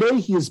 Today,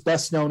 he is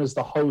best known as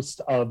the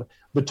host of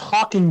The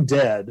Talking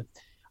Dead,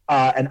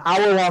 an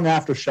hour-long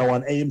after show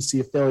on AMC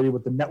affiliated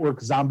with the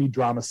network zombie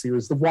drama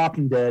series The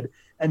Walking Dead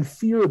and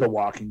Fear the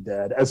Walking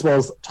Dead, as well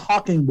as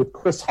Talking with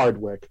Chris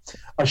Hardwick,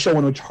 a show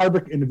in which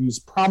Hardwick interviews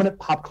prominent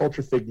pop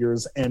culture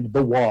figures, and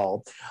The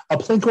Wall, a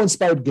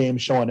Plinko-inspired game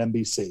show on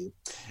NBC.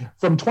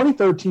 From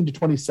 2013 to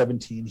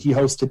 2017, he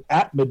hosted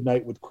At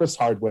Midnight with Chris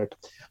Hardwick,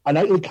 a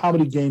nightly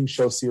comedy game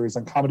show series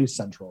on Comedy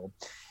Central.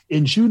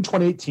 In June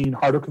 2018,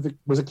 Hardwick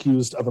was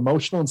accused of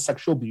emotional and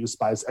sexual abuse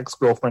by his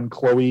ex-girlfriend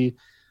Chloe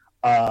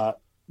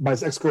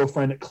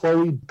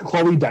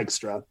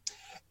Dykstra.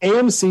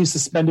 AMC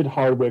suspended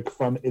Hardwick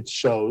from its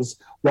shows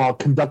while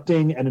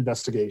conducting an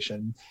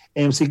investigation.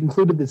 AMC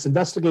concluded this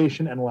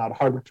investigation and allowed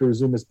Hardwick to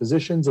resume his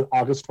positions. In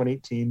August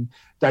 2018,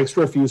 Dykstra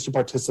refused to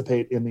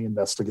participate in the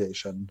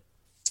investigation.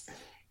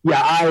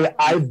 Yeah,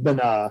 I've been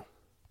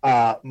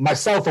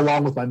myself,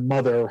 along with my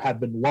mother,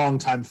 have been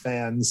longtime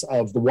fans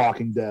of The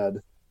Walking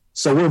Dead.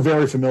 So we're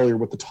very familiar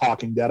with The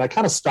Talking Dead. I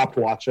kind of stopped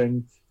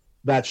watching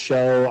that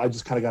show. I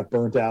just kind of got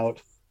burnt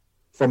out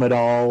from it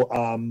all.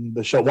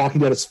 The show Walking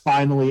Dead is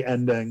finally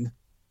ending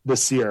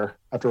this year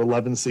after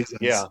 11 seasons.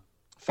 Yeah.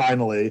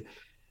 Finally.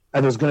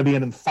 And there's going to be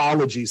an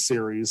anthology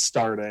series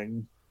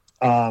starting.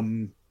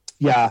 I've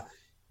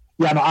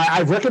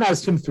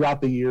recognized him throughout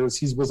the years.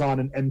 He was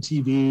on an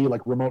MTV, like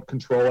Remote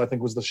Control, I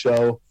think was the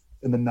show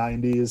in the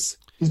 90s.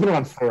 He's been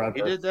on forever.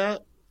 He did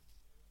that?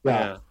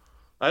 Yeah.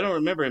 I don't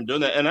remember him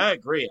doing that. And I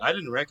agree. I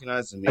didn't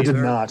recognize him either. I did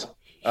not.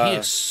 He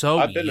is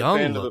so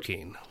young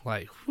looking.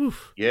 Like, whew.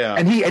 Yeah.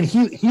 And he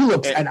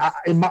looks,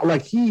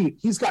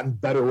 he's gotten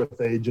better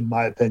with age, in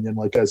my opinion,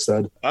 like I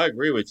said. I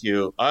agree with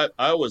you.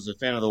 I was a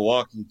fan of The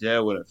Walking Dead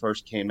when it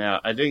first came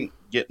out. I didn't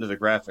get into the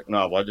graphic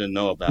novel. I didn't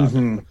know about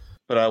it.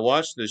 But I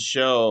watched the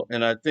show,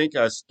 and I think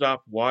I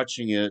stopped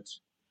watching it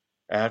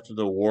after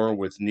the war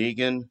with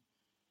Negan.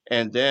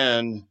 And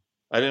then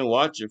I didn't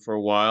watch it for a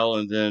while,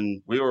 and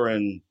then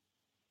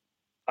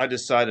I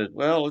decided,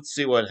 well, let's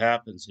see what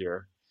happens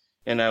here.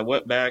 And I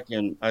went back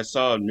and I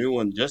saw a new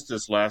one just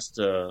this last,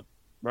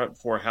 right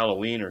before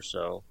Halloween or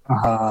so.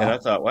 And I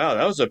thought, wow,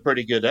 that was a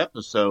pretty good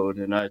episode.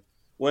 And I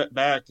went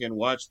back and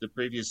watched the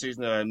previous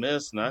season that I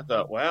missed. And I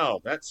thought,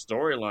 wow, that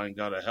storyline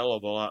got a hell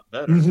of a lot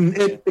better.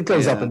 It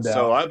goes up and down.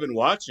 So I've been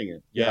watching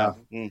it. Yeah.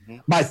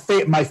 My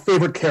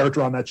favorite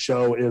character on that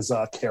show is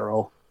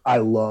Carol. I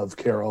love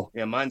Carol.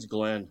 Yeah, mine's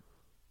Glenn.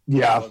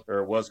 Yeah. Or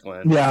it was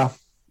Glenn. Yeah,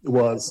 it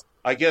was.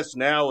 I guess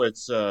now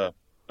it's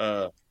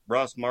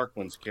Ross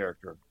Marquand's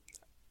character.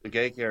 The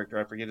gay character,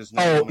 I forget his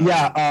name. Oh,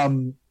 yeah.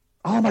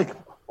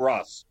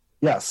 Ross.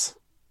 Yes.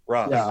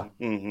 Ross. Yeah.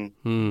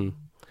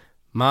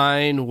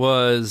 Mine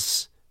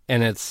was,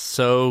 and it's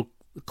so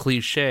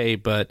cliche,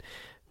 but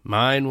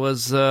mine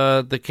was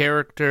the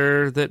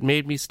character that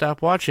made me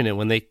stop watching it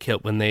when they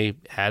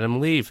had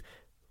him leave.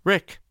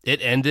 Rick.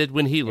 It ended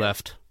when he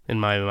left, in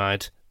my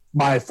mind.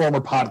 My former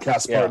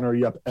podcast partner,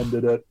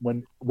 ended it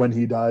when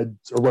he died,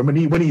 or when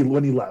he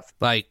left.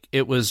 Like,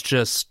 it was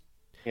just,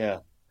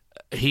 the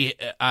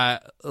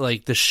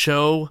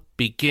show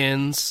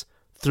begins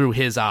through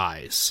his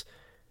eyes.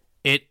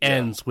 It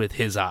ends with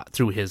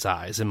through his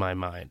eyes, in my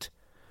mind.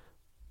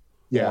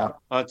 Yeah.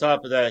 On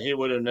top of that, he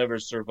would have never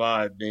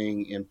survived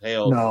being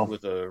impaled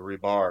with a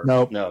rebar.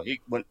 Nope. No, he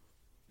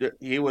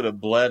would have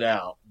bled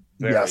out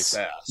very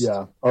fast.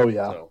 Yeah. Oh,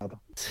 yeah. So.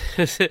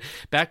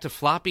 Back to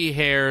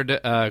floppy-haired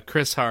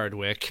Chris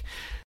Hardwick.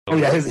 Oh,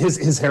 yeah.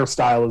 His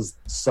hairstyle is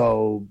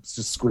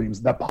just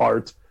screams that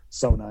part.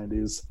 So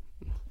 90s.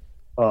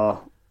 I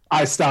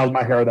styled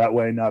my hair that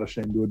way. Not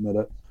ashamed to admit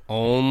it.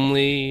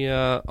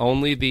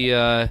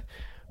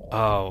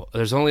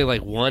 There's only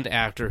like one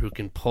actor who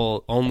can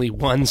pull, only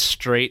one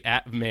straight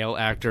male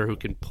actor who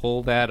can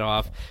pull that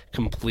off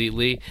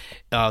completely.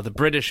 The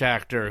British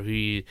actor,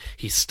 he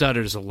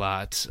stutters a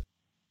lot.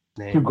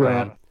 Hugh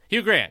Grant.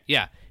 Hugh Grant,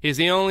 yeah. He's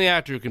the only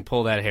actor who can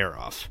pull that hair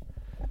off,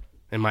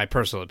 in my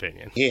personal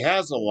opinion. He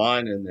has a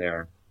line in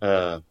there,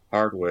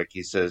 Hardwick.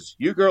 He says,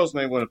 "You girls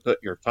may want to put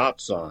your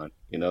tops on."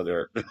 You know,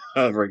 they're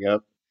hovering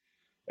up.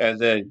 And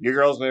then, "You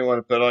girls may want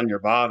to put on your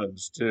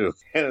bottoms, too."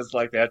 And it's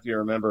like that, you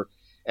remember.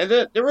 And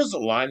then there was a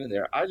line in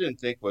there I didn't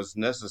think was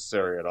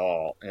necessary at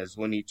all, as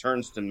when he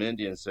turns to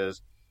Mindy and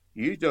says,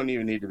 "You don't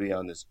even need to be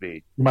on this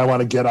beach. You might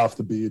want to get off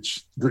the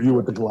beach. You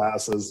with the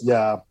glasses."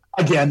 Yeah.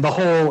 Again, the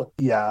whole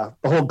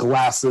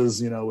glasses,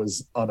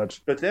 is on it.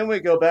 But then we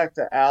go back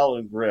to Al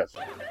and Griff.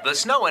 The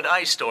snow and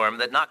ice storm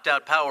that knocked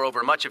out power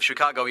over much of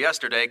Chicago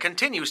yesterday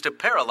continues to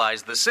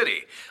paralyze the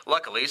city.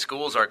 Luckily,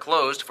 schools are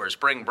closed for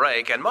spring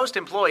break, and most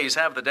employees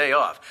have the day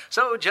off.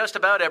 So just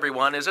about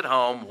everyone is at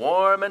home,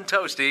 warm and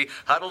toasty,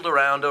 huddled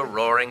around a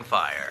roaring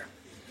fire.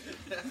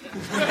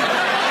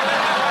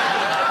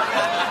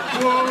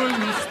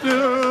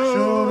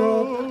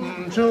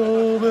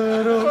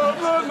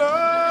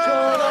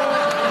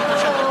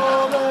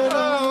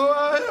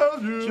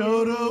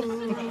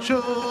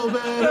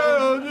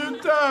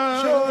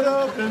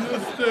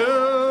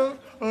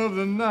 Of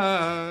the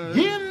night.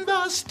 In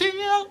the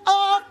still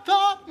of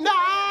the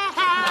night.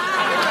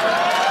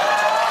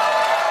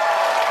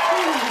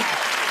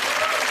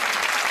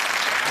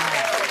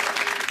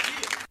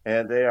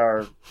 And they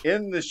are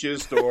in the shoe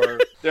store.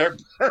 They're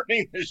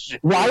burning the shoes.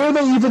 Why are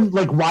they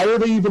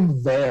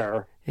even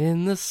there?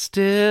 In the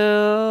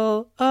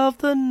still of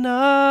the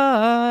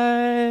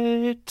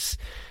night.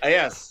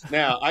 Yes.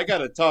 Now, I got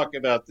to talk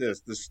about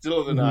this. The Still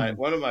of the Night,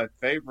 one of my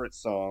favorite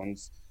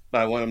songs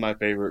by one of my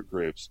favorite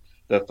groups,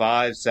 the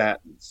Five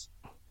Satins.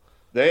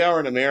 They are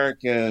an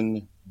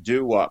American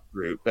doo-wop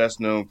group, best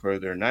known for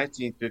their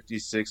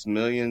 1956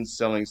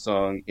 million-selling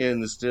song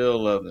In the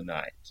Still of the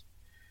Night.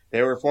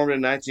 They were formed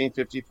in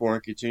 1954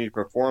 and continued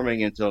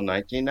performing until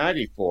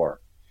 1994.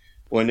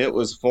 When it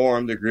was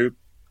formed, the group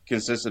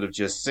consisted of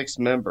just 6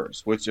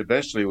 members, which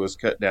eventually was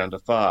cut down to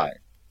 5.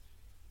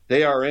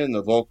 They are in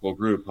the Vocal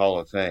Group Hall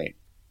of Fame.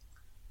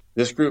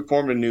 This group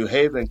formed in New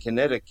Haven,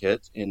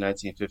 Connecticut in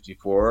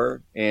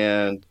 1954,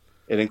 and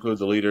it included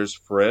the leaders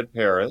Fred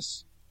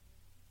Paris,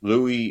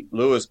 Louis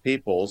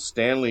Peoples,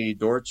 Stanley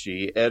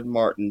Dorchy, Ed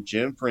Martin,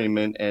 Jim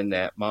Freeman, and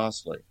Nat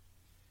Mosley.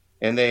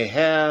 And they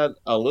had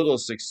a little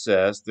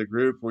success. The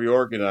group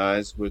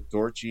reorganized with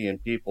Dorchy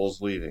and Peoples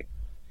leaving,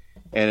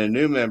 and a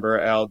new member,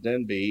 Al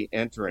Denby,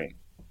 entering.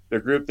 The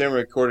group then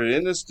recorded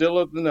In the Still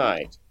of the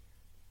Night.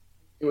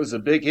 It was a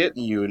big hit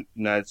in the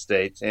United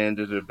States, and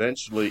it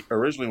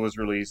originally was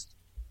released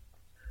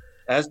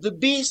as the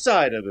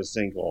B-side of a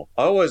single.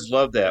 I always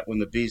love that when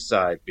the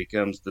B-side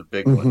becomes the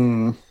big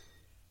one.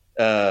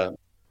 That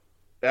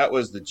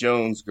was The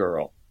Jones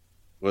Girl,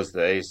 was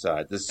the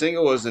A-side. The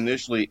single was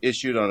initially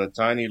issued on a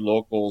tiny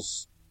local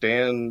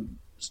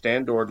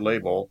Standard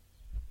label,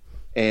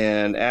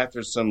 and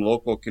after some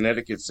local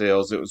Connecticut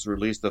sales, it was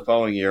released the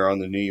following year on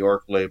the New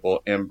York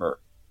label Ember.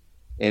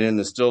 And In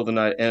the Still of the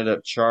Night ended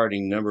up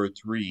charting number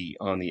 3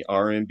 on the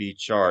R&B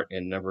chart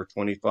and number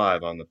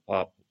 25 on the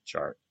pop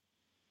chart.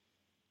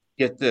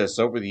 Get this,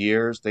 over the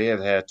years, they have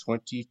had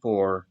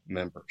 24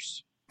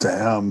 members.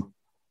 Damn.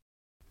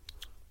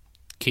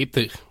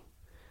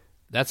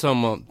 That's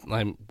almost,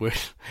 I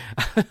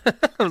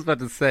was about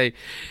to say,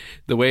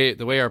 the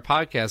way our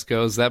podcast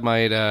goes, that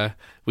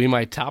we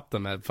might top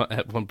them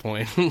at one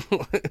point.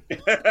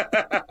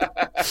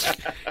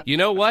 You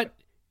know what?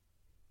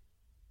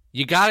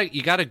 You got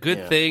a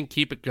good thing.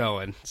 Keep it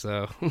going.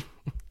 So,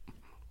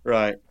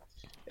 right.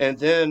 And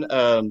then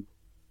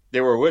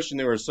they were wishing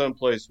they were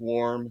someplace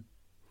warm,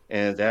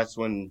 and that's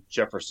when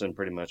Jefferson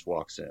pretty much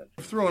walks in.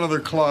 Throw another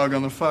clog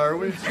on the fire,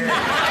 will you?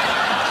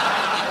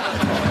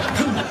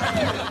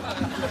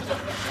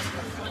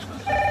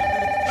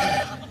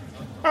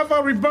 How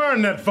about we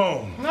burn that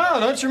phone? No,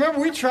 don't you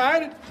remember? We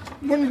tried it.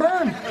 Wouldn't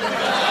burn.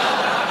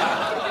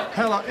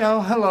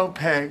 Hello,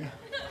 Peg.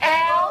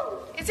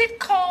 Al, is it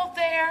cold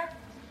there?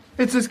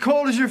 It's as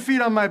cold as your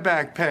feet on my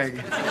back,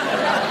 Peg.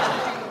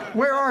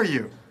 Where are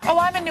you? Oh,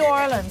 I'm in New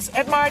Orleans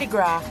at Mardi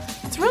Gras.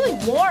 It's really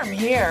warm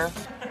here.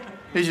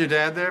 Is your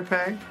dad there,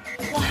 Peg?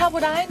 Well, how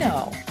would I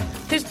know?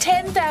 There's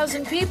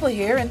 10,000 people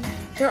here, and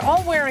they're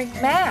all wearing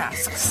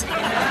masks.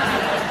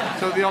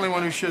 So the only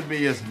one who should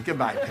be isn't.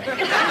 Goodbye,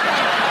 Peg.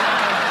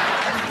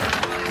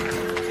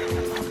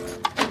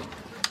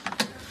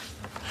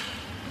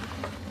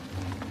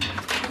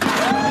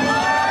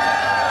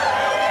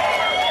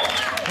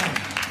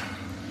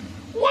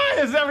 Why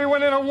is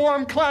everyone in a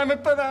warm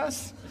climate but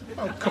us?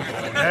 Oh, come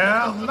on,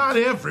 Al. Not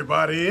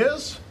everybody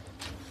is.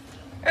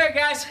 Hey,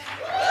 guys.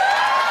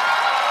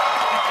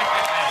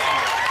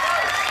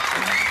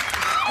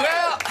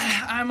 Well,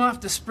 I'm off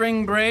to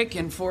spring break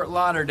in Fort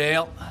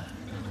Lauderdale.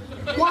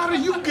 Why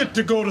do you get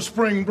to go to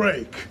spring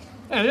break?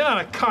 Hey, you're not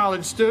a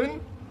college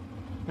student.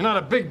 You're not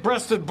a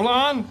big-breasted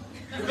blonde.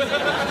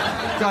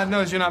 God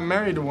knows you're not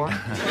married to one.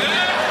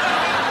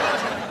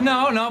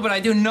 No, but I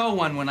do know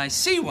one when I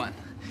see one.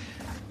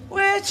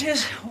 Which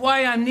is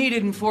why I'm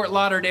needed in Fort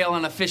Lauderdale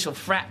on official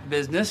frat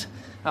business.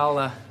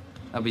 I'll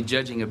be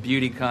judging a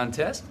beauty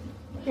contest.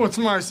 What's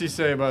Marcy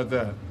say about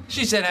that?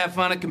 She said have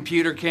fun at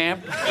computer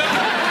camp.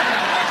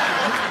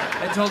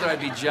 I told her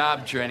I'd be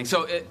job training.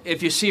 So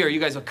if you see her, you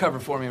guys will cover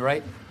for me,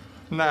 right?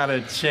 Not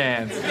a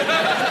chance.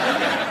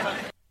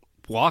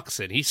 Walks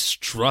in. He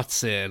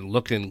struts in,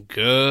 looking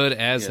good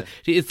as...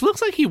 Yeah. It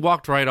looks like he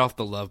walked right off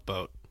the Love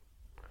Boat.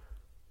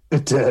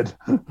 It did.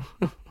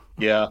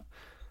 Yeah.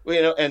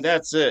 Well, and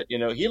that's it.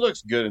 He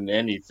looks good in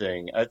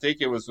anything. I think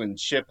it was when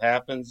Ship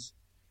Happens,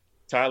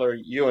 Tyler,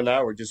 you and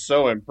I were just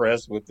so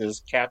impressed with this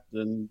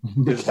captain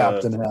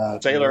hat,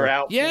 sailor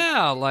outfit.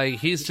 Yeah,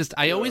 he's just...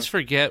 I always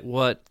forget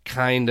what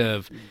kind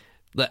of...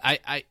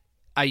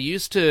 I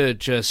used to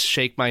just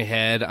shake my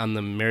head on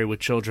the Married with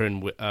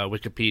Children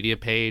Wikipedia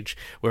page,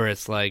 where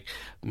it's like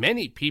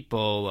many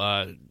people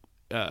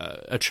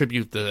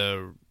attribute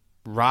the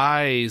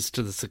rise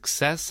to the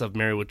success of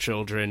Married with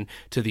Children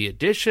to the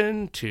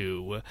addition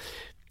to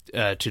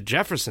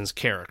Jefferson's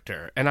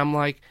character, and I'm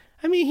like,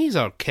 I mean, he's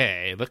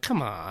okay, but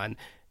come on.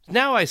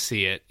 Now I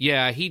see it.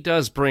 Yeah, he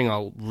does bring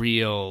a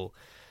real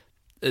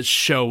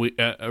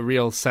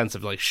sense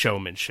of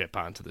showmanship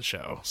onto the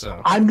show.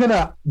 So I'm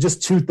gonna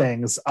just 2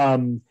 things.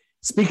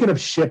 Speaking of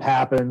Ship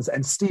Happens,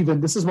 and Steven,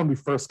 this is when we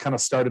first kind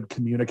of started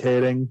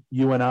communicating,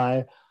 you and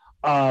I.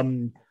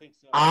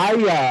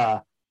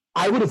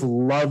 I would have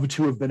loved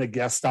to have been a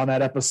guest on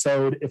that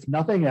episode, if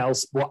nothing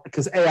else,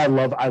 because A, I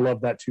love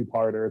that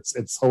 2-parter.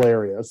 It's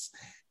hilarious,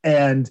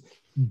 and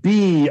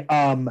B,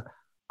 I'm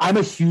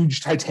a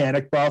huge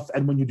Titanic buff,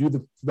 and when you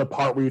do the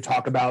part where you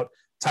talk about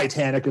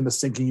Titanic and the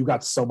sinking, you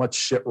got so much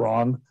shit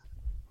wrong.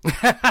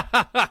 And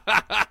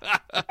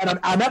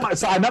I'm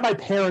at my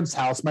parents'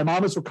 house. My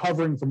mom is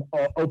recovering from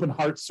open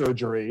heart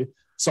surgery,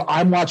 So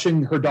I'm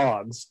watching her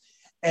dogs,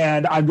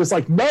 and I'm just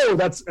like, no,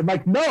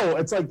 no.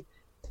 It's like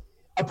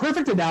a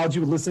perfect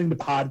analogy with listening to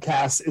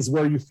podcasts is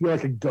where you feel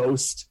like a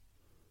ghost,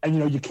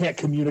 and you can't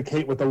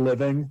communicate with the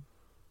living.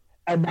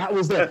 And that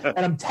was it. And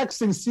I'm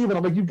texting Steven.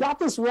 I'm like, you got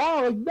this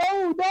wrong. Like,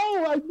 no,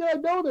 I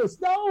know this.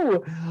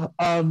 No.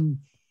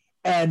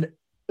 And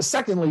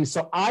secondly,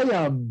 so I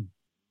don't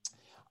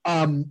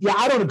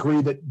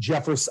agree that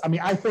Jefferson. I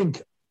mean, I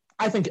think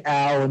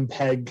Al and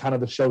Peg, kind of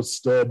the show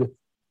stood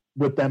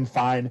with them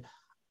fine.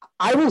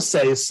 I will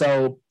say,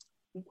 so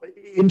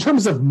in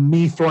terms of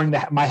me throwing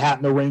my hat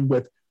in the ring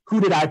with who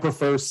did I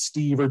prefer,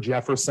 Steve or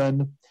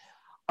Jefferson,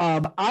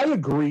 I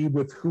agree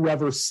with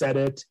whoever said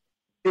it.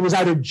 It was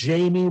either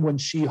Jamie when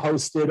she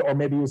hosted, or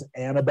maybe it was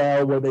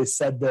Annabelle, where they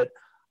said that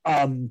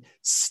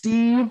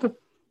Steve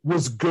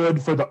was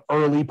good for the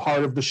early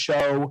part of the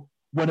show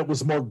when it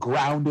was more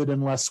grounded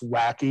and less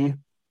wacky.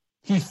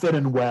 He fit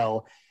in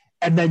well.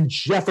 And then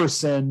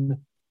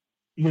Jefferson,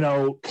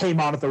 came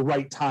on at the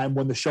right time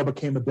when the show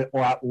became a bit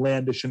more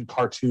outlandish and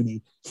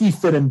cartoony. He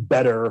fit in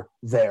better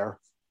there.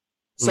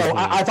 So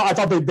I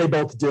thought they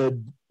both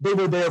did. They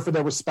were there for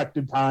their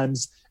respective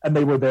times, and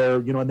they were there,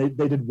 and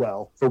they did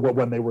well for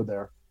when they were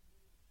there.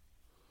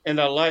 And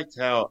I liked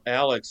how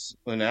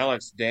when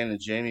Alex, Dan, and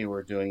Jamie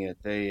were doing it,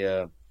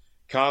 they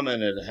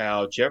commented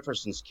how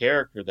Jefferson's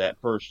character that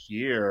first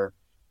year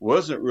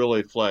wasn't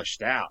really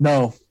fleshed out.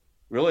 No.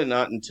 Really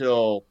not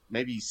until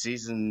maybe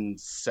season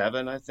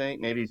 7, I think,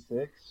 maybe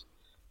 6.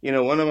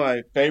 One of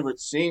my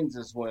favorite scenes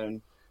is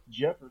when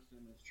Jefferson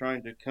is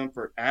trying to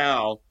comfort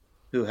Al,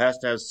 who has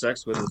to have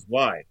sex with his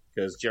wife,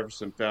 because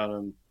Jefferson found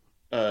him,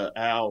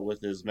 Al,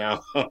 with his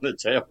mouth on the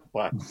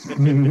tailpipe.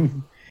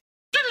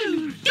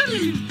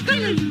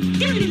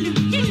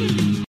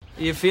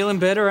 You feeling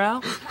better,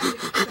 Al?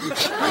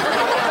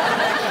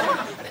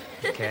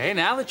 Okay,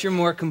 now that you're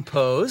more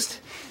composed,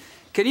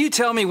 can you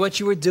tell me what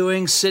you were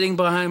doing sitting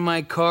behind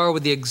my car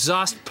with the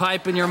exhaust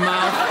pipe in your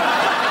mouth?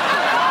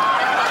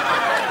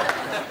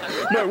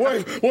 My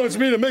wife wants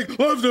me to make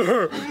love to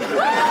her.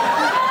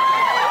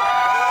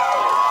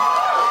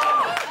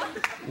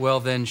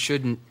 Well, then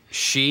shouldn't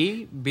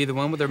she be the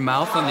one with her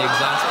mouth on the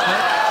exhaust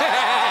pipe?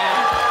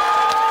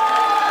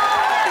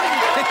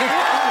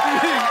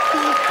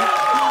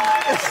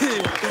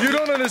 You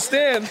don't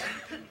understand.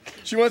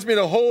 She wants me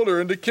to hold her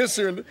and to kiss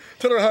her and to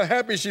tell her how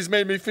happy she's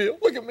made me feel.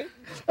 Look at me.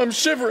 I'm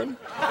shivering.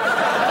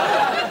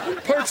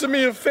 Parts of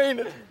me have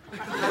fainted.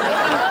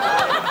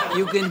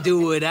 You can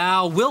do it,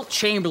 Al. Wilt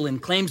Chamberlain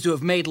claims to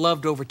have made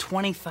love to over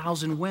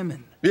 20,000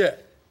 women. Yeah.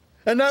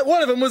 And not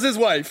one of them was his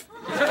wife.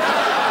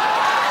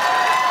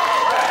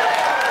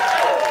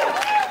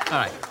 All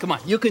right, come on.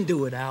 You can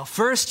do it, Al.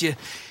 First, you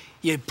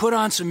put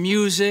on some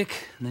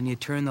music, and then you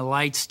turn the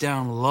lights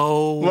down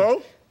low.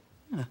 Low?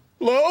 Yeah.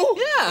 Low?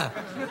 Yeah.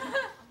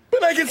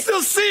 But I can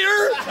still see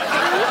her.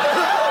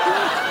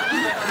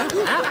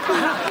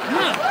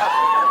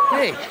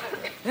 Hey,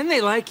 then they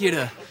like you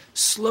to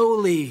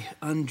slowly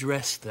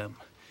undress them.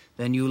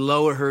 Then you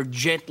lower her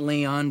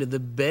gently onto the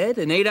bed,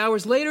 and 8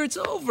 hours later, it's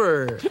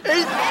over. 8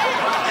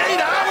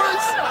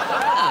 hours?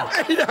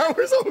 Yeah. 8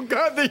 hours? Oh,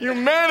 God, the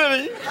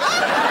humanity.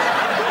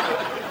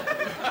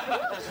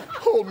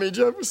 Hold me,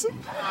 Jefferson.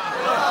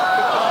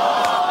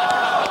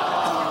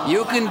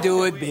 You can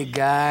do it, big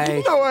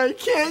guy. No, I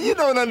can't. You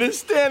don't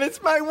understand.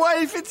 It's my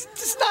wife. It's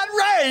just not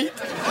right.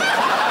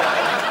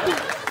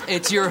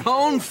 It's your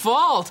own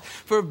fault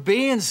for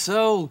being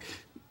so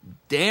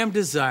damn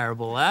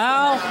desirable,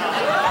 Al.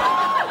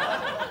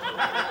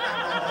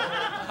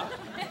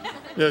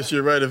 Yes,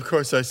 you're right. Of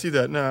course, I see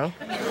that now.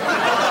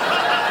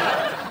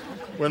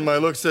 When my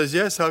look says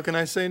yes, how can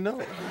I say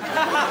no?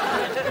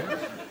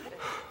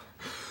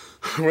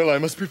 Well, I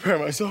must prepare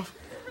myself.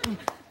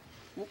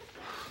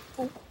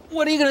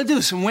 What are you going to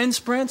do, some wind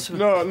sprints?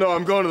 No,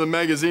 I'm going to the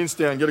magazine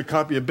stand, get a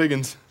copy of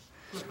Biggins.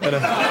 And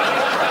a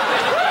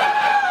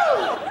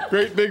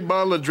great big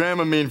bottle of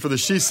Dramamine for the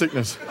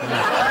she-sickness.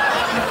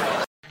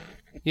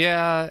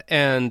 Yeah,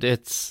 and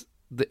it's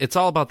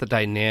all about the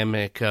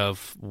dynamic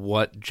of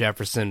what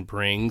Jefferson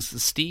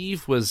brings.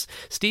 Steve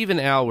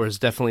and Al was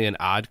definitely an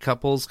odd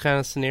couples kind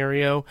of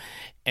scenario.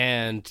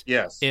 And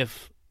yes,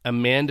 if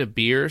Amanda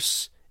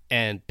Bierce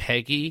and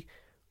Peggy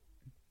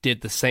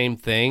did the same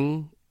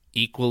thing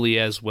equally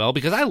as well,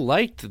 because I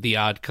liked the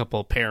odd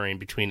couple pairing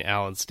between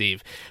Al and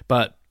Steve,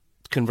 but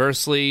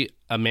conversely,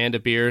 Amanda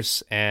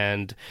Bierce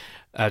and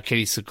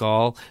Katie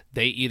Seagal,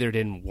 they either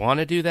didn't want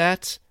to do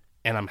that,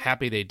 and I'm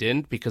happy they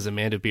didn't, because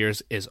Amanda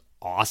Bierce is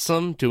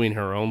awesome doing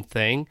her own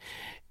thing,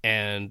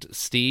 and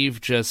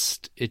Steve I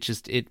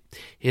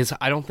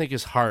don't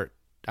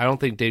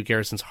think Dave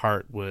Garrison's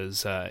heart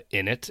was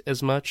in it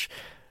as much.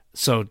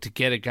 So to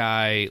get a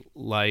guy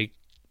like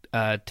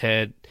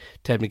Ted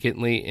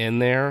McGinley in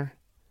there,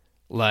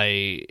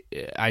 like,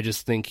 I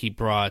just think he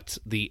brought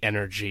the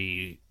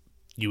energy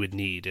you would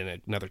need in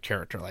another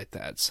character like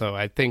that. So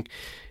I think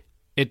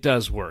it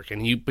does work,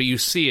 but you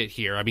see it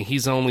here. I mean,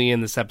 he's only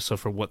in this episode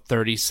for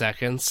 30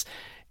 seconds,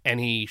 and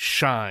he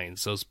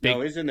shines. Those big.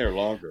 No, he's in there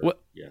longer. What?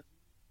 Yeah.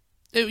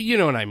 You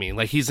know what I mean?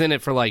 Like, he's in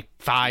it for like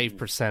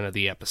 5% of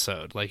the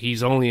episode. Like,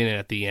 he's only in it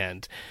at the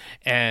end,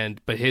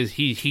 but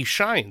he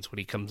shines when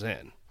he comes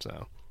in.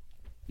 So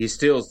he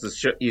steals the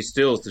show. He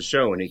steals the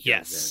show when he comes in.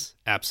 Yes,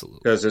 absolutely,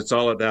 because it's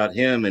all about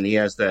him, and he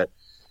has that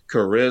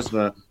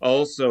charisma.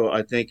 Also,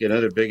 I think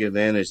another big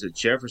advantage that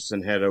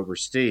Jefferson had over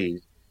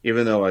Steve,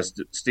 even though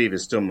Steve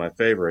is still my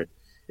favorite,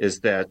 is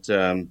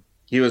that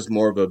he was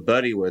more of a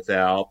buddy with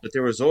Al, but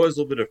there was always a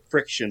little bit of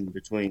friction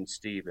between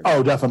Steve and Al.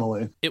 Oh,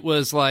 definitely. It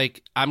was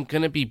like, I'm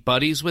going to be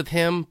buddies with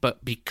him,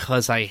 but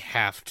because I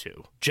have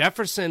to.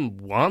 Jefferson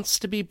wants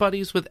to be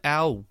buddies with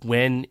Al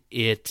when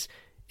it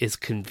is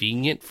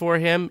convenient for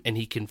him, and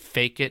he can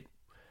fake it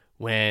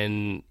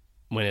when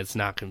it's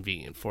not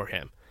convenient for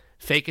him.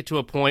 Fake it to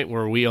a point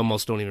where we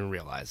almost don't even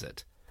realize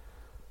it.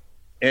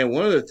 And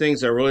one of the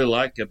things I really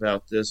like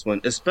about this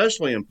one,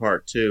 especially in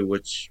part 2,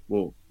 which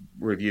we'll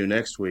review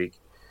next week,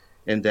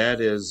 and that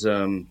is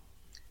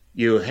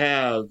you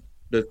have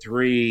the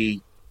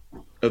three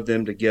of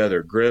them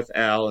together, Griff,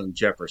 Al, and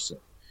Jefferson.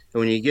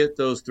 And when you get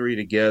those three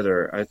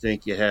together, I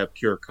think you have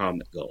pure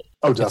comic gold.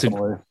 Oh,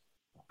 definitely.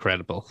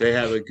 Incredible. They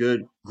have a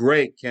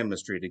great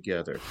chemistry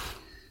together.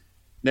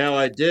 Now,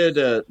 I did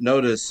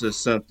notice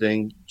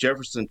something.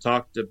 Jefferson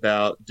talked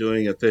about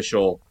doing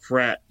official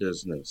frat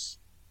business.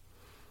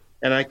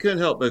 And I couldn't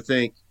help but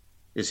think,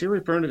 is he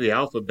referring to the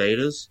Alpha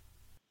Betas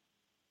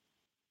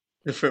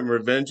from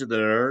Revenge of the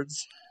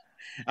Nerds?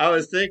 I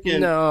was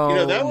thinking, that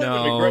would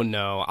have been great.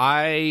 No.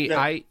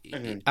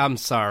 I'm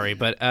sorry,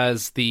 but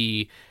as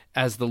the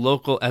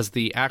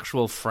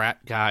actual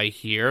frat guy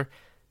here,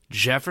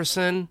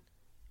 Jefferson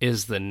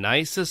is the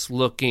nicest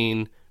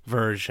looking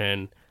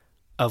version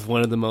of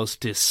one of the most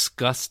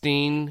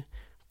disgusting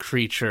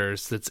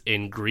creatures that's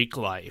in Greek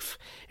life,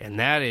 and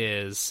that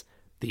is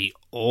the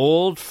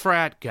old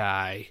frat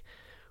guy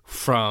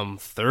from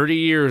 30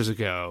 years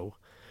ago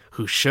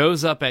who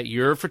shows up at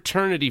your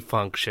fraternity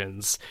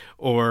functions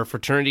or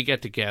fraternity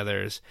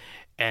get-togethers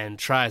and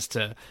tries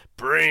to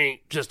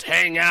just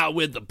hang out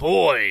with the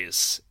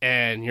boys.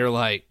 And you're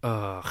like,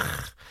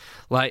 ugh.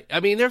 Like, I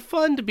mean, they're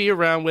fun to be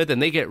around with,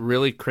 and they get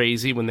really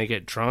crazy when they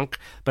get drunk.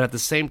 But at the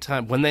same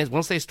time,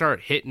 once they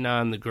start hitting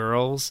on the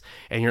girls,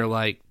 and you're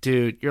like,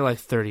 dude, you're like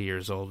 30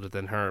 years older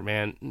than her,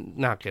 man.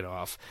 Knock it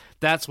off.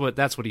 That's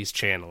what he's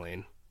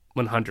channeling,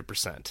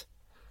 100%.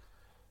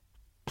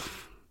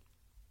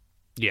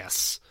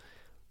 Yes,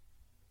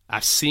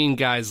 I've seen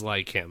guys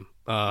like him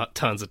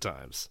tons of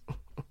times.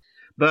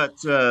 But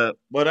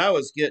what I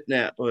was getting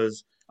at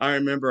was, I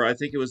remember, I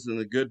think it was in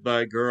The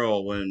Goodbye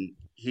Girl when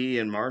he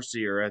and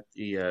Marcy are at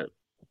the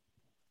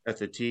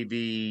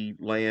TV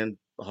Land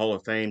Hall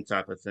of Fame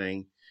type of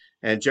thing,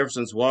 and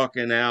Jefferson's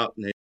walking out,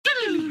 and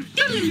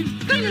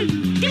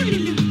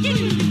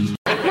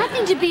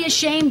nothing to be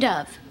ashamed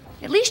of.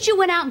 At least you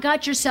went out and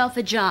got yourself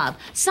a job.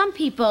 Some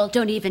people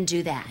don't even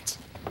do that.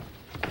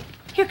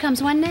 Here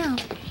comes one now.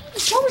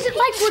 What was it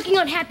like working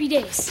on Happy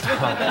Days?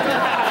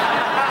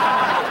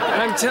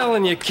 I'm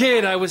telling you,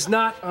 kid, I was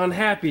not on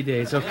Happy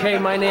Days, okay?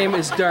 My name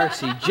is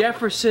Darcy.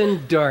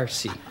 Jefferson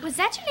Darcy. Was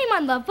that your name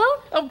on Love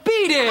Boat? Oh,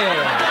 beat it!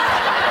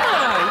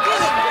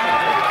 Come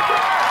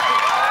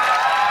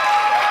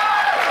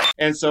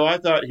on, And so I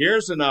thought,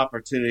 here's an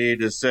opportunity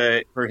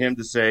for him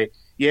to say,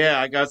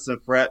 yeah, I got some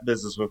frat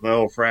business with my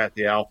old frat,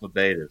 the Alpha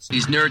Betas.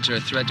 These nerds are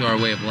a threat to our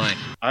way of life.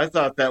 I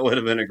thought that would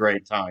have been a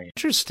great tie-in.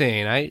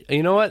 Interesting.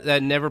 You know what?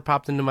 That never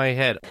popped into my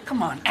head.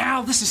 Come on,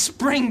 Al, this is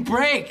spring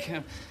break.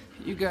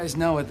 You guys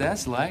know what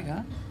that's like,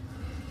 huh?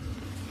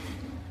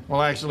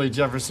 Well, actually,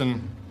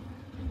 Jefferson,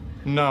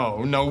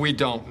 no, we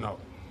don't know.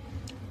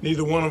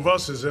 Neither one of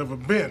us has ever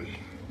been.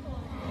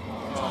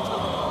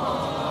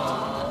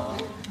 Well,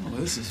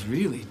 this is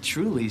really,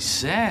 truly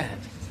sad.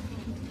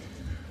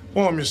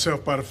 Warm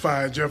yourself by the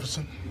fire,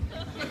 Jefferson.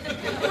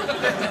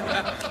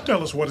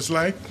 Tell us what it's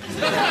like.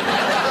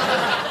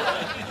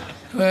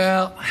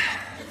 Well,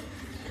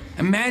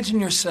 imagine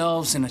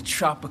yourselves in a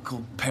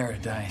tropical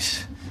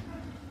paradise.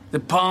 The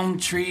palm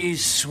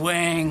trees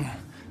swaying,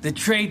 the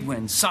trade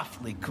wind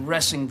softly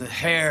caressing the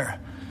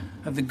hair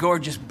of the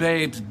gorgeous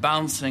babes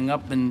bouncing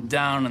up and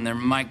down in their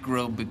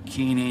micro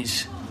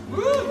bikinis.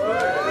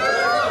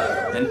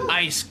 An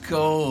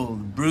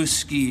ice-cold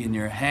brewski in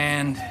your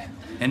hand,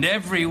 and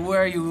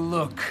everywhere you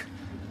look,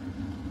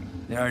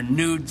 there are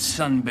nude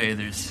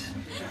sunbathers.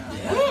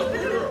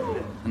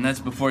 And that's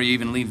before you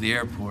even leave the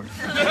airport.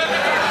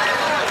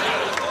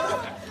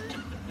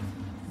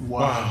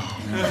 Wow.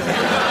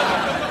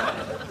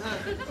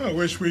 I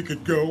wish we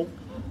could go.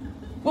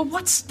 Well,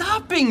 what's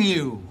stopping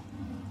you?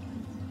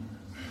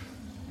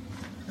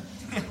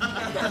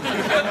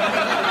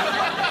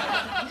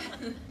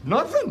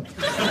 Nothing.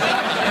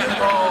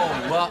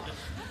 Oh, well,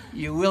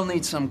 you will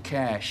need some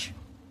cash.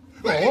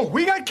 Oh,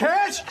 we got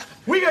cash?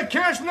 We got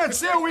cash from that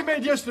sale we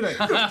made yesterday.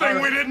 Good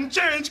thing we didn't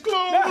change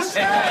clothes.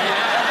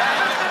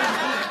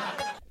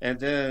 And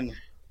then,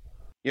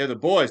 the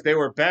boys, we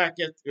go back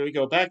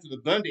to the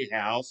Bundy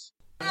house.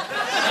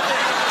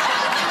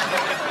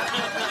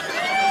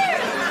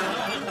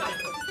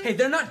 Hey,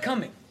 they're not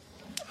coming.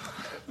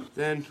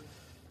 Then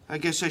I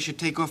guess I should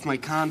take off my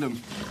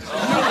condom.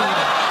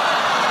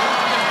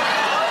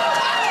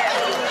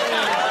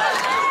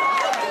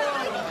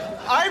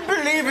 I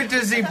believe it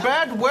is the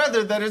bad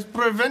weather that is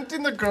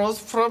preventing the girls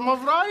from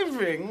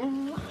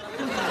arriving.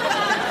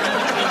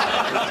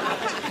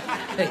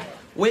 Hey,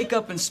 wake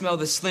up and smell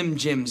the Slim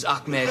Jims,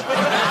 Ahmed.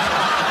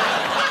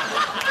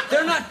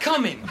 They're not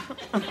coming.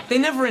 They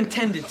never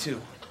intended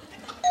to.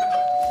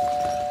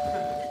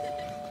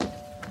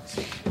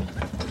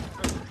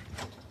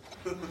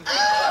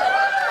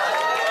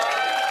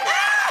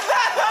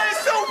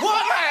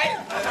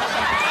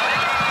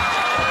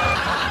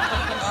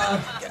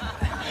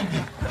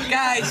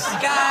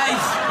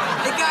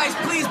 Hey guys,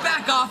 please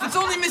back off. It's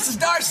only Mrs.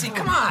 Darcy.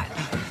 Come on.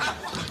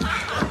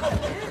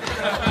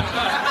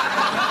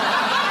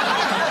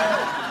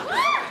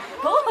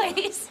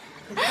 Boys.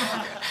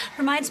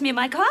 Reminds me of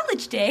my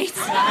college days.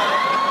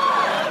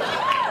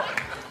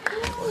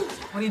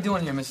 What are you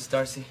doing here, Mrs.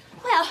 Darcy?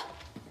 Well,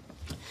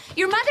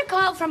 your mother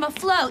called from a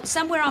float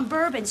somewhere on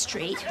Bourbon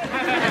Street to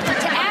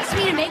ask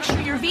me to make sure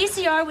your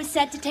VCR was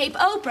set to tape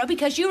Oprah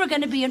because you were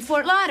going to be in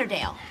Fort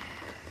Lauderdale.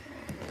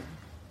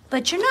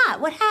 But you're not.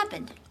 What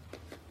happened?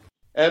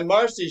 And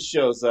Marcy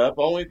shows up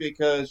only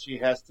because she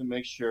has to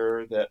make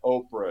sure that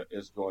Oprah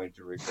is going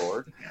to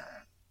record.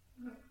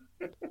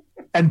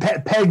 And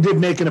Peg did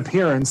make an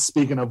appearance,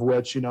 speaking of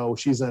which, you know,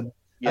 she's in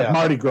at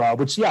Mardi Gras,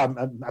 which, I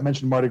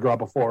mentioned Mardi Gras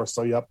before,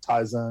 so yep,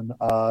 ties in.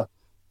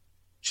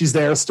 She's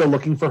there still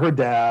looking for her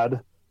dad,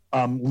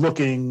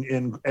 looking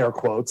in air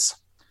quotes.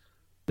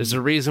 There's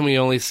a reason we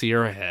only see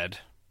her head.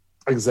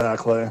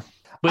 Exactly.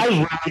 But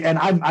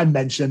I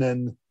mentioned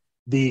in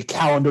the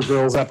Calendar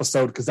Girls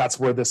episode, because that's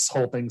where this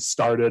whole thing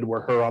started,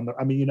 where her on the,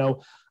 I mean, you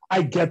know,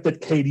 I get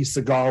that Katie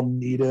Seagal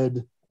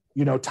needed,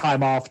 you know,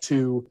 time off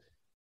to,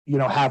 you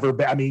know, have her,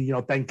 I mean, you know,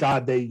 thank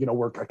God they, you know,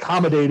 were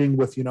accommodating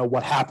with, you know,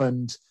 what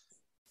happened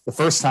the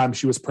first time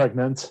she was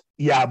pregnant.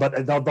 Yeah,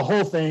 but the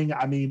whole thing,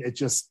 I mean,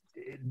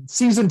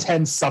 season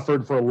 10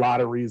 suffered for a lot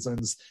of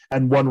reasons,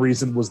 and one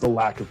reason was the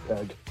lack of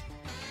Peg.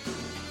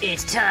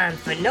 It's time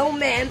for No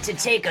Ma'am to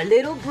take a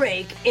little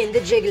break in the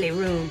Jiggly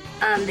Room.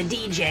 I'm the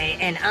DJ,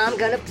 and I'm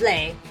gonna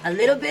play a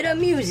little bit of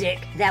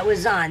music that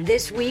was on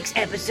this week's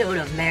episode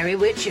of Married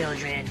with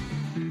Children.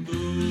 In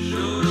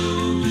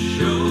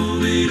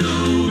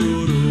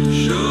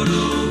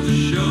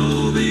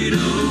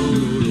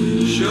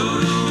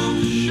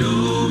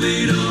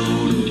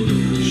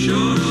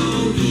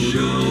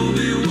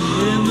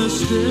the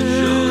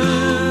still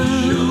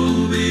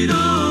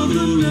of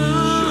the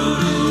night,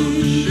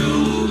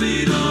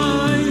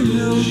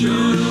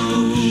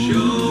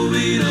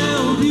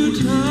 held you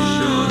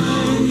tight,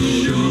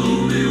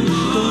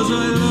 'cause I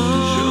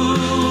love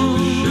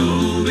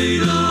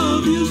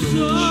you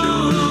so.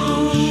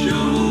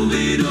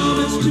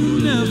 Promise to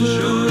never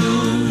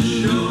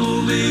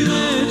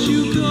let you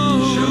go.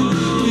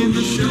 In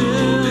the still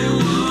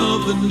of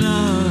the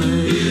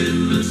night, in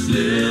the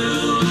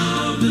still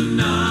of the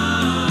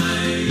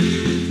night,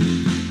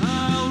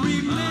 I'll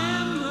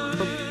remember.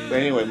 But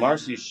anyway,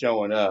 Marcy's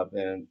showing up,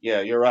 and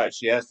yeah, you're right.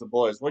 She asked the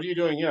boys, "What are you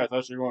doing here? I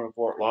thought you were going to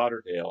Fort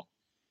Lauderdale."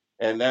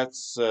 And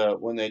that's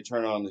when they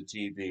turn on the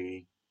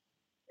TV,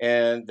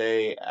 and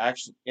they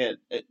actually,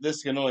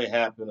 this can only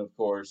happen, of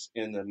course,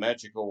 in the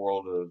magical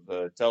world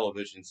of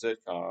television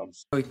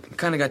sitcoms. We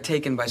kind of got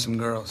taken by some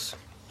girls.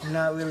 I'm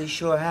not really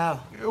sure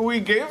how. We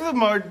gave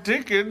them our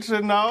tickets,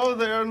 and now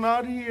they're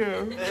not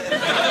here.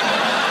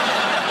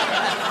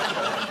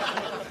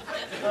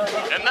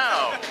 And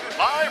now,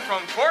 live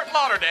from Fort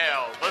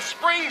Lauderdale, the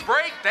Spring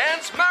Break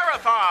Dance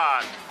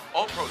Marathon.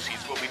 All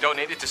proceeds will be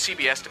donated to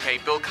CBS to pay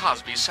Bill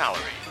Cosby's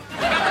salary.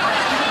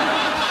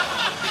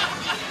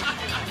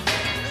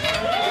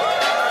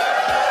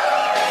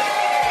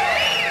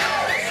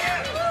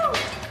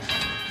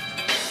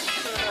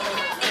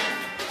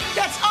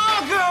 That's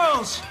our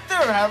girls!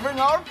 They're having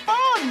our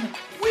fun!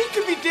 We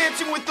could be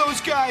dancing with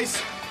those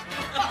guys!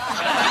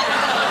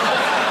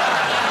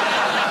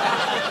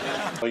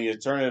 When you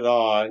turn it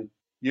on,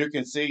 you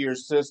can see your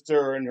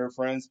sister and her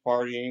friends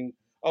partying,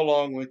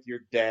 along with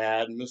your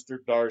dad,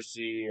 Mr.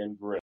 Darcy, and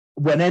Griff.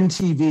 When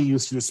MTV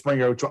used to do Spring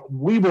Break,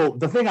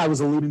 the thing I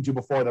was alluding to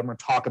before that I'm going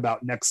to talk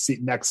about next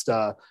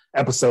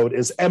episode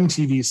is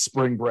MTV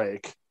Spring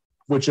Break,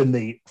 which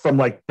from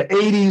like the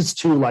 80s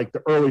to like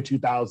the early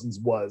 2000s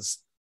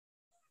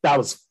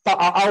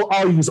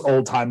I'll use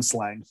old time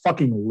slang,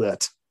 fucking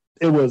lit.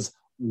 It was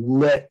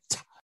lit.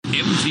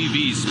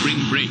 MTV Spring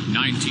Break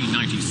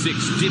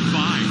 1996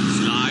 defines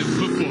live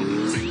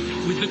performance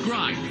with The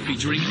Grind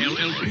featuring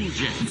LL Cool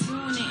J.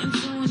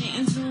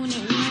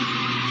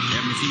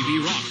 MTV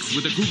rocks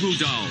with the Goo Goo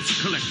Dolls,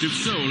 Collective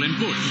Soul, and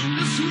Bush.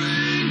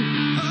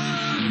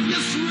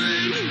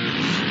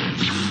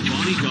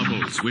 Body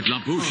Doubles with La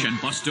Bouche and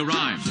Busta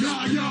Rhymes.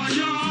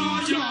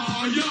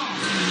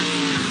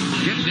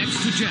 Get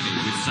next to Jenny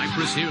with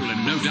Cypress Hill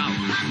and No Doubt.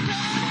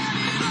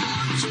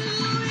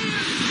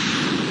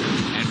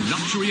 And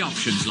luxury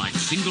options like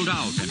Singled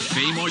Out and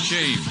Fame or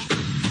Shame.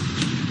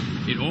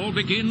 It all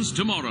begins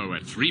tomorrow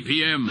at 3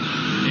 p.m.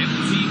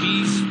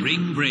 MTV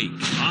Spring Break.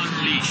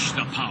 Unleash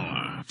the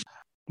power.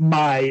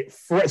 my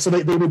friend, so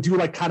they would do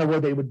like kind of where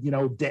they would,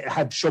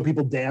 have show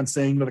people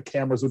dancing, the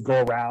cameras would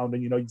go around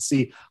and, you'd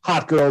see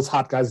hot girls,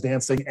 hot guys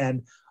dancing.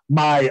 And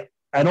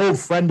an old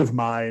friend of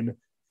mine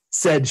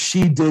said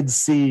she did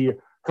see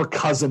her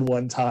cousin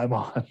one time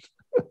on.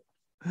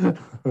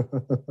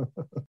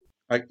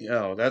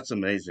 That's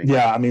amazing.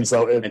 Yeah, I mean,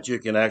 and you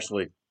can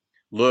actually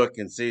look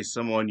and see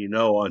someone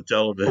on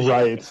television,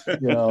 right?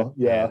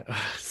 Yeah.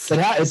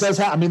 It does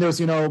happen. I mean, there's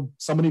only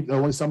so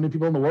many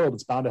people in the world.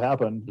 It's bound to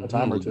happen a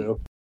time or two.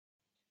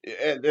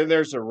 And then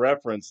there's a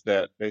reference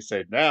that they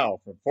say, now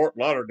from Fort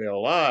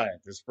Lauderdale live,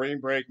 the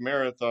Spring Break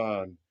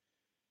Marathon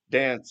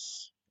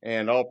dance,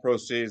 and all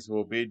proceeds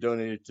will be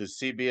donated to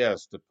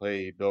CBS to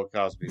play Bill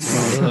Cosby.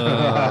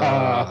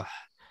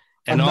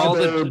 And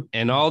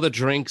all the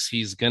drinks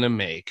he's gonna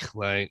make,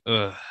 like,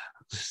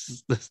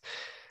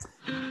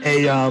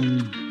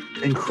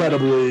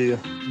 incredibly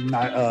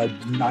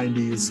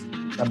 90s.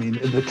 I mean,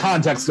 the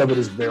context of it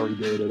is very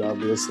dated,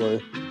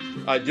 obviously.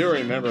 I do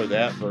remember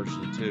that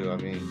version too. I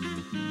mean,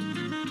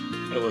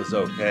 it was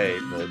okay,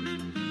 but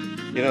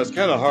it's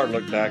kind of hard to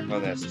look back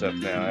on that stuff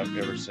now.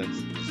 Ever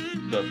since the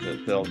stuff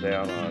that fell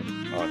down on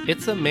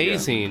it's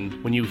amazing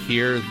when you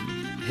hear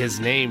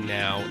his name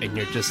now, and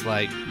you're just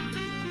like,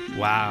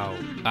 wow,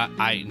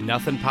 I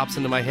nothing pops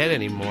into my head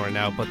anymore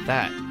now but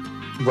that.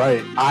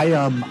 Right.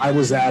 I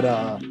was at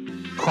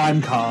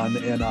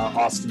CrimeCon in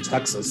Austin,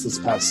 Texas this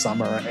past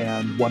summer,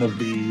 and one of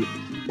the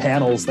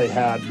panels they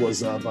had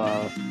was of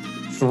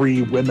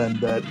 3 women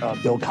that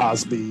Bill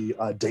Cosby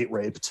date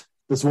raped.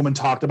 This woman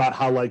talked about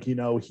how, like,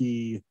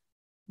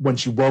 when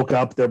she woke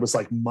up, there was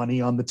like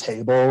money on the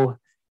table,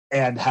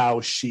 and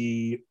how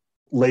she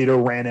later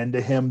ran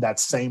into him that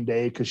same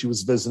day because she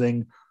was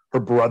visiting her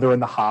brother in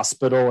the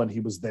hospital, and he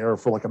was there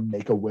for like a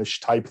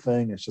Make-A-Wish type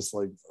thing. It's just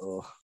like,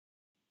 ugh.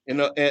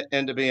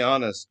 And to be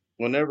honest,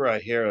 whenever I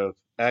hear of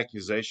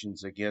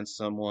accusations against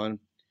someone,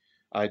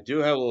 I do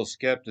have a little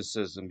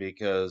skepticism,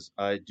 because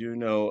I do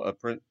know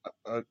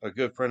a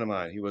good friend of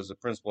mine. He was a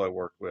principal I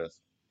worked with.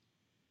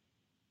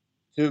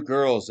 2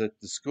 girls at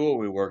the school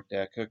we worked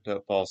at cooked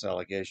up false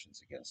allegations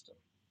against him.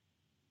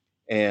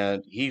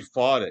 And he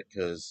fought it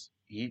because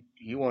he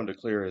wanted to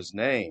clear his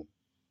name.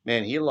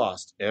 Man, he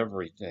lost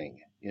everything.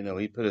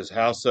 He put his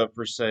house up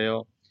for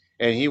sale,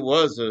 and he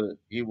was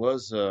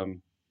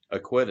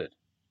acquitted.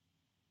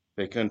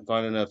 They couldn't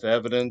find enough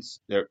evidence.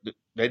 They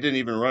didn't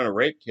even run a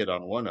rape kit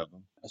on one of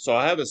them. So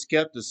I have a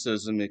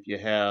skepticism if you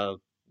have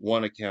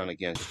one account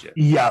against you.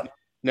 Yeah.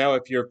 Now,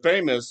 if you're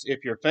famous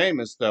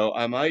though,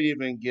 I might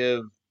even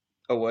give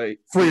away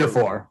 3 or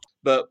 4.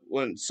 But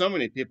when so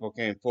many people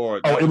came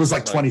forward, it was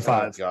like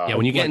 25. Yeah,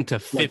 when you get into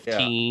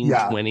 15,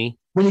 20.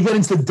 When you get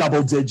into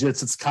double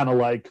digits, it's kind of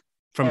like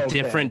from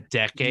different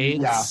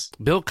decades. Yeah.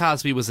 Bill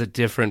Cosby was a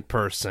different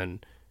person.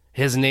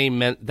 His name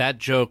that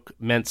joke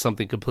meant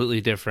something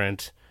completely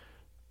different.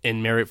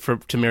 In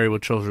To Marry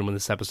with Children, when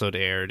this episode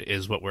aired,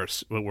 is what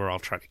we're all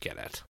trying to get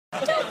at.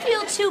 Don't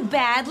feel too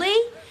badly.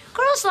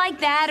 Girls like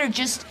that are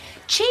just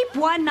cheap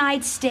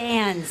one-night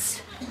stands.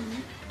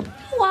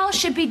 You all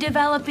should be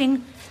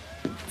developing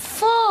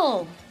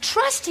full,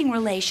 trusting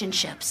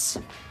relationships,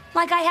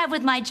 like I have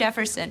with my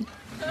Jefferson,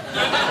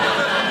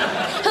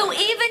 who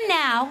even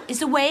now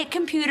is away at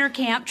computer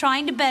camp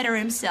trying to better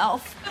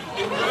himself.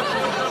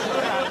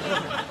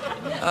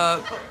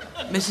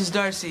 Mrs.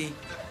 Darcy.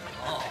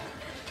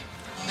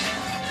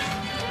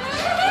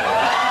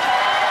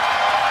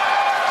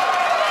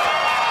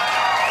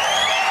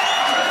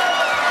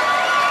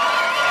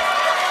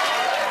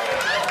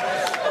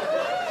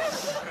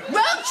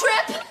 Road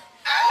trip!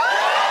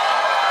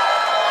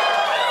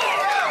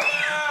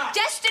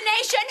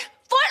 Destination,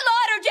 Fort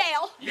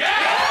Lauderdale!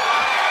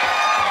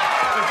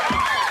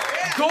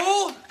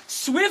 Goal,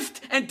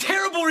 swift, and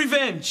terrible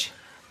revenge.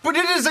 But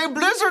it is a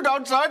blizzard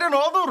outside and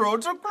all the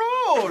roads are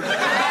closed.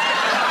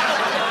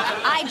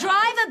 I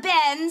drive a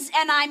Benz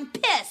and I'm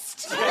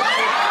pissed.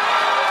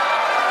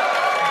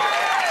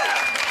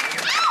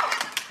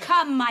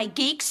 Come, my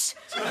geeks.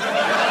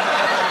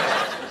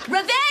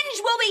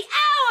 Revenge will be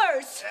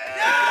ours!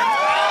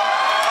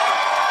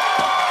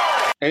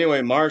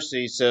 Anyway,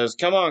 Marcy says,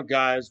 come on,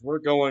 guys, we're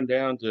going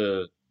down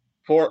to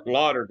Fort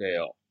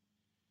Lauderdale.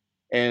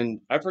 And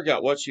I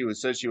forgot what she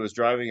said she was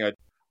driving. I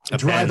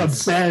drive a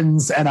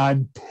Benz and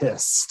I'm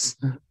pissed.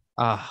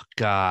 Oh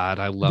God,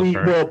 I love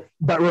her. Well,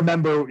 but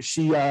remember,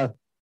 she saw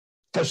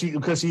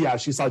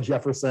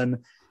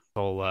Jefferson.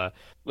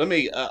 Let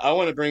me. I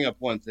want to bring up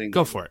one thing.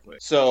 Go for it.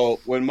 So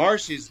when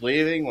Marcy's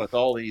leaving with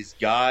all these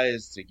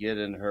guys to get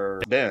in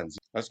her Benz,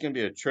 that's going to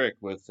be a trick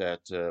with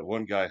that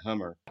one guy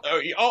Hummer.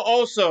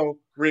 Also,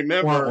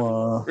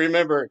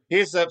 remember,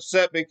 he's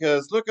upset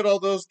because look at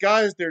all those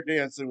guys they're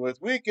dancing with.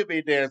 We could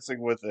be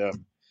dancing with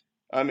them.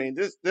 I mean,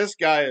 this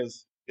guy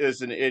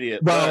is an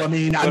idiot. Well,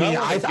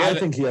 I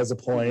think he has a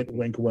point.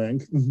 Wink,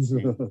 wink.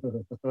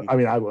 I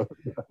mean, I would.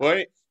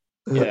 Wait,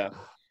 yeah,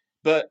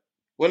 but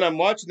when I'm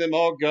watching them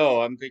all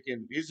go, I'm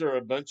thinking these are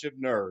a bunch of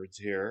nerds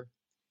here.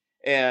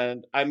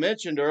 And I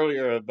mentioned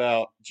earlier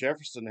about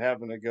Jefferson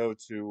having to go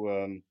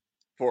to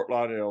Fort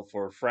Lauderdale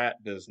for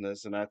frat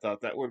business, and I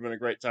thought that would have been a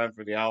great time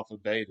for the Alpha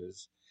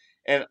Betas.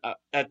 And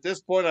at this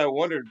point, I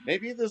wondered,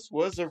 maybe this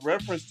was a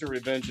reference to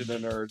Revenge of the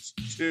Nerds,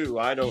 too.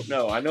 I don't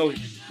know. I know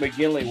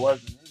McGinley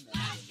wasn't in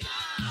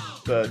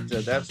that.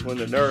 But that's when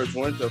the nerds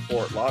went to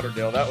Fort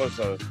Lauderdale. That was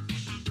a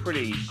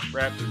pretty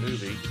crappy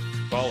movie.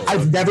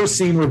 I've never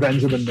seen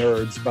Revenge of the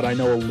Nerds, but I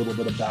know a little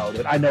bit about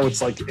it. I know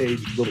it's like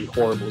aged really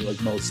horribly,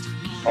 like most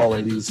all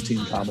 80s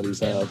teen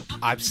comedies have.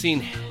 I've seen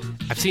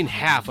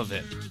half of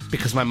it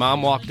because my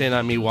mom walked in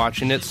on me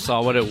watching it,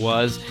 saw what it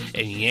was,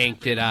 and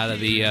yanked it out of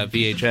the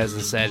VHS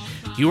and said,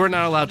 "You are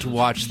not allowed to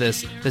watch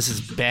this. This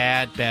is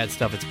bad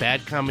stuff. It's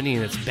bad comedy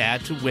and it's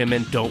bad to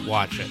women. Don't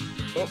watch it."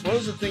 What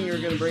was the thing you were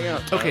going to bring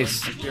up? Okay,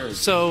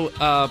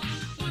 so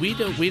we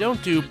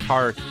don't do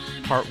part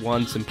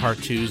ones and part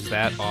twos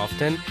that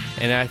often,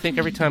 and I think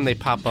every time they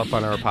pop up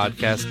on our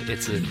podcast,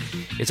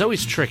 it's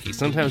always tricky.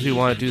 Sometimes we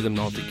want to do them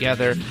all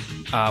together.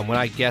 When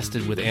I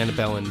guested with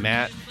Annabelle and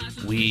Matt,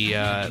 we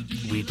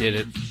did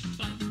it.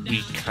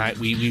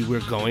 We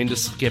were going to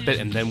skip it,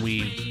 and then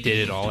we did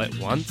it all at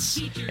once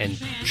and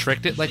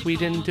tricked it like we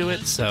didn't do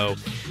it. So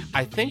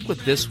I think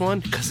with this one,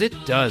 because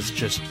it does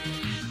just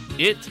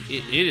it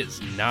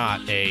is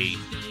not a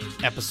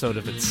episode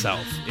of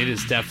itself. It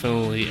is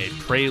definitely a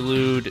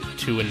prelude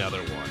to another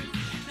one.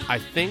 I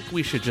think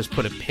we should just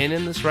put a pin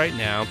in this right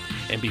now,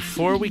 and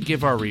before we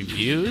give our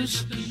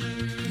reviews,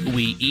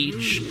 we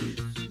each,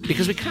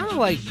 because we kind of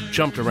like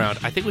jumped around,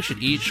 I think we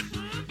should each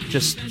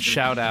just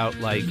shout out,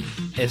 like,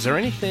 is there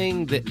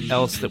anything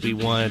else that we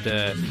wanted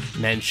to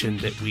mention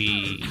that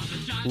we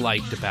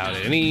liked about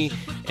it?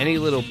 Any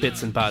little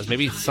bits and bobs?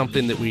 Maybe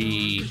something that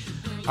we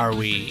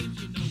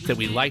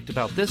liked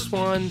about this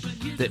one,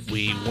 that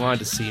we wanted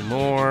to see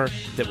more,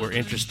 that we're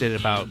interested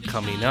about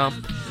coming up.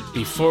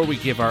 Before we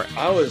give our...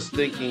 I was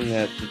thinking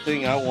that the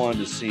thing I wanted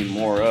to see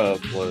more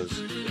of was,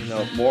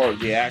 more of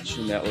the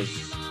action that was,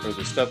 or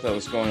the stuff that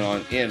was going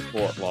on in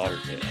Fort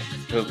Lauderdale.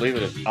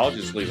 I'll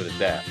just leave it at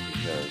that,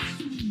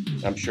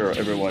 because I'm sure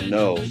everyone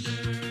knows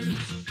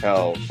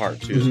how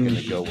part 2 is going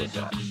to go with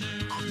that.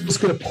 I'm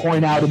just going to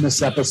point out in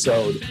this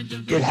episode,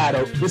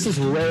 this is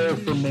rare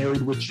for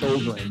Married with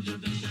Children.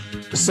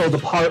 So the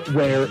part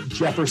where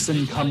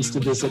Jefferson comes to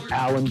visit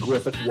Al and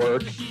Griff at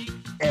work,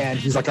 and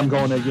he's like, I'm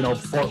going to,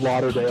 Fort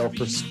Lauderdale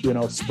for,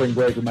 spring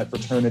break with my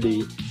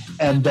fraternity.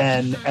 And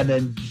then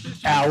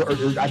Al,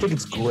 or I think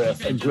it's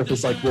Griff, and Griff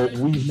is like, well,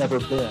 we've never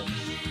been.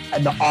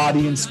 And the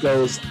audience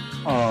goes,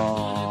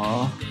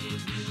 aww.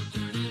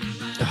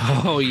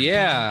 Oh,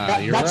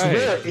 yeah, that's right.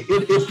 Rare.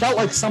 It felt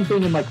like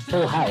something in, like,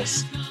 Full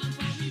House.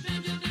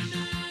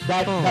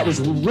 That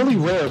was really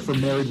rare for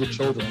Married with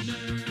Children.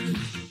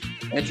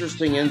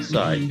 Interesting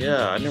insight.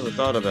 Yeah, I never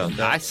thought about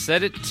that. I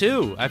said it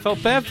too. I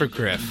felt bad for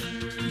Griff.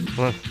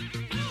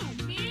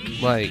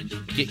 Like,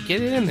 get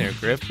it in there,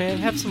 Griff, man.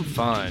 Have some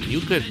fun.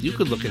 You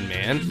good looking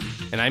man.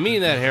 And I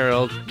mean that,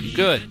 Harold. You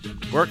good.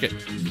 Work it.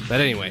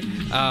 But anyway,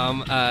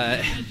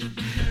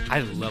 I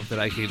love that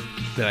I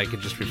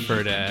could just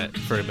refer to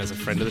him as a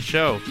friend of the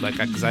show,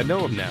 because I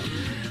know him now.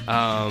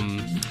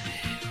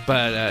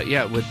 But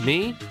yeah, with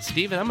me,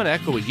 Steven, I'm going to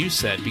echo what you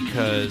said,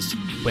 because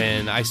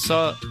when I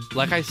saw,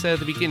 like I said at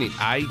the beginning,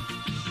 I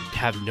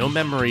have no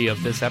memory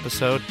of this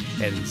episode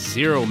and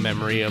zero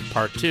memory of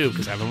part 2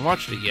 because I haven't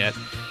watched it yet.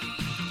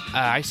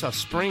 I saw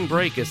Spring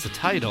Break as the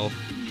title.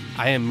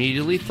 I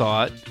immediately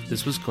thought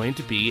this was going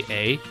to be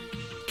a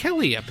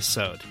Kelly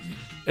episode.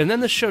 And then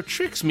the show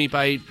tricks me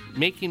by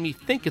making me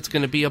think it's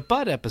going to be a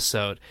Bud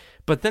episode.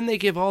 But then they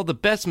give all the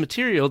best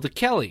material to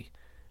Kelly,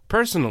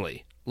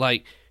 personally.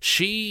 Like,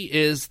 she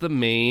is the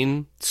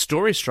main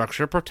story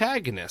structure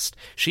protagonist.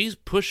 She's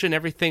pushing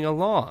everything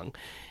along.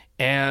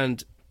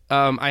 And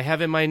I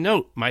have in my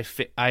note,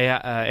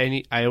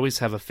 I always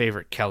have a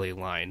favorite Kelly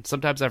line.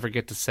 Sometimes I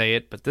forget to say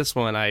it, but this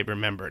one I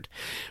remembered.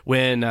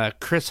 When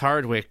Chris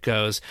Hardwick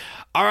goes,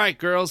 all right,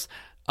 girls,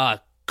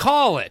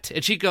 call it.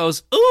 And she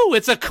goes, ooh,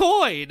 it's a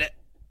coin.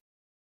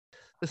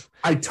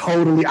 I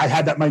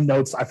had that in my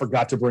notes. I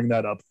forgot to bring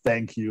that up.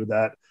 Thank you.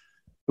 That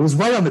it was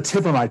right on the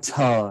tip of my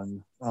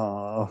tongue.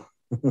 And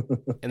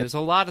there's a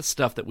lot of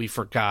stuff that we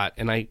forgot,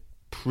 and I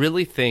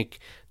really think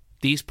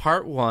these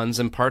part 1s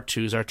and part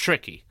 2s are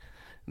tricky.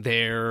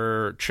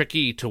 They're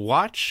tricky to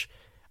watch.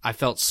 I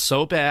felt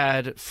so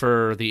bad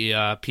for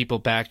the people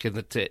back in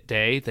the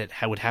day that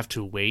would have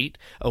to wait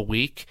a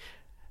week.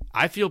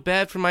 I feel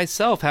bad for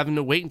myself having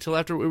to wait until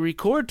after we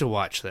record to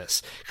watch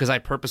this, because I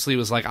purposely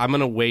was like, I'm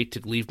going to wait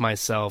to leave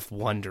myself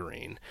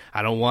wondering.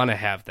 I don't want to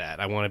have that.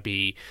 I want to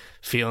be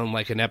feeling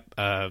like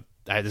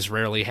this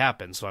rarely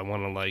happens, so I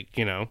want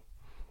to,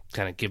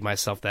 kind of give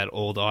myself that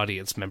old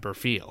audience member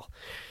feel.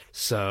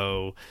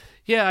 So,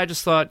 yeah, I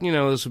just thought,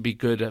 this would be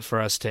good for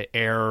us to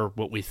air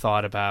what we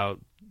thought about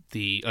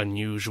the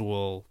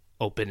unusual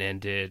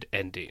open-ended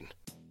ending.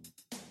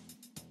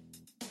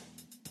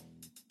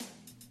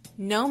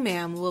 No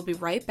Ma'am will be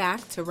right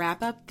back to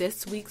wrap up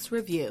this week's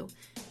review.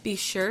 Be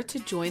sure to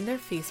join their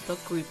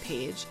Facebook group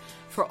page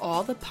for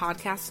all the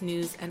podcast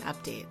news and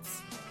updates.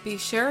 Be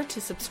sure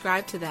to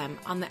subscribe to them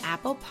on the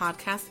Apple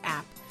Podcast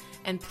app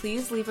And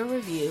please leave a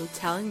review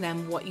telling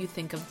them what you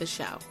think of the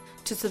show.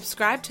 To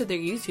subscribe to their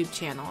YouTube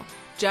channel,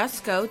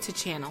 just go to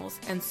channels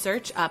and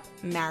search up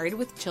Married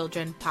with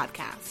Children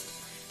podcast.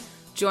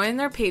 Join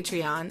their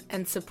Patreon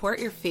and support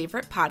your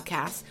favorite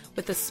podcast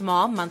with a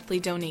small monthly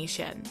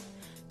donation.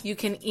 You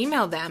can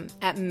email them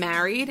at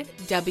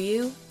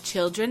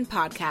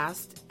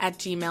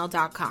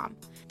marriedwchildrenpodcast@gmail.com.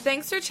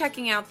 Thanks for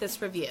checking out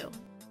this review.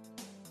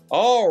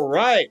 All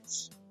right.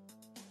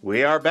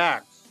 We are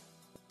back.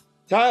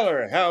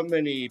 Tyler, how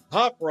many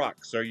Pop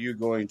Rocks are you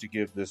going to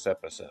give this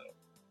episode?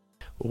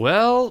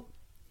 Well,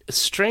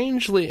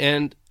 strangely,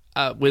 and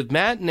with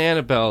Matt and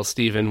Annabelle,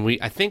 Stephen,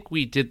 I think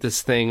we did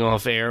this thing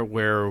off air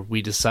where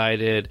we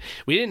decided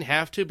we didn't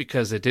have to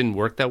because it didn't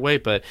work that way,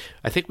 but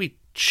I think we would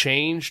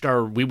change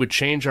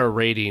our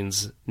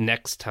ratings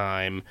next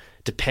time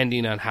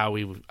depending on how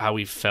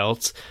we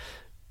felt,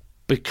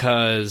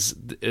 because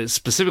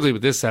specifically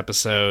with this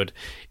episode,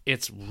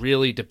 it's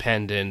really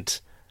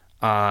dependent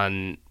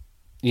on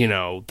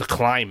the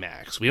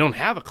climax. We don't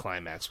have a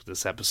climax with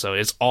this episode.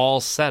 It's all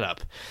set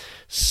up.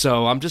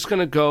 So I'm just going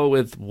to go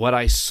with what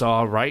I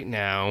saw right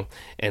now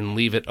and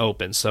leave it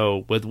open.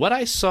 So with what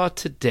I saw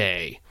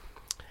today,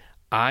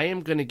 I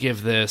am going to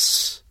give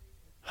this,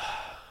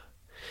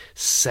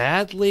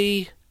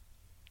 sadly,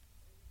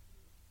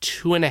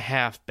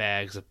 2.5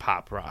 bags of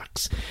Pop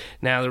Rocks.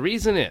 Now, the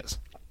reason is,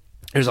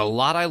 there's a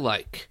lot I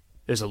like.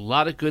 There's a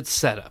lot of good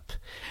setup.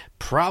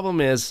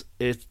 Problem is,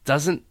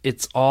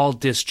 it's all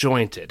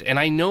disjointed. And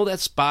I know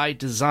that's by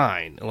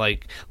design.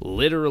 Like,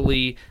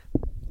 literally,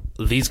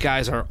 these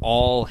guys are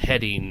all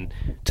heading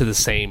to the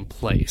same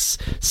place.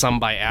 Some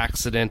by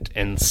accident,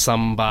 and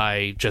some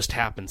by just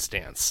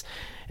happenstance,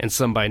 and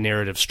some by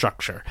narrative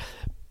structure.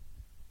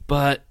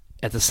 But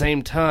at the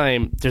same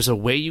time, there's a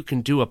way you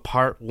can do a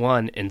part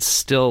one and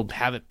still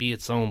have it be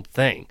its own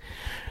thing.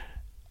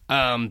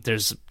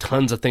 There's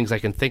tons of things I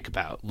can think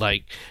about.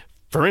 Like,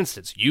 for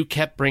instance, you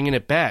kept bringing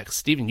it back.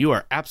 Stephen, you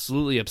are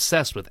absolutely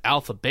obsessed with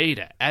Alpha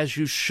Beta, as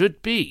you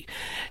should be.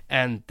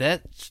 And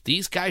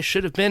these guys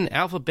should have been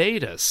Alpha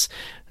Betas.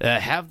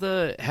 Have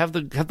the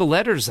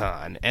letters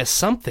on as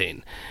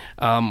something.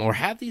 Or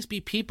have these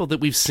be people that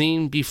we've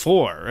seen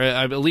before,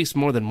 at least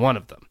more than one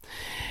of them.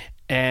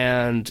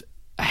 And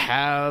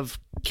have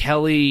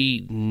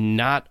Kelly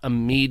and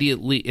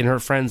her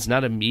friends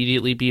not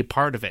immediately be a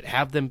part of it.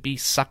 Have them be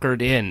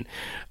suckered in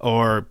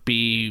or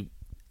be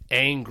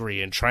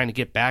angry and trying to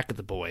get back at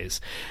the boys.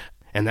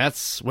 And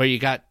that's where you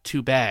got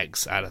 2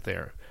 bags out of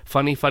there.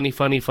 Funny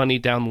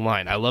down the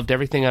line. I loved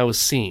everything I was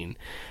seeing.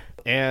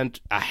 And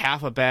a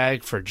half a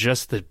bag for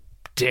just the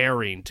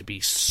daring to be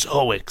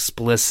so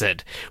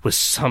explicit with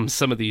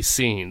some of these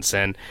scenes.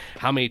 And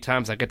how many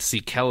times I got to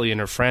see Kelly and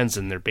her friends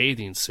in their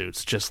bathing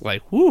suits, just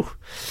like, whoo.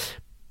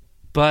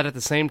 But at the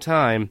same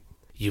time,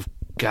 you've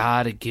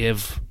got to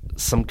give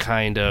some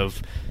kind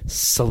of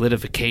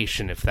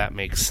solidification, if that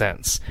makes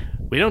sense.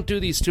 We don't do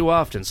these too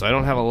often, so I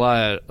don't have a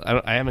lot.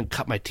 I haven't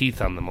cut my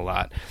teeth on them a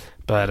lot.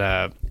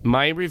 But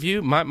my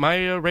review,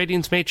 my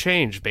ratings may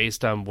change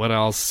based on what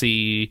I'll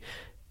see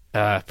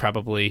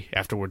probably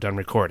after we're done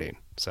recording.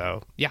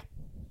 So, yeah,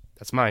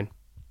 that's mine.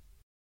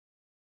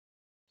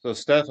 So,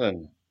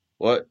 Stefan,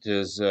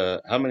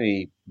 how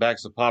many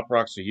bags of Pop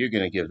Rocks are you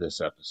going to give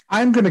this episode?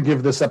 I'm going to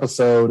give this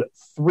episode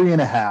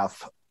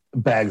 3.5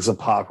 bags of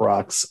Pop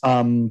Rocks.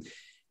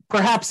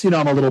 Perhaps,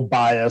 I'm a little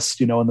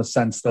biased, in the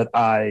sense that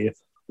I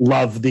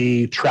love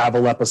the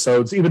travel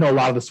episodes, even though a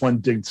lot of this one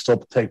did still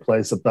take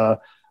place at the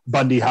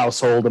Bundy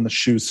household and the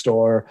shoe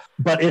store.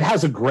 But it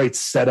has a great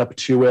setup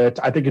to it.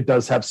 I think it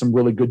does have some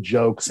really good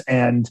jokes.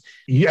 And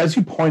as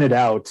you pointed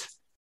out,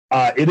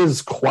 it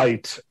is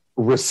quite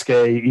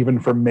risque, even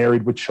for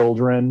Married with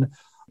Children.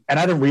 And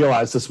I didn't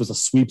realize this was a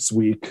sweeps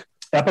week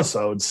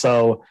episode.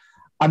 So,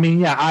 I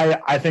mean, yeah,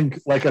 I think,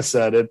 like I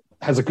said, it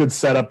has a good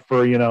setup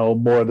for,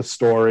 more of the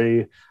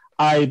story.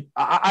 I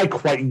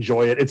quite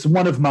enjoy it. It's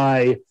one of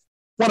my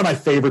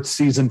favorite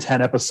season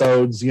 10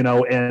 episodes,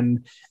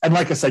 and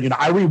like I said,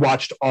 I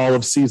rewatched all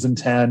of season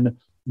 10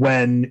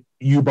 when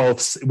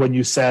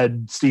you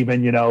said,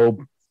 Stephen,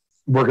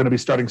 we're going to be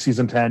starting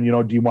season 10,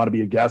 do you want to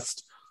be a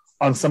guest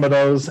on some of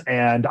those?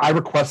 And I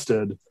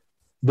requested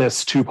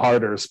this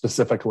 2-parter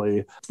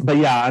specifically. But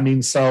yeah, I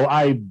mean, so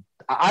I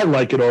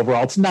like it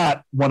overall. It's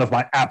not one of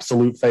my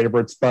absolute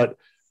favorites, but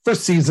for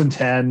season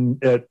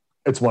 10,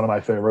 it's one of my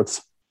favorites.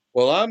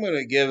 Well, I'm going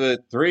to give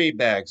it 3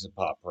 bags of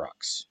Pop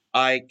Rocks.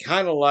 I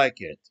kind of like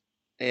it.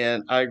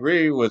 And I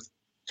agree with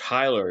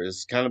Tyler.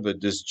 It's kind of a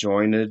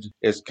disjointed.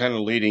 It's kind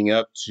of leading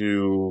up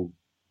to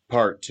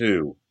part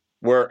 2,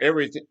 where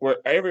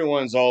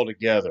everyone's all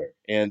together.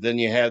 And then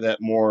you have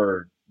that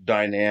more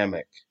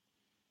dynamic.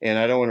 And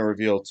I don't want to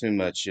reveal too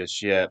much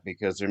just yet,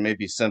 because there may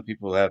be some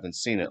people who haven't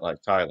seen it,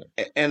 like Tyler.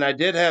 And I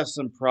did have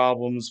some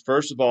problems.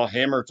 First of all,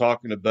 Hammer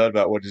talking to Bud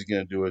about what he's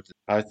going to do with it.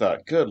 I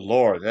thought, good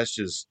Lord, that's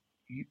just,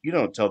 you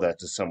don't tell that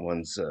to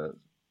someone's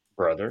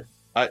brother.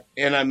 I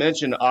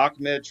mentioned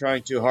Ahmed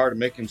trying too hard to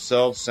make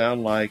himself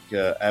sound like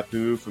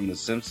Apu from The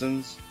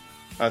Simpsons.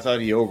 I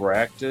thought he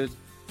overacted.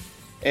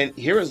 And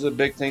here is the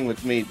big thing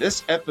with me.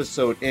 This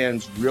episode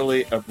ends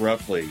really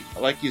abruptly.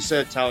 Like you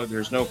said, Tyler,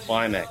 there's no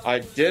climax. I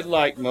did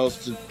like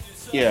most of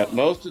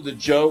the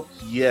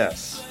jokes.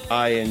 Yes,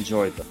 I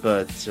enjoyed them.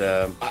 But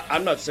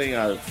I'm not saying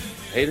I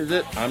hated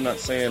it. I'm not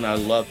saying I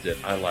loved it.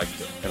 I liked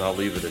it. And I'll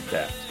leave it at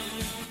that.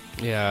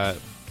 Yeah,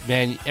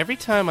 man, every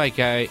time I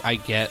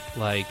get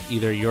like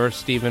either yours,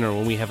 Steven, or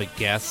when we have a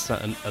guest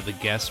of the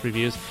guest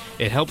reviews,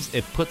 it helps.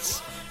 It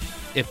puts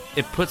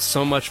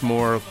so much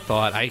more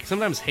thought. I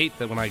sometimes hate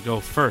that when I go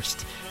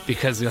first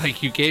because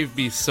like you gave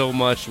me so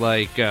much.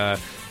 Like I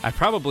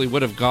probably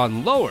would have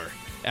gone lower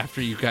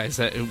after you guys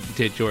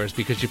did yours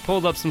because you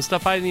pulled up some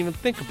stuff I didn't even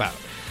think about.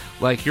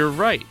 Like you're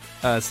right,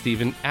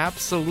 Steven.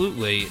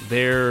 Absolutely,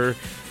 there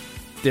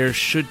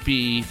should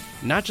be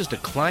not just a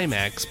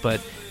climax, but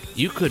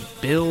you could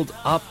build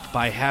up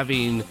by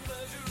having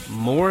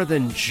more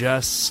than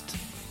just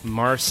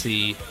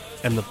Marcy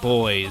and the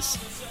boys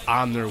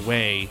on their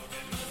way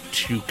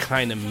to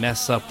kind of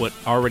mess up what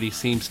already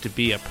seems to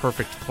be a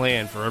perfect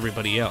plan for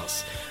everybody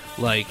else.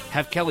 Like,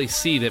 have Kelly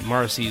see that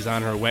Marcy's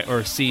on her way,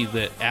 or see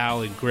that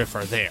Al and Griff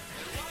are there.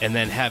 And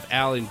then have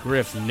Al and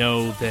Griff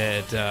know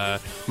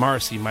that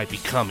Marcy might be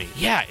coming.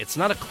 Yeah, it's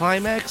not a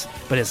climax,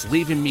 but it's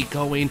leaving me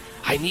going,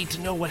 I need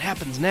to know what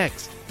happens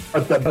next.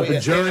 But the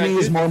journey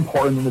is more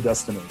important than the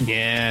destination.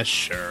 Yeah,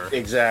 sure.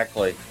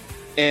 Exactly.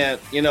 And,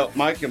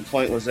 my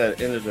complaint was that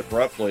it ended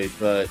abruptly,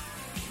 but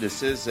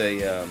this is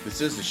a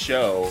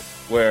show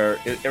where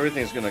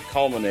everything's going to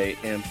culminate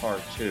in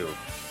part 2.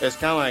 It's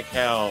kind of like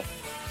how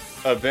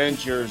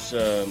Avengers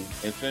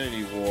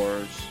Infinity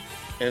Wars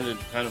ended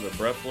kind of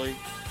abruptly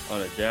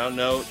on a down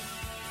note,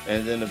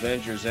 and then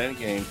Avengers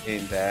Endgame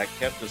came back,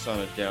 kept us on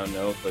a down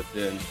note, but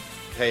then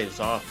paid us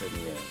off in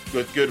the end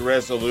with good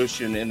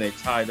resolution, and they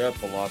tied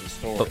up a lot of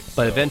stories.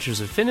 But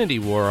Avengers Infinity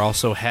War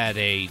also had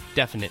a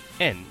definite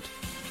end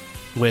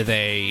with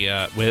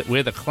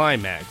a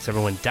climax.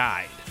 Everyone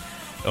died,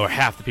 or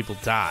half the people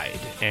died,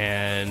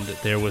 and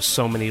there was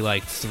so many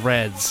like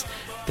threads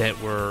that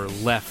were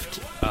left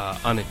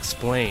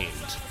unexplained.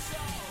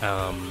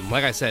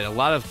 Like I said, a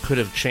lot of could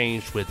have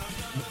changed with.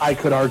 I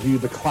could argue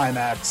the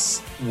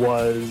climax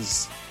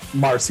was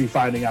Marcy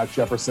finding out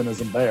Jefferson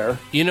isn't there.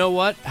 You know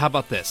what? How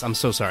about this? I'm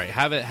so sorry.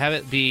 Have it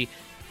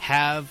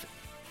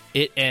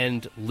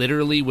end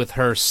literally with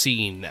her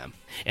seeing them,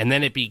 and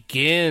then it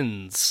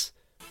begins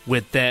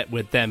with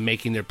them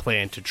making their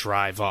plan to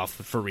drive off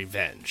for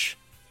revenge.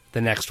 The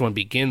next one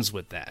begins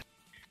with that.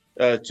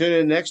 Tune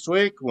in next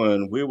week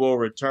when we will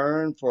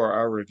return for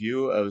our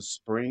review of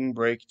Spring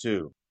Break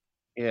 2.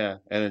 Yeah,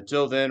 and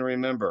until then,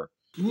 remember.